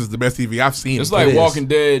 O.J. Simpson is the best TV I've seen. It's like is. Walking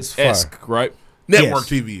Dead-esque, right?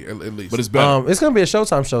 Network Yes. TV, at least. But it's better. It's gonna be a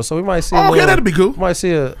Showtime show, so we might see. Oh, okay, that'd be cool. We might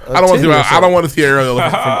see a I don't want to see. Tinder I don't want to see Areola.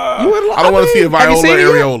 I don't want to see a Viola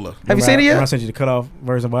Areola. Have you seen it When I yet? sent you the cutoff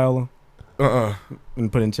version of Viola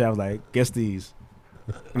and put it in chat, I was like, guess these.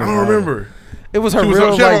 I don't remember. It was her She was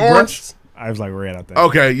real she had like orange. breasts. I was like red out there.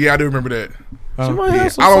 Okay, yeah, I do remember that. She might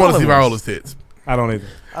have some I don't want to solid see ones. Viola's tits. I don't either.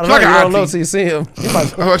 I don't She's know. like You an don't know auntie. till you see him. You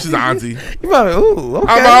might, Oh, she's an auntie. you might be, ooh,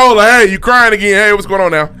 okay. I'm Viola. Hey, you crying again? Hey, what's going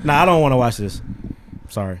on now? Nah, I don't want to watch this.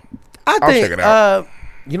 Sorry. I I'll think check it out.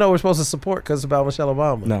 you know we're supposed to support because it's about Michelle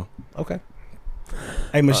Obama. No. Okay.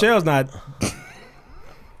 Hey, Michelle's not.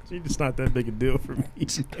 She's just not that big a deal for me.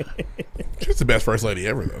 She's the best first lady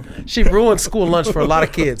ever, though. She ruined school lunch for a lot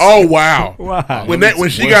of kids. Oh wow! Why? When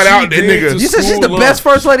she got out, that nigga You said she's the best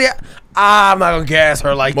first lady. I'm not gonna gas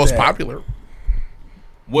her like most that. popular.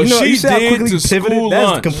 What you know, she you see how did quickly to pivoted? school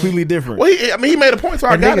That's lunch. completely different. Well, he made a point, so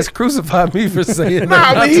I And got niggas it. crucified me for saying Nah,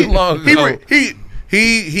 that I not mean, too long ago.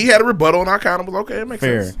 he had a rebuttal, and I kind of was okay. It makes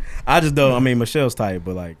Fair. sense. I just don't. I mean, Michelle's tight,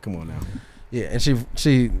 but like, come on now. Yeah, and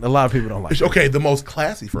she a lot of people don't like It's her. okay, the most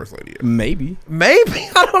classy first lady ever. Maybe. Maybe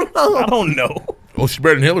I don't know. I don't know. Oh, she's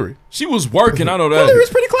better than Hillary. She was working. I know that. Hillary's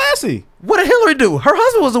pretty classy. What did Hillary do? Her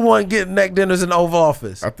husband was the one getting neck dinners in the Oval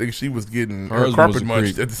Office. I think she was getting Her her husband carpet was a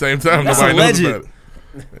munched creep. at the same time. That's Nobody knows alleged. about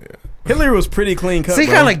it. Hillary was pretty clean cut. See,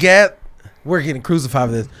 bro. kind of gas. We're getting crucified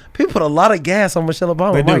for this. People put a lot of gas on Michelle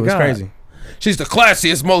Obama. They My do. It's God. crazy. She's the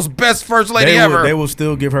classiest, most best first lady They ever. will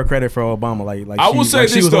still give her credit for Obama. Like I will say like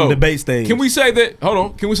this she was though. on the debate stage. Can we say that? Hold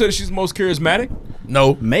on. Can we say that she's the most charismatic?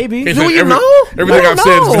 No, Maybe. Can't Do say you know? Everything I I've don't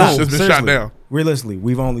said know. has been shot Seriously. down. Realistically,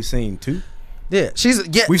 we've only seen two. Yeah,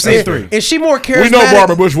 We've seen three. Is she more charismatic? We know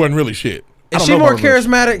Barbara Bush wasn't really shit. Is I she don't know more Barbara Bush.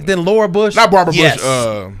 charismatic than Laura Bush? Not Barbara Yes.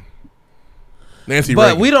 Bush. Nancy But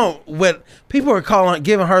Reagan. we don't. What people are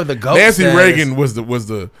giving her the goat. Nancy status. Reagan was the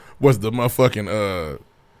motherfucking.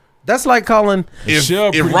 That's like calling. If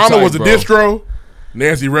Michelle pretty Ronald tight, was the bro. distro,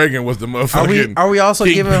 Nancy Reagan was the motherfucking. Are we also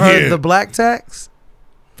king- giving her yeah. the black tax?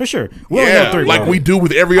 For sure. We only know three. like bro. we do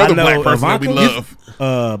with every other I know black person that we Ivanka,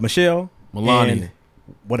 love. Michelle, Melania. and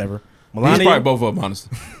whatever. He's Melania. probably both of them,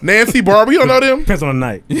 honestly. Nancy Barbara, you don't know them? Depends on the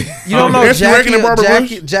night. You don't know Nancy Reagan and Barbara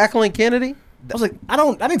Bush? Jacqueline Kennedy? I was like,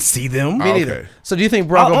 I didn't see them. Me neither. So do you think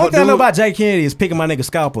Barack All Obama? thing I know about Jackie Kennedy is picking my nigga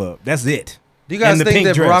scalp up. That's it. Do you guys And the think pink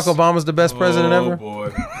that dress. Barack Obama's the best president ever? Oh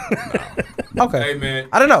boy. Okay. Hey man.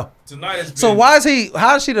 I don't know. Tonight is So why is he?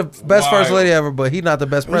 How is she the best Why? first lady ever, but he not the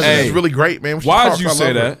best president? It's really great, man. Why did you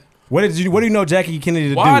say that? What do you know Jackie Kennedy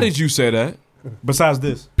to do? Why did you say that? Besides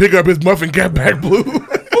this, Pick up his muffin cap back blue.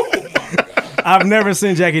 I've never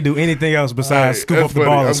seen Jackie do anything else besides scoop up the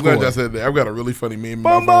ball and I'm score. glad y'all said that. I've got a really funny meme in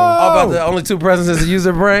my phone. All about the only two presidents to use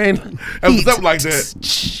their brain. Something like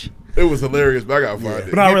that. It was hilarious, but I gotta find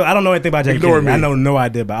it. But I don't know anything about Jackie Ignore Kennedy. me. I know no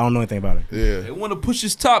idea, but I don't know anything about it. Yeah. They want to push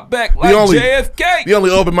his top back like JFK. The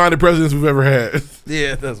only open-minded presidents we've ever had.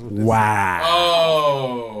 Yeah, that's what. Wow.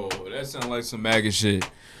 Oh, that sounds like some MAGA shit.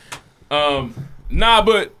 Nah,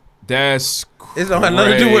 but that's It don't have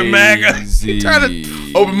nothing to do with MAGA.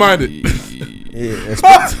 crazy. Open-minded. Yeah,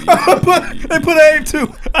 They put Abe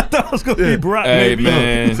too. I thought it was gonna be Brock. Hey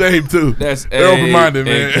man, It's Abe too. that's They're open-minded, Abe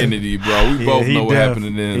man. and Kennedy, bro. We both know what happened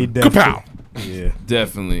to them. Kapow. Yeah.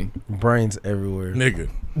 Definitely. brains everywhere. Nigga.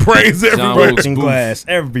 Brains John everywhere. Wilkes In Booth. glass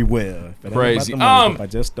everywhere. If it ain't about Crazy. the money, if I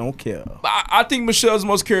just don't care. I think Michelle's the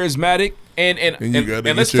most charismatic, and you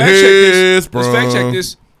gotta let's get your fact check this. head Let's fact check sprung.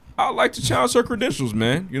 this. I like to challenge her credentials,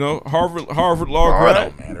 man. You know, Harvard law Oh, it grad.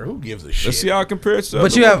 don't matter. Who gives a shit? Let's see how it compares to. But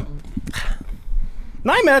other you have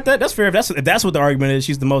No, I ain't mad at that. That's fair. If that's what the argument is,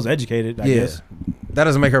 she's the most educated, I guess. that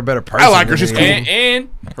doesn't make her a better person. I like her. than She's me. cool. and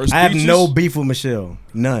her speeches. I have no beef with Michelle.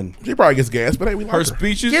 None. She probably gets gas, but hey, we like her her.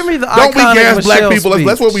 speeches. Give me the Don't we iconic gas black Michelle people?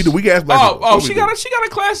 That's what we do. We gas black people. Oh, That's what she we do. got a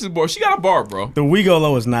classes bar. She got a bar, bro. The We Go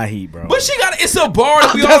Low is not heat, bro. But it's a bar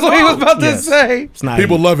that we That's all what he was know. about to Yes. say. It's not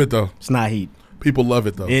People heat. love it though. It's not heat. People love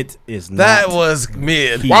it though. It is not. That was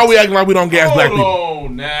mid. Why are we acting like we don't gas black people? Hold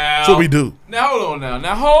on now. That's what we do. Now hold on now.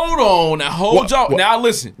 Now hold on. Now hold y'all. Now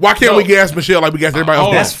listen. Why can't No. we gas Michelle like we gas everybody else?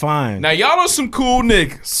 Hold That's on. fine. Now y'all are some cool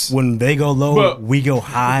niggas. When they go low, But- we go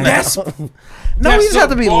high. That's No, That's you just have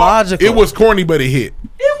to be a bar. logical. It was corny, but it hit.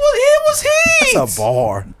 it was heat. That's a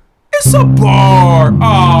bar. It's a bar.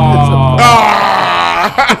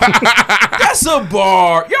 That's a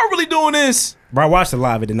bar. Y'all really doing this? Bro, I watched it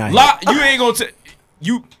live. It did not hit. You ain't gonna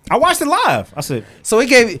you. I watched it live. I said, So it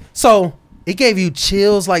gave you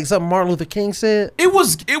chills like something Martin Luther King said. It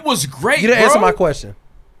was great. You didn't bro. answer my question.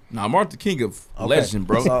 Nah, Martin King of legend,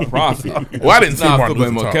 bro. So- Prophet. Well, I didn't see Nah, Martin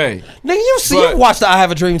football Luther talk. okay. Nigga, you But- watched the I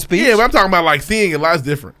Have a Dream speech. Yeah, but I'm talking about like seeing it. Life's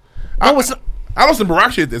different. No, it's I know some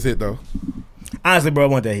Barack shit that's hit though. honestly, bro, I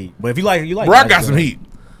want that heat. But if you like, Barack got some heat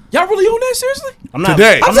Y'all really on that seriously? I'm not.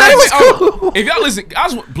 today. I'm saying it was cool. If y'all listen,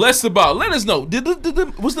 I was blessed about. Let us know.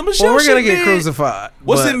 Was the Michelle? Well, we're gonna shit get mid? crucified.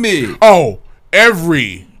 What's but- it mid? Oh,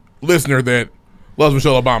 every listener that loves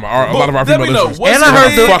Michelle Obama, a lot of our Let female me know. listeners. What's And I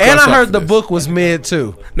heard mid? Fuck us up I heard for the this. book was mid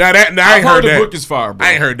too. Now I ain't I've heard the that. book is fire, bro.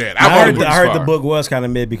 I ain't heard that. I heard, book I is heard the fire. book was kind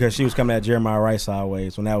of mid because she was coming at Jeremiah Wright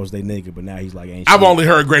sideways when that was they nigga, but now he's like ain't. I've shit. only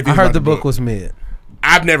heard great I things. heard about the book was mid.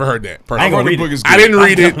 I've never heard that. I ain't Personally. gonna read the book it. is I didn't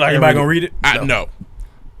read it. Anybody gonna read it? No,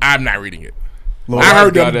 I'm not reading it. Lord, I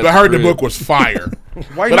heard got the that I heard the crib. book was fire,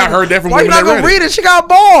 Why but I heard that from Why you women not that gonna read read it. it? She got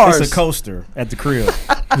bars. It's a coaster at the crib.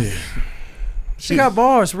 She got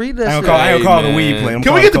bars. Read that I shit. ain't gonna call it a man. weed play. I'm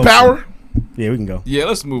Can we calling get it the coaster. power? Yeah, we can go. Yeah,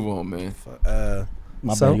 let's move on, man.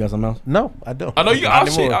 My So? bad. You got something else? No, I don't. I know you. Not Oh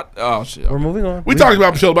shit. anymore. Oh shit. We're moving on. We talked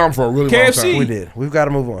about Michelle Obama for a really long KFC. time. We did. We've got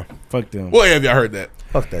to move on. Fuck them. Well, have y'all heard that?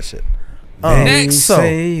 Fuck that shit. They So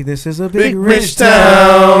say this is a Big big rich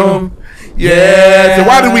town. Yeah. So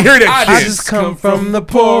why did we hear that I shit? just come from the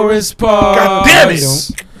poorest part. God damn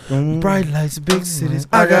it! Bright lights, big cities.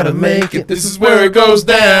 I gotta make it. This is where it goes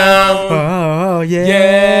down. Oh yeah.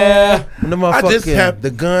 Yeah. When the I just motherfucking have- the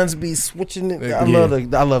guns be switching it. I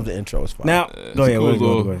love the intro. It's fine. Now go ahead. cool Go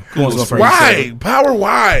little- ahead. cool Go little first. Why? Power?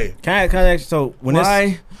 Why? Can I actually? So when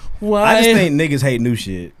Why? I just think niggas hate new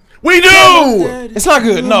shit. We do. it's not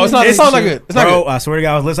good. No, it's not. It's not good. It's not Bro, good. I swear to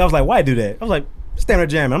God, I was listening. I was like, why do that? I was like, stand there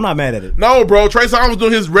jamming. I'm not mad at it. No, bro. Trey Songz was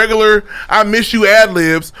doing his regular "I Miss You" ad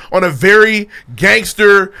libs on a very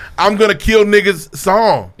gangster "I'm gonna kill niggas"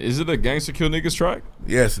 song. Is it a gangster kill niggas track?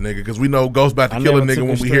 Yes, nigga, because we know Ghost about to I kill a never nigga took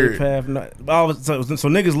when a we hear straight it. path. No, so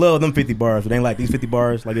niggas love them 50 bars, but they ain't like these 50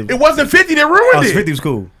 bars. Like It wasn't 50 that ruined it. 50 was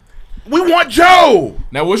cool. We want Joe.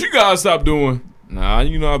 Now, what you guys stop doing? Nah,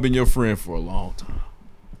 you know I've been your friend for a long time.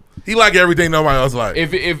 He like everything nobody else like.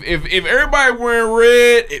 If everybody wearing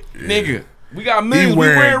red, nigga, we got millions. We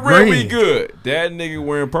wearing wearing red, we green. good. That nigga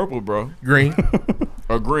wearing purple, bro, Green.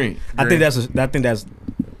 or green. I think that's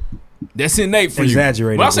That's innate for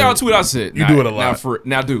Exaggerated, you. When I say bro. on Twitter, I said You do it a lot.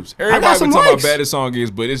 Now, dudes, got everybody some been talking about likes. how bad this song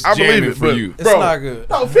is, but it's I believe jamming it for but, you. It's bro, not good.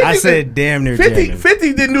 No, 50 I said damn near 50, jamming.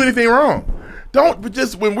 50 didn't do anything wrong. Don't, but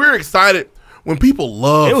just when we're excited, when people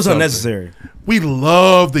love It was something, unnecessary. We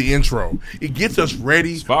love the intro. It gets us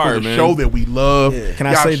ready fire, for the man. show that we love. Can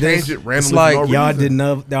I Y'all say change this? it randomly It's like for no y'all reason.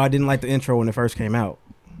 didn't like the intro when it first came out.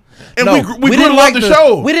 And No, we grew to didn't love the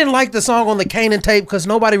show. We didn't like the song on the Kanan tape because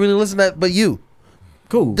nobody really listened to that but you.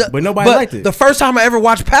 Cool, but nobody liked it. The first time I ever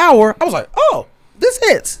watched Power, I was like, oh, this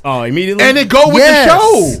hits. Oh, immediately? And it go with the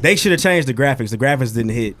show. They should have changed the graphics. The graphics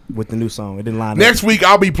didn't hit with the new song. It didn't line up. Next week,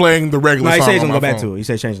 I'll be playing the regular No, he song said he's on gonna my go back phone. to it. He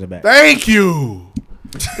said changing it back. Thank you.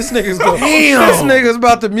 This nigga's going. Damn. This nigga's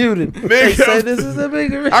about to mute it. They Nigga. say this is a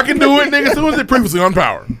bigger. I can do it, nigga. As soon as it previously on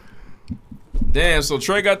Power. Damn, so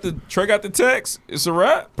Trey got the text. It's a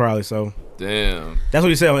wrap. Probably so. Damn. That's what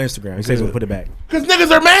he said on Instagram. He said he's gonna put it back. Because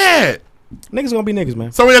niggas are mad. Niggas gonna be niggas,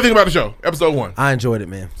 man. So what do you think about the show? Episode 1. I enjoyed it,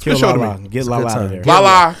 man. Kill Good show to Lala. me. Get It's a Lala good out of time. there.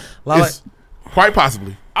 Lala Lala- is quite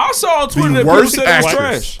possibly I saw on Twitter the that people worst said it was actress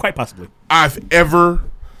trash. Quite possibly. I've ever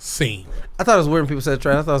seen. I thought it was weird when people said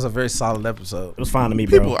trash. I thought it was a very solid episode. It was fine to me,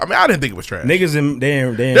 bro. People, I mean, I didn't think it was trash. Niggas in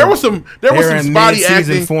There was some spotty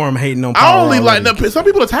acting. Form hating on I Power only like already. some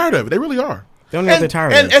people are tired of it. They really are. They don't know if they're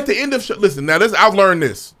tired And of it. at the end of listen, now this I've learned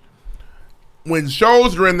this. When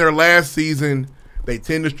shows are in their last season, they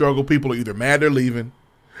tend to struggle. People are either mad they're leaving.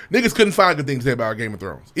 Niggas couldn't find good things to say about Game of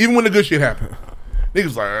Thrones, even when the good shit happened.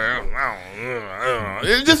 Niggas like, I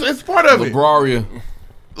don't know. It's part of it. Libraria.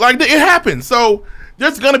 Like it happens. So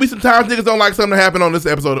there's gonna be some times niggas don't like something to happen on this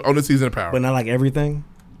episode on this season of Power. But not like everything.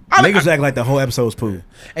 Niggas act like the whole episode's poo.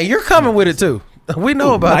 And you're coming with it too. We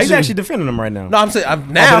know about He's you. actually defending them right now. No, I'm saying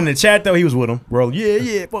Now now. in the chat though, he was with them. Bro,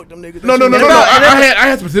 yeah, fuck them niggas. No. I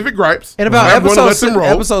had specific gripes. And about I'm gonna let episode them roll.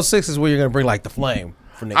 episode 6 is where you're gonna bring like the flame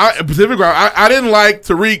for niggas. Specific gripe. I didn't like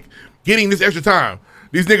Tariq getting this extra time.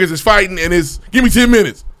 These niggas is fighting and it's give me 10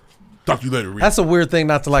 minutes. Talk to you later. Reed. That's a weird thing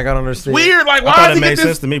not to like. I don't understand. Weird. Like I why thought does it he made get sense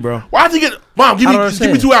this? to me, bro. Why does he get? Mom, give I me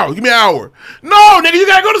don't 2 hours. Give me an hour. No, nigga, you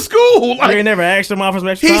gotta go to school. You Like ain't never asked him off for some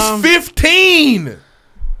extra he's time. 15.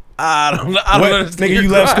 I don't What? understand. Nigga, you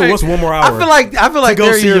left school. What's one more hour? I feel like go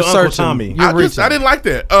they're see your your Uncle searching. Tommy. You're I reaching. didn't like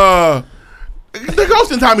that. The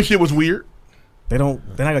Ghost and Tommy shit was weird. They're not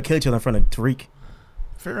gonna kill each other in front of Tariq.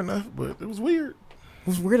 Fair enough, but it was weird.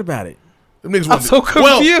 What's weird about it? Them niggas I'm wanted- so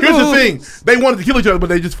Well, here's the confused. thing: they wanted to kill each other, but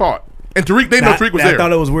they just fought. And Tariq, they know Tariq was I there.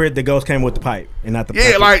 thought it was weird that Ghost came with the pipe and not the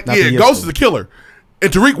Yeah, not the Ghost is a killer,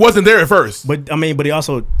 and Tariq wasn't there at first. But he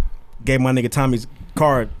also gave my nigga Tommy's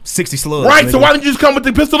car 60 slugs. Right, so nigga. why didn't you just come with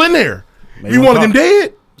the pistol in there? Maybe You wanna wanted him talk.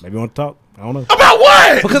 dead? Maybe you want to talk? I don't know. About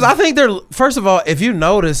what? Because I think they're first of all, if you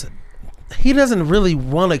notice, he doesn't really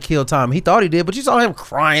want to kill Tom. He thought he did, but you saw him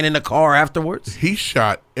crying in the car afterwards. He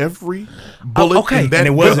shot every bullet okay. in that And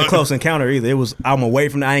it wasn't gun. close encounter either. It was I'm away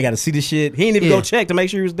from I ain't got to see the shit. He didn't even Yeah. go check to make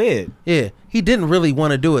sure he was dead. Yeah, he didn't really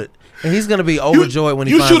want to do it, and he's gonna be overjoyed when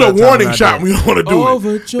he You finds shoot out a Tom's warning not shot dead. when you don't want to do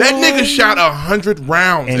Overjoyed. it. That nigga shot 100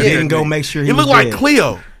 rounds. And at didn't that go nigga. make sure he He was looked like dead.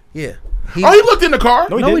 Cleo. Yeah, He looked in the car.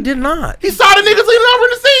 no, he did not. He saw the niggas leaning over in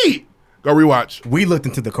the seat. Go rewatch. We looked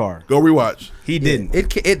into the car. Go rewatch. He didn't.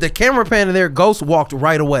 The camera pan in there. Ghost walked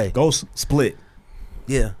right away. Ghost split.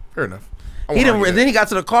 Yeah, Fair enough. he didn't. And then he got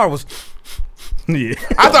to the car. Was Yeah.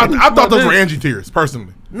 I thought those were Angie tears,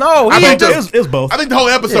 personally. no, I he think ain't just. It was both. I think the whole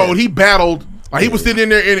episode Yeah. he battled. Like he was sitting in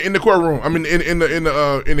there in the courtroom. I mean, in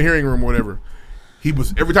the hearing room or whatever. He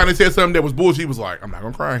was every time they said something that was bullshit. He was like, "I'm not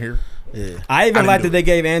gonna cry in here." Yeah. I even didn't liked do that they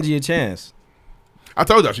gave Angie a chance. I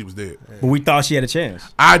told y'all she was dead. But we thought she had a chance.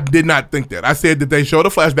 I did not think that. I said that they showed a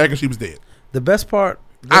flashback and she was dead. The best part.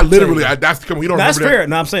 I literally, that's come. You don't That's remember fair.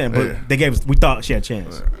 No, I'm saying, but Yeah. they gave us. We thought she had a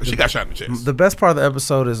chance. that? She got shot in the chest. The best part of the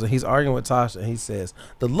episode is he's arguing with Tasha and he says,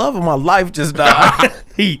 "The love of my life just died."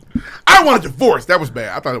 Heat. I wanted divorce. That was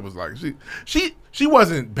bad. I thought it was like she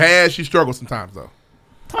wasn't bad. She struggled sometimes though.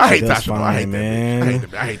 I hate That's Tasha. Though. I hate fine, that man. bitch. I hate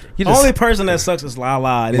that. I hate her. He The just- only person that sucks is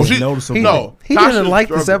Lala. It Well, is she- noticeable. no, he Tasha didn't like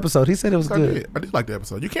this struggled. episode. He said it was I good. did. I did like the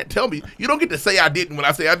episode. You can't tell me. You don't get to say I didn't when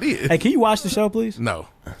I say I did. Hey, can you watch the show, please? No.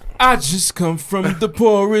 I just come from the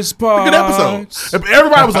poorest part. Good episode.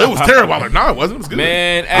 Everybody was like, it was terrible. I'm like, no, it wasn't. It was good.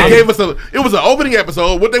 Man, They hey. gave us it was an opening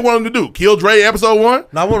episode. What they wanted to do? Kill Dre episode 1?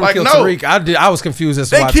 No, I want to like, kill no. Tariq. I was confused as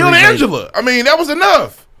to They why killed Tariq made it. Angela. I mean, that was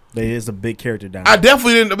enough. There is a big character down I there.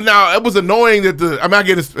 definitely didn't. Now, it was annoying that I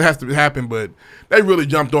get it has to happen, but they really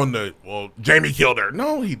jumped on Jamie killed her.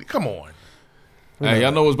 No, come on. Hey,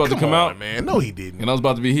 y'all know what's about to come on, out? man. No, he didn't. And I was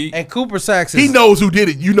about to be heat. And Cooper Sacks. He knows who did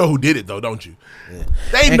it. You know who did it, though, don't you?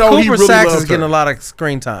 They And know Cooper he really Sacks loved is getting her. a lot of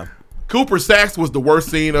screen time. Cooper Sacks was the worst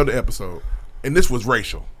scene of the episode, and this was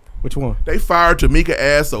racial. Which one? They fired Tamika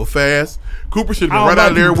ass so fast. Cooper should have been I right don't out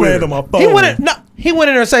of there like you with playing her. on my phone. He went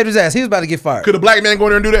in there and saved his ass. He was about to get fired. Could a black man go in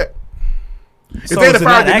there and do that? If So they had is it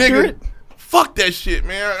fired not the accurate? nigga, fuck that shit,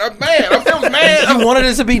 man. I'm mad. I was mad. You wanted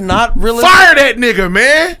it to be not really. Fire that nigga,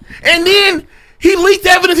 man. And then He leaked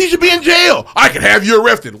evidence. He should be in jail. I can have you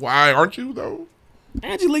arrested. Why aren't you though?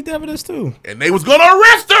 Angie leaked evidence too. And they was gonna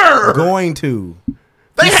arrest her. Going to.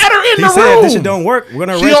 They had her in He the said room. this shit don't work. We're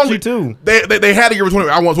gonna arrest you too. They had to give her 20.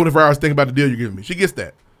 I want 24 hours to think about the deal you're giving me. She gets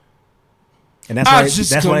that. And that's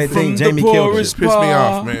why they think Jamie killed her. Pissed me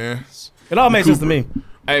off, man. It all makes sense to me.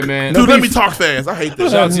 Hey man, Dude, let me talk fast. I hate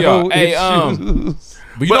this. Shout out to y'all. Hey,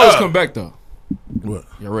 but you know what's coming back though. What?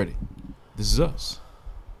 Y'all ready? This is us.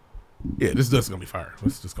 Yeah, this is us gonna be fire.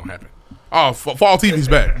 What's just gonna happen? Oh, fall TV's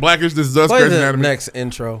back. Blackish, this is us. Play Crazy the Anatomy. next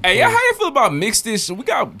intro. Hey, how you feel about Mixed-ish? We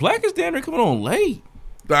got Blackish damn near coming on late.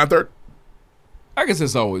 9:30. I guess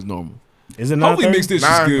that's always normal. Is it Hopefully 9:30? Mixed-ish is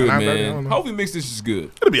 9, good, 9:30, I man. don't know. Hopefully Mixed-ish is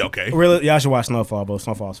good. It'll be okay. Really, y'all should watch Snowfall, bro.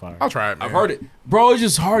 Snowfall's fire. I'll try it, man. I've heard it. Bro, it's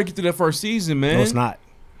just hard to get through that first season, man. No, it's not.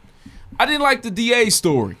 I didn't like the DA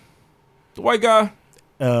story. The white guy.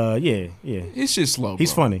 Yeah. His shit's slow,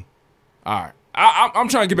 He's bro. funny. All right. I'm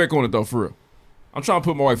trying to get back on it, though, for real. I'm trying to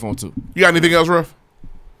put my wife on, too. You got anything else, Ruff?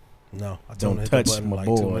 No, I Don't hit touch the button my like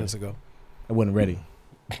boy. 2 minutes ago. I wasn't ready.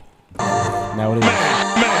 Now it is.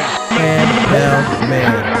 Hand down,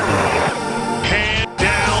 man.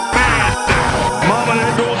 Mama,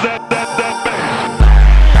 there goes that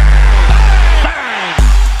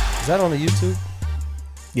Is that on the YouTube?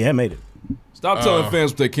 Yeah, I made it. Stop telling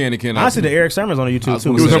fans what they can and cannot Honestly, do. the Eric Sermon's on I YouTube just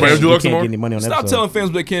too. wanna say that. You can't get any money on that Stop episode. telling fans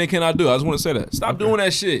what they can and cannot do. I just want to say that. Stop doing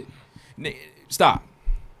that shit. Stop.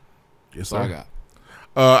 Yes, That's all I sir. got.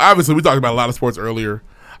 Obviously, we talked about a lot of sports earlier.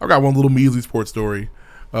 I've got one little measly sports story.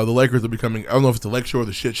 The Lakers are becoming, I don't know if it's the Lake Show or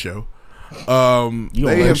the shit show. You They on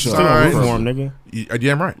have Lake Show. signed, Still on nigga.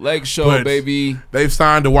 Yeah, I'm right. Lake Show, But baby. They've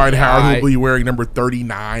signed Dwight Howard, who Right. will be wearing number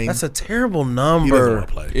 39. That's a terrible He doesn't number. want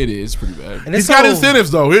to play. It is pretty bad. And He's it's got so-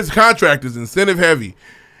 incentives, though. His contract is incentive heavy.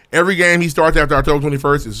 Every game he starts after October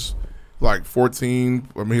 21st is like 14.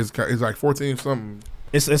 I mean, it's like 14 something.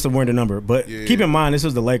 It's a winter number, but Yeah. keep in mind this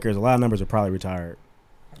is the Lakers. A lot of numbers are probably retired.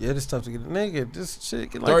 Yeah, it's tough to get a nigga. This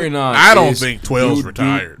shit get like 39. I don't is- think 12's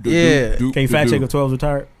retired. Yeah. Can you fact check if 12's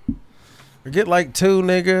retired? get like 2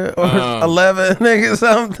 nigga or 11 nigga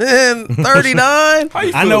something. 39. How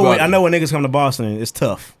you feel I know about when niggas come to Boston, it's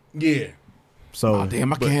tough. Yeah. So Oh,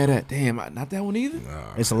 damn, I can't have that. Damn, not that one either.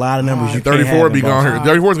 it's a lot of numbers you can't 34 have be in gone Boston.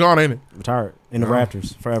 here. 34's gone, ain't it? Retired in the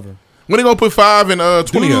Raptors forever. When they gonna put 5 and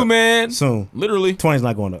 20 Dude, up? man. Soon. Literally. 20's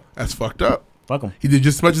not going up. That's fucked up. Fuck them. He did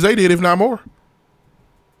just as much as they did, if not more.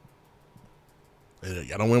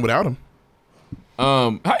 Y'all don't win without him.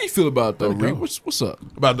 How you feel about it, though, Let it Reed? go. What's up?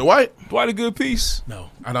 About Dwight? Dwight a good piece? No,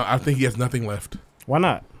 I don't. I think he has nothing left. Why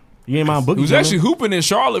not? You ain't mind Boogie? He was coming? actually hooping in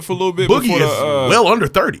Charlotte for a little bit Boogie before is the well under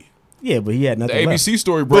 30, Yeah, but he had the nothing left. ABC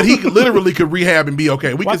story, bro. but he literally could rehab and be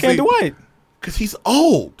okay. We Why can can't see Dwight? because he's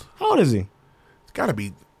old. How old is he? It's got to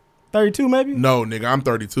be 32 maybe? no, nigga. I'm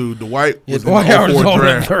 32. Dwight was Dwight in Howard's the 04 older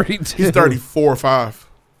than draft. 32. He's 34 or 5.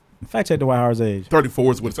 Fact check Dwight Howard's age.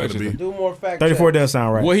 34 is what it's going to be. Do more fact 34 checks. does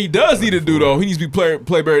sound right. What he does need to do, though, he needs to be play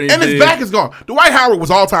better than And he his did. back is gone. Dwight Howard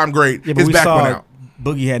was all time great. Yeah, but His we back saw went out.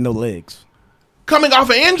 Boogie had no legs. Coming off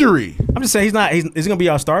an injury. I'm just saying he's not. Is he gonna be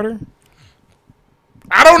our starter?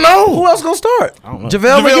 I don't know. Who else gonna start? I don't know.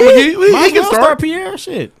 JaVale JaVale McGee? McGee. Might He as can well start. Pierre.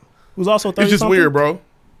 Shit, who's also 30 It's just something. weird, bro.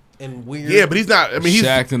 And weird. Yeah, but he's not. I mean, he's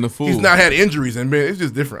Shaq and the Fool. He's not had injuries, and man, it's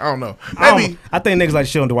just different. I don't know. I Maybe. think niggas like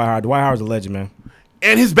shit on Dwight Howard. Dwight Howard's a legend, man.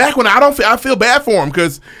 And his back went out. I feel bad for him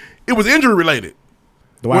because it was injury related.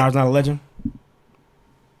 Dwight Howard's not a legend.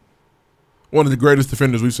 One of the greatest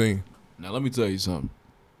defenders we've seen. Now, let me tell you something.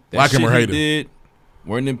 That Like him shit or he hate him. did,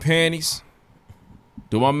 wearing them panties,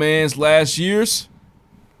 do my man's last years,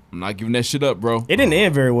 I'm not giving that shit up, bro. It didn't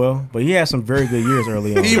end very well, but he had some very good years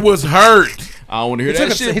early on. He was hurt. I don't want to hear He that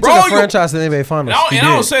took, shit, he bro. took a franchise to the NBA Finals. And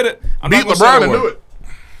I don't say that. I'm Beat not gonna say LeBron that and word. do it.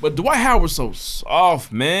 But Dwight Howard was so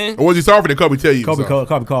soft, man. Or was he sorry for that Kobe tell you? Kobe so?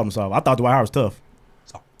 called himself. I thought Dwight Howard was tough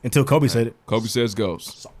until Kobe said it. Kobe says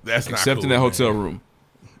goes. That's not Except cool, in that man. hotel room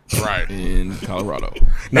Right. in Colorado.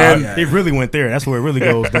 Nah, And- it really went there. That's where it really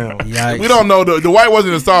goes down. Yikes. We don't know. The White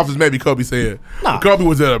wasn't as soft as maybe Kobe said. Nah. Kobe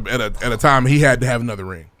was at a time he had to have another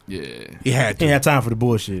ring. Yeah. He had He to. ain't had time for the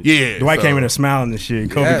bullshit. Yeah, Dwight so- came in there smiling and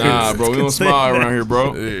shit. Kobe Nah, bro, we don't smile around here,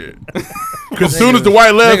 bro. Yeah. Because as soon as the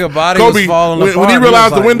White left, nigga body was Kobe, falling when apart. he He realized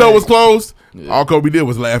was the like, window man. was closed, all Kobe did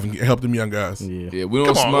was laugh and help them young guys. Yeah. Yeah, we don't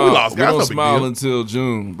Come on, smile. we lost, We guys. don't No big smile deal. until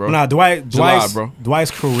June, bro. Nah, July, bro.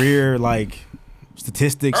 Dwight's career, like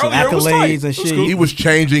statistics Earlier, and it was tight. accolades It and was shit. cool. He was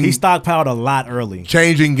changing He stockpiled a lot early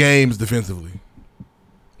changing games defensively.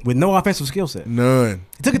 with no offensive skill set. None.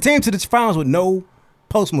 He took a team to the finals with no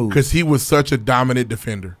post moves. Because he was such a dominant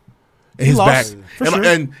defender. And He his lost, back for and,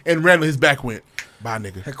 sure. and randomly his back went. Bye,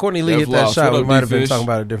 nigga. Had Courtney Lee Dev hit that lost. shot, What we up, might have been D-Fish? talking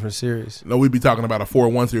about a different series. No, we'd be talking about a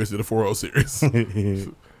 4-1 series to the 4-0 series.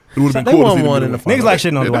 It would have They been cool to won see them one do in the it. finals. Niggas like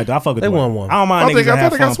shitting on Dwight though. I fuck with They Dwight. won one. I don't mind I niggas thought that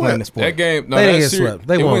have they fun got playing the swept. sport. That game, no, They didn't that get series, swept.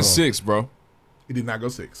 They it won went one. 6, bro. He did not go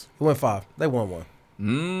 6. He went 5. They won one.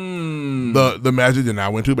 The Magic did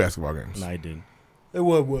not win 2 basketball games. No, he didn't. They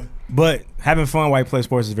won one. But having fun while you play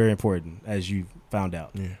sports is very important, as you found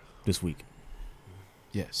out this week.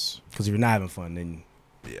 Yes. Because if you're not having fun, then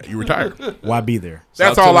you retired. Why be there?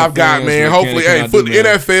 That's Stop all telling I've got, fans man. what Hopefully, can hey, and cannot do, man.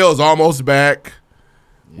 NFL is almost back.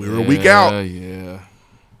 We're a week out. Yeah.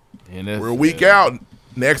 We're a week out.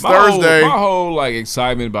 Next My Thursday. whole like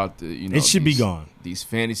excitement about the It should be gone. These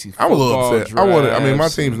fantasy I'm a little football upset. I mean, my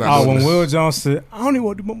drafts. team's not. Oh, doing when this. Will Jones said, I don't even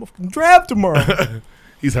want to do my motherfucking draft tomorrow.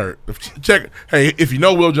 He's hurt. Check. Hey, if you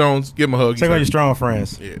know Will Jones, give him a hug. Check out your strong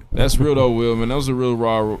friends. Yeah. That's real though, Will, man. That was a real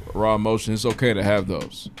raw emotion. It's okay to have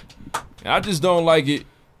those. And I just don't like it.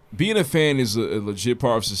 Being a fan is a legit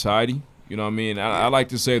part of society. You know what I mean? I like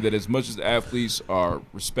to say that as much as athletes are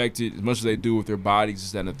respected, as much as they do with their bodies,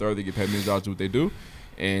 this, that, and the third, they get paid millions of dollars to do what they do.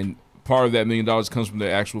 And part of that $1 million comes from the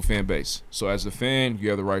actual fan base. So as a fan, you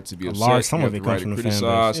have the right to be upset. large sum you of have it the right comes from to the fan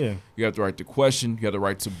criticize. base, yeah. You have the right to question. You have the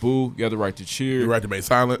right to boo. You have the right to cheer. You're right to be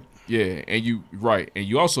silent. Yeah, and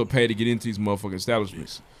you also pay to get into these motherfucking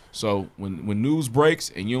establishments. So when news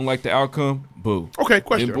breaks and you don't like the outcome, boo. Okay,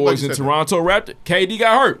 question. Them I'm glad boys you in said Toronto Raptors, KD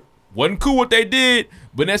got hurt. Wasn't cool what they did,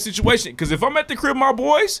 but in that situation, because if I'm at the crib, my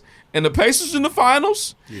boys, and the Pacers in the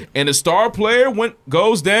finals, and the star player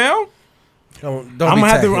goes down, I'm gonna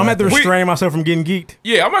have to restrain myself from getting geeked.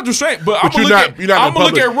 yeah, I'm not restrained, but I'm But gonna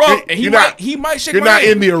look at Ruff, and he might shake You're my not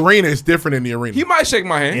hand. in the arena. It's different in the arena. He might shake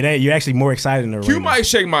my hand. It ain't. You're actually more excited in the arena. You might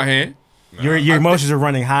shake my hand. Your emotions are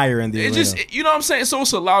running higher in the It arena. just, you know what I'm saying? So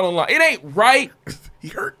it's a lot on line. It ain't right. He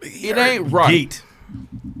hurt. It ain't right. Geeked.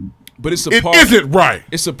 But it's a It part. isn't right.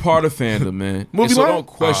 It's a part of fandom, man. Movie And so line? don't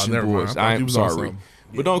question never mind. boys. I thought you I'm was on sorry. something.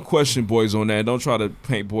 But don't question boys on that. Don't try to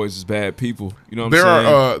paint boys as bad people. You know what There I'm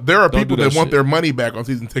saying? there are Don't people do that want shit. their money back on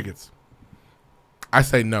season tickets. I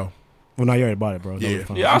say no. Well, no, you already bought it, bro. Yeah,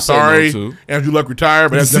 Yeah, I I'm say no, sorry. too. Andrew Luck retired,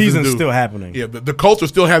 but The that's nothing to season's do. still happening. Yeah, the Colts are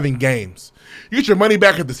still having games. You get your money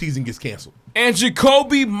back if the season gets canceled. And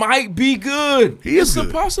Jacoby might be good. He is It's good.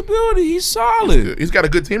 a possibility. He's solid. He's got a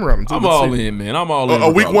good team around him too. I'm Let's all see. in, man. I'm all in. A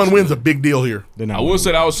week regardless, one win's man. a big deal here. They're not I will winning.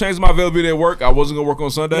 say that I was changing my availability at work. I wasn't gonna work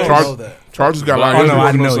on Sunday. Chargers got But like Oh, no, I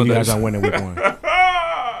working on know you Sundays. guys aren't winning week one.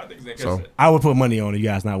 So I would put money on you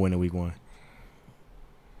guys not winning week one.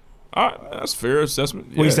 All right, that's a fair assessment.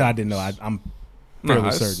 Well, you Yeah. said I didn't know. I'm fairly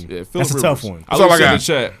that's- certain. Yeah, Phillip That's a Rivers. tough one. I That's all really I said in got. the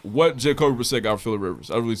chat what Jacoby Brissett got for Phillip Rivers.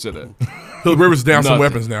 I really said that. Philip Rivers is down some Nothing.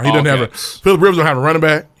 weapons now. He All doesn't have a caps. Philip Rivers don't have a running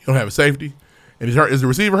back. He don't have a safety, and he's hurt. Is the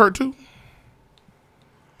receiver hurt too?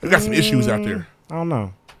 They got some issues out there. I don't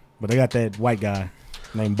know, but they got that white guy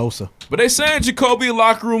named Bosa. But they saying Jacoby a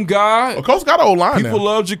locker room guy. Well, Colts got an old line People now.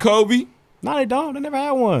 love Jacoby. No, they don't. They never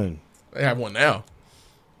had one. They have one now.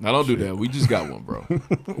 Now don't do that. We just got one, bro.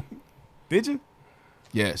 Did you?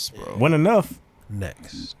 Yes, bro. Wasn't enough.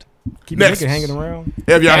 Next. Keep Next. nigga hanging around.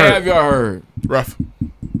 Have y'all heard? Have y'all heard? Rough.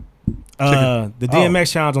 The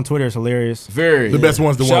DMX challenge on Twitter is hilarious. Very. The best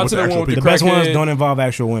one's the Shout one out with to the the actual one with The people. best ones crackhead. don't involve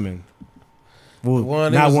actual women. Well,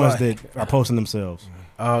 One, it not was ones like- that are posting themselves.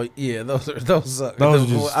 Oh yeah, those suck. Those are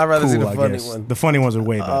just I'd rather see cool, the I funny guess. one. The funny ones are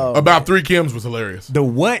way better. Oh. About 3 Kims was hilarious. The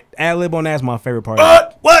what ad-lib on that's my favorite part.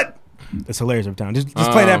 What? It's hilarious every time. Just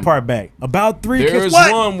play that part back. About 3 There kids. is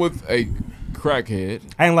What? one with a crackhead.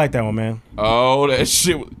 I ain't like that one, man. Oh, that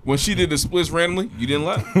shit. When she did the splits randomly, you didn't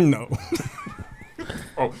laugh? No.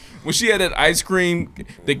 Oh, when she had that ice cream,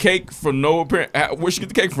 the cake from no apparent. Where'd she get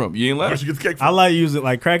the cake from? You didn't Where'd laugh? she get the cake I from? like using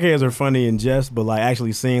like crackheads are funny in jest, but like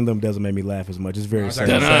actually seeing them doesn't make me laugh as much. It's very sad.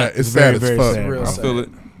 It's sad as very fuck. sad, Real bro. I feel it.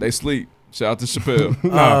 They sleep. Shout out to Chappelle.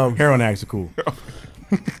 No, heroin addicts are cool.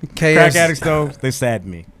 Crack addicts though, they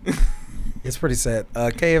sadden me. It's pretty sad.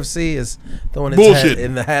 KFC is throwing its Bullshit. hat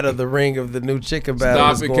in the hat of the ring of the new chicken battle.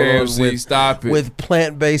 Stop that's it, going on KFC. Stop it. with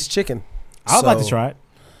plant-based chicken. I would like to So, try it.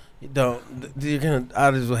 you don't. You're gonna. I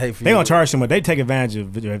just hate for They you. gonna charge too much. They take advantage of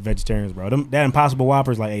vegetarians, bro. That Impossible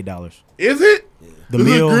Whopper is like $8. Is it? The Is it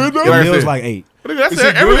meal, good, though? the Like I meal is said. like $8. That's Is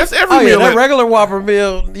it every, good? that's every Oh yeah, meal. that regular Whopper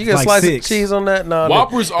meal. You get like slice 6. of cheese on that. No,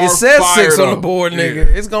 Whoppers are it says fire, 6 on though. the board, nigga.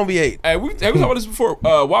 Yeah. It's gonna be 8. Hey, have we talked about this before?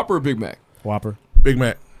 Whopper or Big Mac? Whopper. Big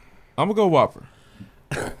Mac. I'm going to go Whopper.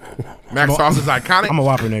 Mac sauce is iconic. I'm a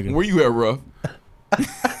Whopper nigga. Where you at, Ruff?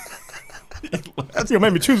 That's gonna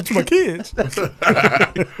make me choose between my kids.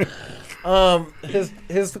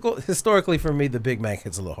 Historically for me, the Big Mac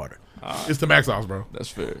hits a little harder. It's the Mac sauce, bro. That's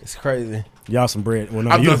fair. It's crazy. Y'all some bread. Well, no,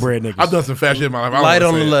 I've you the done, bread niggas. I've done some fat shit in my life. I don't Light wanna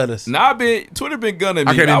on the say it. lettuce. Nah, Twitter been gunning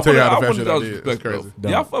me. I can't even tell you how the fat wanted shit I those did. It's respect, crazy. though.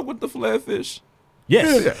 Y'all fuck with the filet fish?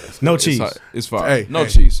 Yes. Yeah. No It's cheese. hot. It's fine. Hey, No hey,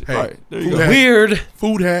 cheese. hey. All right. There you Food go. hack. Weird.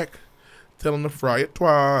 Food hack. Tell him to fry it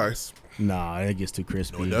twice. Nah, it gets too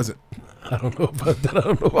crispy. No, it doesn't. I don't know about that. I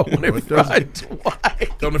don't know if I want it fried twice.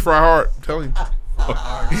 Tell him to fry hard. Tell him.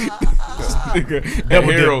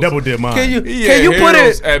 Double dip mine. Can you put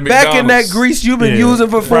it back in that grease you've been using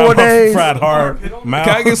for 4 days? Fried hard. Can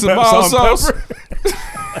I get some mild sauce?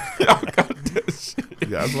 Y'all got that shit. You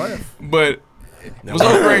guys laugh. But what's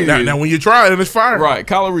so crazy? Now, when you try it, and it's fire. Right,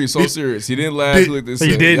 Kyler Reed, so serious. He didn't laugh. He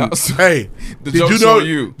didn't. Hey, the joke's on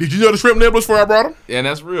you. Did you know the shrimp nibblers before I brought them? Yeah, and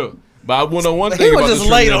that's real. But I want to know one thing He about was the just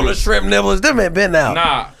shrimp late nibblers. on the shrimp nibblers. Them ain't been out.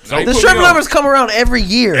 Nah. The shrimp nibblers come around every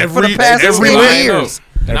year for the past 10 years.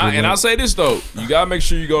 And I say this though, you gotta make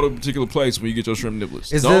sure you go to a particular place when you get your shrimp nibblers.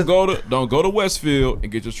 Don't go to Westfield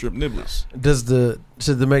and get your shrimp nibblers.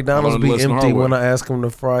 Should the McDonald's be empty when I ask them to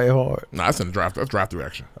fry it hard? Nah, that's in the drive. That's drive-through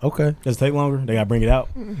action. Okay. Does it take longer? They gotta bring it out.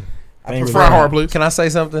 Fry hard, please. Can I say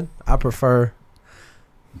something? I would prefer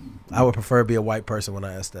to be a white person when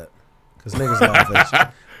I ask that, because niggas laugh at you.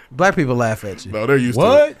 Black people laugh at you. No, they're used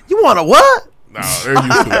to it. You want a what? No, they're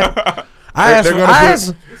used to it.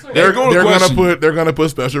 They're gonna put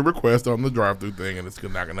special requests on the drive-through thing, and it's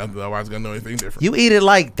not gonna otherwise gonna know anything different. You eat it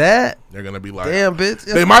like that? They're gonna be like, damn bitch.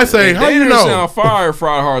 They might say, how you know? Sound fire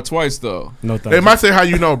fried hard twice though. No thanks. They might say, how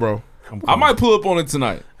you know, bro? I might pull up on it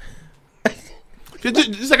tonight.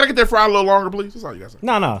 Just can I get that fried a little longer, please? That's all you gotta say.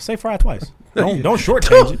 No, say fry it twice. Don't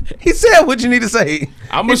shortchange it. He said what you need to say.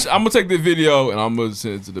 I'm gonna take the video and I'm gonna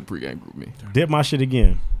send it to the pregame group me. Dip my shit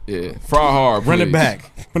again. Yeah, fry hard. Run it please.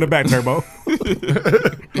 back. Run it back, Turbo.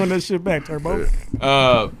 Run that shit back, Turbo.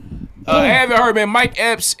 I haven't heard, man. Mike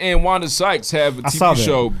Epps and Wanda Sykes have a TV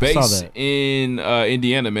show based in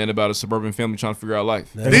Indiana, man, about a suburban family trying to figure out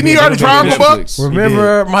life. Didn't he already try Uncle Buck?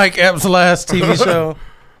 Remember Mike Epps' last TV show?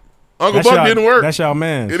 Uncle Buck didn't work. That's y'all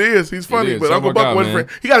man. It is. He's funny, but That's Uncle my Buck guy, wasn't. man.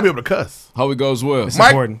 He got to be able to cuss. Hope it goes well. It's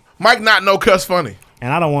important. Mike not no cuss funny.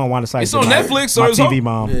 And I don't want Wanda Sykes. It's on Netflix, so my it's TV on.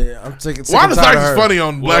 mom. Yeah, I'm sick Wanda of Sykes is funny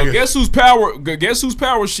on Black. Well, guess whose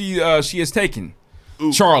power she has taken?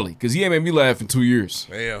 Ooh. Charlie, because he ain't made me laugh in 2 years.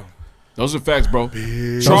 Damn. Those are facts, bro.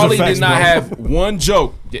 Those Charlie are facts, did not bro. have one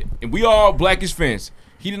joke, and we all Blackish fans.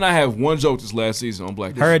 He did not have one joke this last season on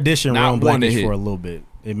Blackish. Her addition Not ruined one to Blackish hit. for a little bit.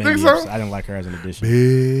 It made Think me so? upset. I didn't like her as an addition.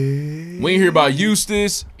 We ain't hear about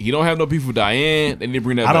Eustace. He don't have no beef with Diane. They didn't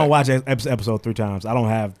bring that I don't back. watch episode 3 times. I don't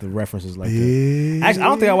have the references like that. Actually, I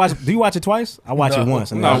don't think I watch. Do you watch it twice? I watch it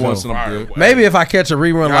once. And Not then I once, go. and I'm good. Maybe if I catch a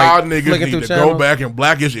rerun, Y'all like niggas flicking need through to channels. go back, and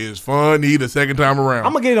Blackish is funny the second time around.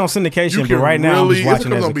 I'm gonna get it on syndication, You but can right now I'm really, just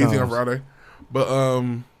watching it as comes it on BT on comes. Friday. But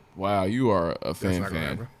Wow, you are a that's fan. not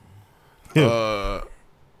gonna happen.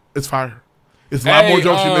 It's fire. It's a Hey, lot more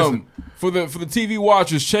jokes you're missing. For the TV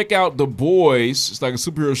watchers, check out The Boys. It's like a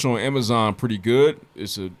superhero show on Amazon. Pretty good.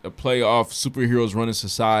 It's a play off superheroes running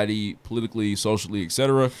society, politically, socially,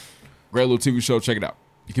 etc. Great little TV show. Check it out.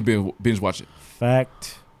 You can binge watch it.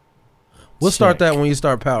 Fact. We'll start that when you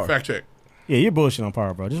start Power. Fact check. Yeah, you're bullshit on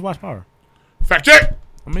Power, bro. Just watch Power. Fact check.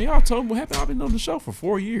 I mean, y'all told me what happened. I've been on the show for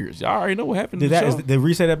 4 years. Y'all already know what happened. Did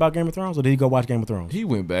Reese say that about Game of Thrones, or did he go watch Game of Thrones? He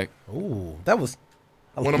went back. Ooh, that was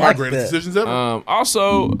One of my greatest decisions ever.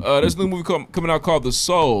 Also, there's a new movie coming out called The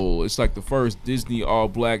Soul. It's like the first Disney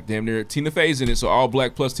all-black, damn near. Tina Fey's in it, so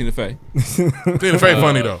all-black plus Tina Fey. Tina Fey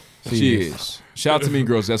funny, though. She is. Shout out to Mean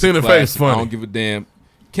Girls. That's Tina a Fey's classic. funny. I don't give a damn.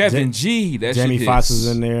 Kevin G. That Jamie shit Foxx hits.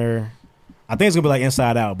 is in there. I think it's gonna be like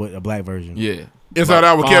Inside Out, but a black version. Yeah. Inside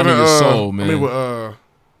Out with Finding Kevin. Your Soul, man. I mean, with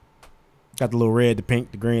Got the little red, the pink,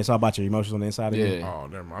 the green. It's all about your emotions on the inside of you. Yeah. oh,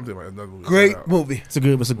 never mind. I'm thinking about another movie. great Inside Out. movie. It's a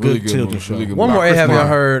Really good good children's movie. show. Really good One movie. more. Chris Have y'all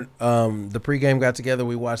Martin. heard the pregame got together?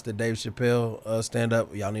 We watched the Dave Chappelle stand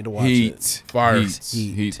up. Y'all need to watch it. Heat. Fire.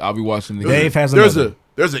 Heat. I'll be watching the Dave has There's another.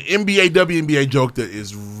 an NBA WNBA joke that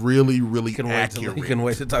is really, really He can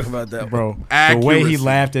wait to talk about that, Bro, the way he Accuracy.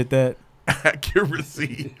 laughed at that.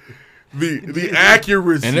 Accuracy. The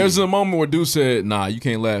accuracy. And there's a moment where dude said, "Nah, you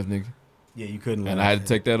can't laugh, nigga." Yeah, you couldn't laugh. And I had to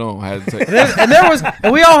take that on. I had to take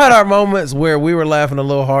and we all had our moments where we were laughing a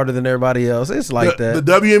little harder than everybody else. It's like the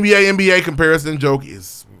that. WNBA NBA comparison joke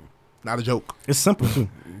is not a joke. It's simple too.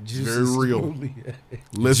 It's very real.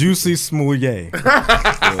 Juicy smoothie.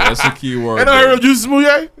 Yeah, that's a key word. And I heard of Juicy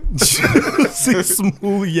Smoothie. Juicy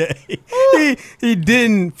smoothie. He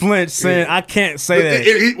didn't flinch saying, "I can't say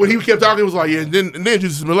that." When he kept talking, he was like, "Yeah." And then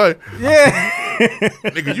Juicy Smoothie. Yeah.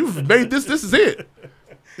 Nigga, you've made this. This is it.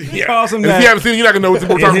 Yeah. calls him If that you haven't seen it, you're not gonna know what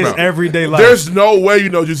we're in talking his about. everyday life. There's no way you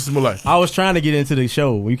know Juicy Smollett. I was trying to get into the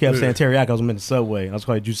show when you kept saying teriyaki. I was in the subway. I was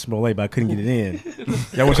calling Juicy Smollett, but I couldn't get it in.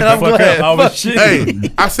 Y'all want to shut the fuck up. I was shit. Hey,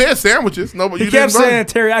 I said sandwiches. No, but He you kept didn't saying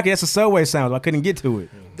teriyaki. That's a Subway sound. I couldn't get to it.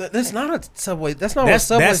 That's not a Subway. That's not That's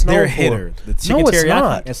what Subway's their known hitter. for. The chicken No, it's teriyaki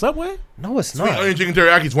not. at Subway? No, it's Sweet not. onion chicken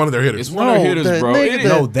teriyaki is one of their hitters. It's one of their hitters, bro.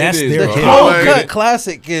 No, that's it is, their bro. hitter. Cold Oh, Cut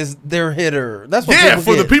Classic is their hitter. That's what Yeah, people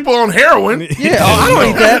for get. the people on heroin. Yeah, I don't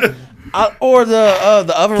eat that. Or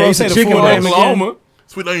the oven Can you say roasted the chicken full name wings. again? Oklahoma.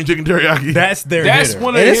 Sweet onion chicken teriyaki. That's their That's hitter.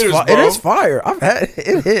 one of It their is, hitters, it bro. is fire. I've had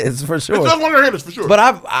it is for sure. That's one of their hitters for sure. But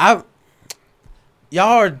I've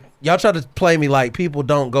y'all try to play me like people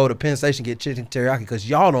don't go to Penn Station get chicken teriyaki because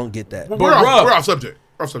y'all don't get that. But But we're Rob- off subject.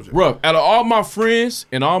 Off subject. Bro, out of all my friends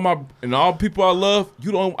and all people I love,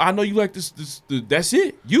 you don't. I know you like this. That's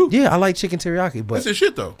it. You. Yeah, I like chicken teriyaki, but That's his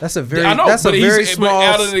shit though. that's a very I know, that's a but very he's small.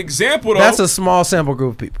 out of an example though. That's a small sample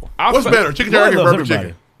group of people. What's better, chicken teriyaki or loves bourbon everybody.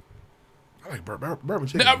 chicken? I like bourbon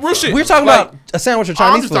chicken. Nah, real shit. We're talking Like, about a sandwich or I'm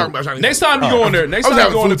Chinese just food. talking about Chinese. Next time you go in there. Next I was time you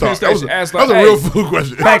having go in the food Penn talk. That was Station, ask that was like, a hey, real food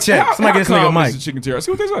question. Fact check. Somebody get this nigga How Mike. is the chicken teriyaki?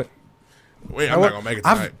 See what they say. Wait, I'm not gonna make it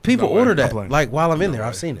tonight. People No way. order I'm that playing. like while I'm in there.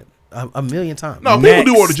 I've seen it a million times. No, people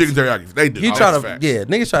do order chicken teriyaki. They do. You Oh, try that's to facts.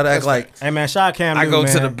 niggas try to act That's like facts. Hey man, shot cam. I dude, go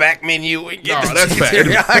man. to the back menu and get No, the that's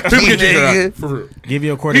chicken fact. teriyaki. People get chicken nigga. teriyaki for real. Give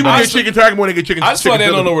your People quarterback. get chicken teriyaki more than they get chicken. I just feel like they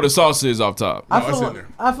chicken don't know Philly. where the sauce is off top. No, I it's feel, in like, there.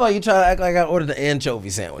 I feel like you try to act like I ordered the anchovy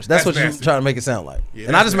sandwich. That's what nasty. you're trying to make it sound like. Yeah,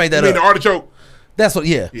 And I that's just made nasty. that You mean up. the artichoke? That's what.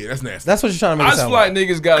 Yeah. Yeah, that's nasty. That's what you're trying to make I it just sound feel like like.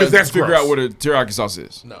 niggas gotta 'Cause that's figure gross. out where the teriyaki sauce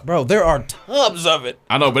is. No. Bro, there are tubs of it.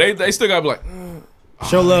 I know, but they still gotta be like,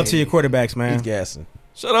 Show love to your quarterbacks, man. He's gassing.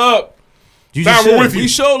 shut up. You Tom, just we're should. with you. We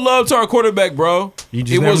showed love to our quarterback, bro. You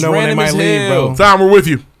just It never was know when they random might as leave, hell. bro. Tom, we're with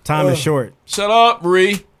you. Time is short. Shut up,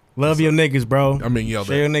 Bree. Love your niggas, bro. I'm being yelled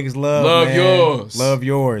Show your at. niggas love. Love man. yours. Love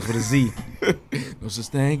yours with a Z. No such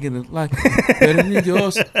thing in it like better than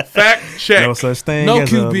yours. Fact check. No such thing No as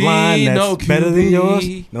QB, a line that's no better than QB.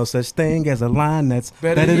 yours. No such thing as a line that's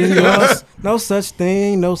Better better than than yours. yours. No such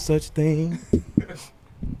thing. No such thing.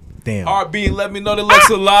 Damn. RB, let me know that Lex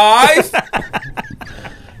alive.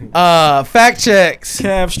 Fact checks.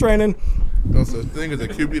 Calf straining. No such thing as a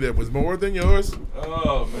QB that was more than yours.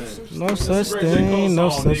 Oh man. No such Great J. Cole thing. No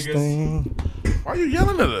song, such niggas. thing. Why are you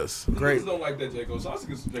yelling at us? Niggas don't like that J. Cole. So I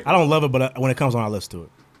think it's J. Cole. I don't love it, but when it comes on, I listen to it.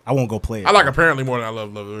 I won't go play it. I like apparently more than I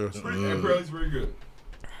love yours. Apparently it's very good.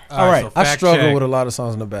 All right. I struggle with a lot of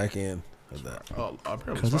songs in the back end of that. Oh,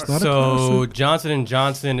 apparently 'Cause it's it's fine. not a So classic. Johnson &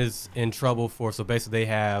 Johnson is in trouble for. So basically, they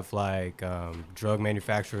have like drug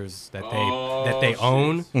manufacturers that they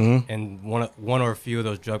own, and one or a few of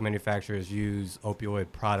those drug manufacturers use opioid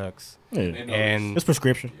products. Yeah. And It's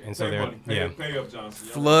prescription. and so they're Pay up, Johnson.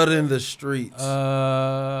 Flooding the streets.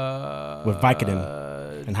 With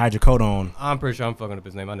Vicodin and hydrocodone. I'm pretty sure I'm fucking up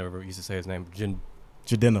his name. I never used to say his name.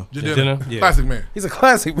 Jadena. Jadena? Yeah. Classic man. He's a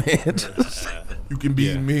classic man. You can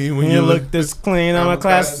beat me when When you look this clean, I'm a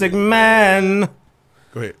classic man.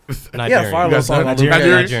 Go ahead. Nigerian. Farlow song.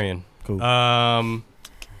 Nigerian. Cool.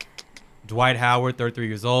 Dwight Howard, 33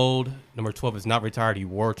 years old. Number 12 is not retired. He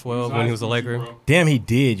wore 12 when he was a Laker. Damn, he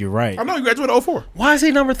did. You're right. I know you graduated 04. Why is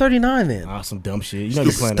he number 39 then? Ah, some dumb shit. You know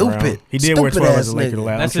you're playing Stupid. around. He did wear Stupid 12 ass as a Laker nigga.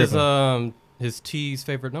 last. That's his T's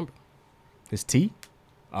favorite number. His T?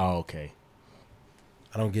 Oh, okay.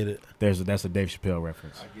 I don't get it. That's a Dave Chappelle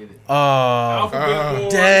reference. I get it. Oh,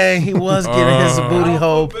 dang. He was getting his booty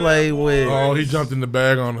hole played with. Oh, he jumped in the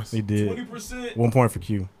bag on us. He did. 20%. 1 point for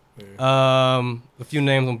Q. A few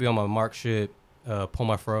names gonna be on my mark shit. Pull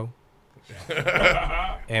My Fro.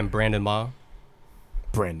 And Brandon Ma.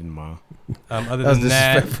 Brandon Ma. Other That was than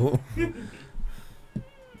that, disrespectful.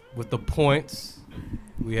 with the points,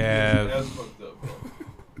 we have That's fucked up, bro.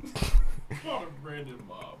 Call him Brandon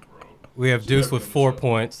Mob, bro. we have Deuce with 4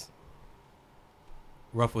 points.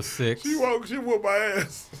 Ruff with 6. She whooped my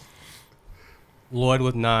ass. Lloyd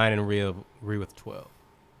with 9 and Rhea with 12.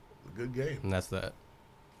 Good game. And that's that.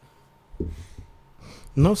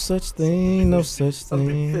 No such thing. No such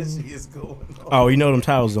thing. is going on. Oh, you know them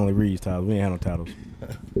titles is only Reed's titles. We ain't have no titles.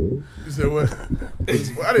 You said what?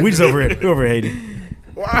 Well, I didn't We just do- over here. We over here hating.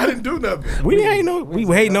 Well, I didn't do nothing. We didn't hate no. We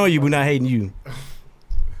hating on you. We're not hating you.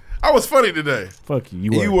 I was funny today. Fuck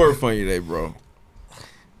you. You were funny today, bro.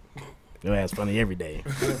 Your ass funny every day.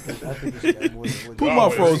 Pull My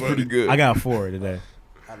Fro was pretty good. I got 4 today.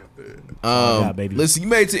 Yeah, baby. Listen, you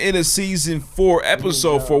made it to end of season 4,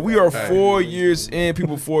 episode 4. We are 4 years in.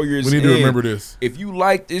 People 4 years in. We need to remember this. If you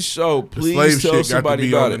like this show, The slave please shit tell got to somebody be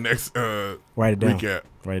about on it. the next Write it down. recap.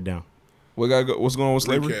 Write it down. What's going on with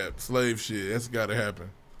slavery? Recap. Slave shit. That's got to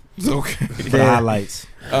happen. It's okay. For the highlights.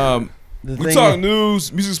 We talk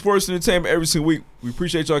news, music, sports, entertainment every single week. We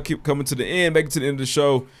appreciate y'all keep coming to the end, making it to the end of the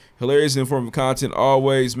show. Hilarious and informative content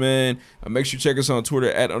always, man. Make sure you check us on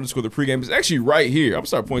Twitter @_the pregame. It's actually right here. I'm gonna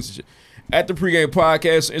start pointing shit. @the pregame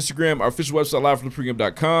podcast, Instagram, our official website,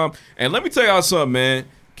 livefromthepregame.com. And let me tell y'all something, man.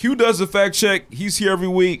 Q does a fact check. He's here every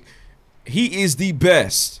week. He is the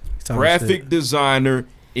best graphic designer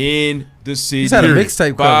in the city. He's had a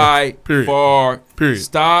mixtape by Period. far. Period.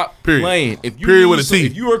 Stop Period. playing. If you Period need with a some, T.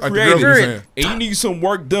 if you are Like the girl creative was saying. and you need some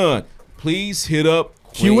work done, please hit up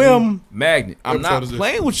QM Magnet. I'm What not episode is this?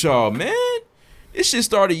 playing with y'all, man. This shit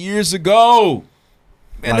started years ago. like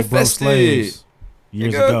broke Manifested. slaves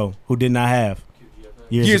years Nigga. ago who did not have.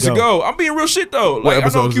 Years ago. I'm being real shit though. What Like I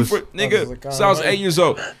episode know is Q this? for nigga since I was 8 years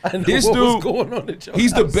old. This dude,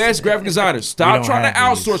 he's the best graphic designer. Stop don't trying to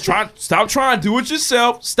have outsource. Stop trying to do it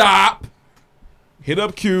yourself. Stop. Hit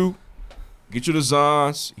up Q. Get your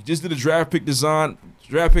designs. He just did a draft pick design.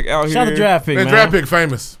 Draft pick out Shout out here. to draft pick, That man. draft pick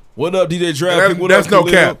famous. What up, DJ Draft Pick? What That's up, no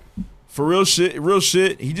Khalil? cap. For real shit, real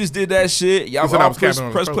shit. He just did that shit. Y'all He said I all was press capping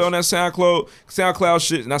on play the on that SoundCloud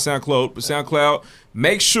shit. Not SoundCloud, but SoundCloud.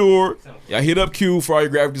 Make sure y'all hit up Q for all your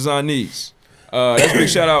graphic design needs. That's a big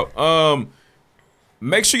shout out.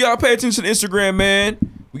 Make sure y'all pay attention to Instagram, man.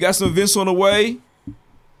 We got some events on the way.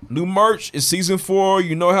 New merch. It's season 4.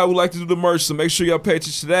 You know how we like to do the merch, so make sure y'all pay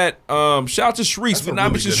attention to that. Shout out to Shreese. That's We a not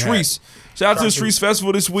really mentioned good hat. Shreese. Shout out to the Shreese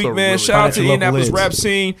Festival this week, a man. really Shout out to the local Indianapolis lids. rap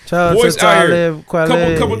scene. Shout out Boys to out here. Talib Couple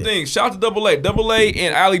Kweli. things. Shout out to Double A. Double A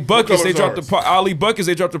and Ali Buckets. They dropped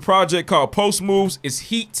they dropped a project called Post Moves. It's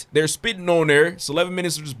heat. They're spitting on there. It's 11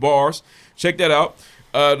 minutes of just bars. Check that out.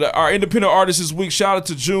 Our independent artists this week. Shout out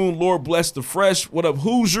to June. Lord bless the fresh. What up,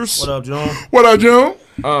 Hoosiers? What up, John? What up,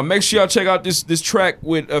 June? Make sure y'all check out this track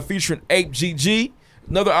with featuring Ape GG,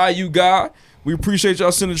 another IU guy. We appreciate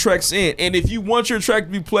y'all sending tracks in. And if you want your track to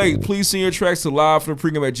be played, please send your tracks to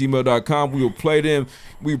livefromthepregame@gmail.com. We will play them.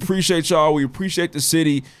 We appreciate y'all. We appreciate the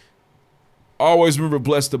city. Always remember,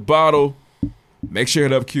 bless the bottle. Make sure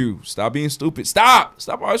hit up Q. Stop being stupid. Stop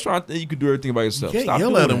always trying to think you can do everything by yourself. You can't Stop yell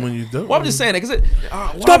doing at him that. when you do it. Well, I'm just saying that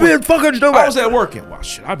because Stop being fucking stupid. I was at work and well,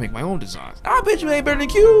 shit, I make my own designs. I bet you ain't better than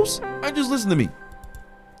Q's. Just listen to me.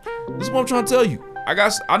 This is what I'm trying to tell you.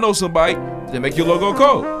 I know somebody that make your logo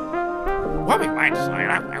cold. Well, I make my design.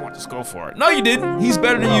 I went to school for it. No, you didn't. He's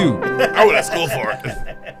better than you. I went to school for it.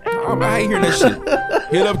 I ain't hearing that shit.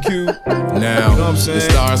 Hit up Q. Now, You know what I'm saying? the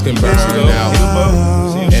stars can burn Hit him out,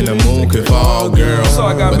 up. See and the moon can fall, girl. That's all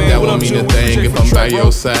I got, But man. that What don't up, mean June? a thing Appreciate if the I'm by track, bro.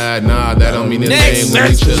 your side. Nah, that don't mean a Next, thing when we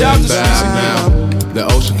next. chillin' Shout out to vibe now. The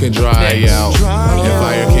ocean can dry out, and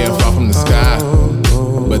fire can't fall from the sky.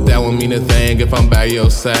 But that won't mean a thing if I'm by your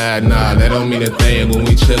side. Nah, that don't mean a thing when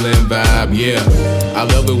we chillin' vibe. Yeah, I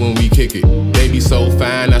love it when we kick it. They be so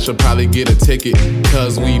fine, I should probably get a ticket.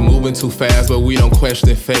 Cause we moving too fast, but we don't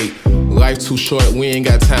question fate. Life too short, we ain't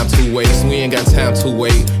got time to waste. We ain't got time to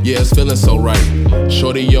wait. Yeah, it's feeling so right.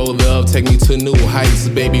 Shorty, your love, take me to new heights.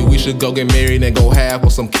 Baby, we should go get married and go have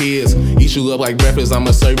with some kids. Eat you up like breakfast,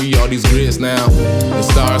 I'ma serve you all these grits now. The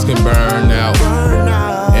stars can burn out,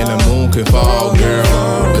 and the moon can fall, girl.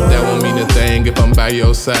 But that won't mean a thing if I'm by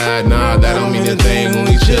your side. Nah, that don't mean a thing when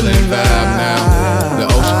we chillin' vibe now. The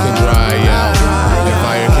ocean can dry out, and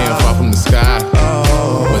fire can't fall from the sky.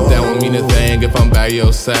 But that won't mean a thing if I'm by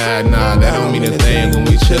your side. Nah, that don't mean a thing when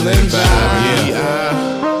we chillin' vibe. Yeah,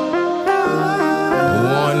 I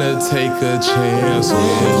wanna take a chance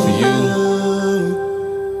with you.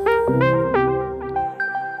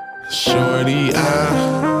 Shorty, I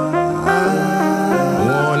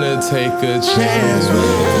wanna take a chance with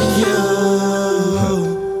you.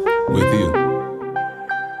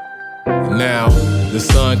 Now, the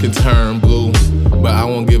sun can turn blue, but I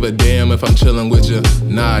won't give a damn if I'm chillin' with you.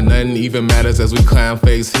 Nah, nothing even matters as we climb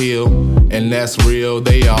Face Hill, and that's real,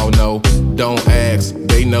 they all know. Don't ask,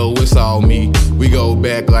 they know it's all me. We go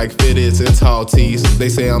back like fitteds and tall tees. They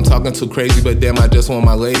say I'm talking too crazy, but damn, I just want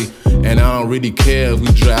my lady. And I don't really care if we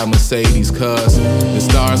drive Mercedes, cause the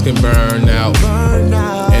stars can burn out,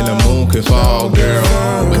 and the moon can fall, girl.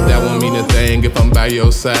 But that won't mean a thing if I'm by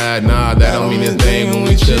your side. Nah, that don't mean a thing when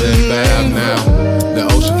we chillin' vibe now. The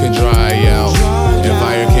ocean can dry out, and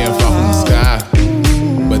fire can't fall from the sky.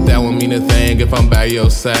 But that won't mean a thing if I'm by your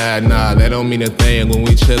side. Nah, that don't mean a thing when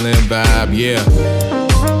we chillin' vibe, yeah.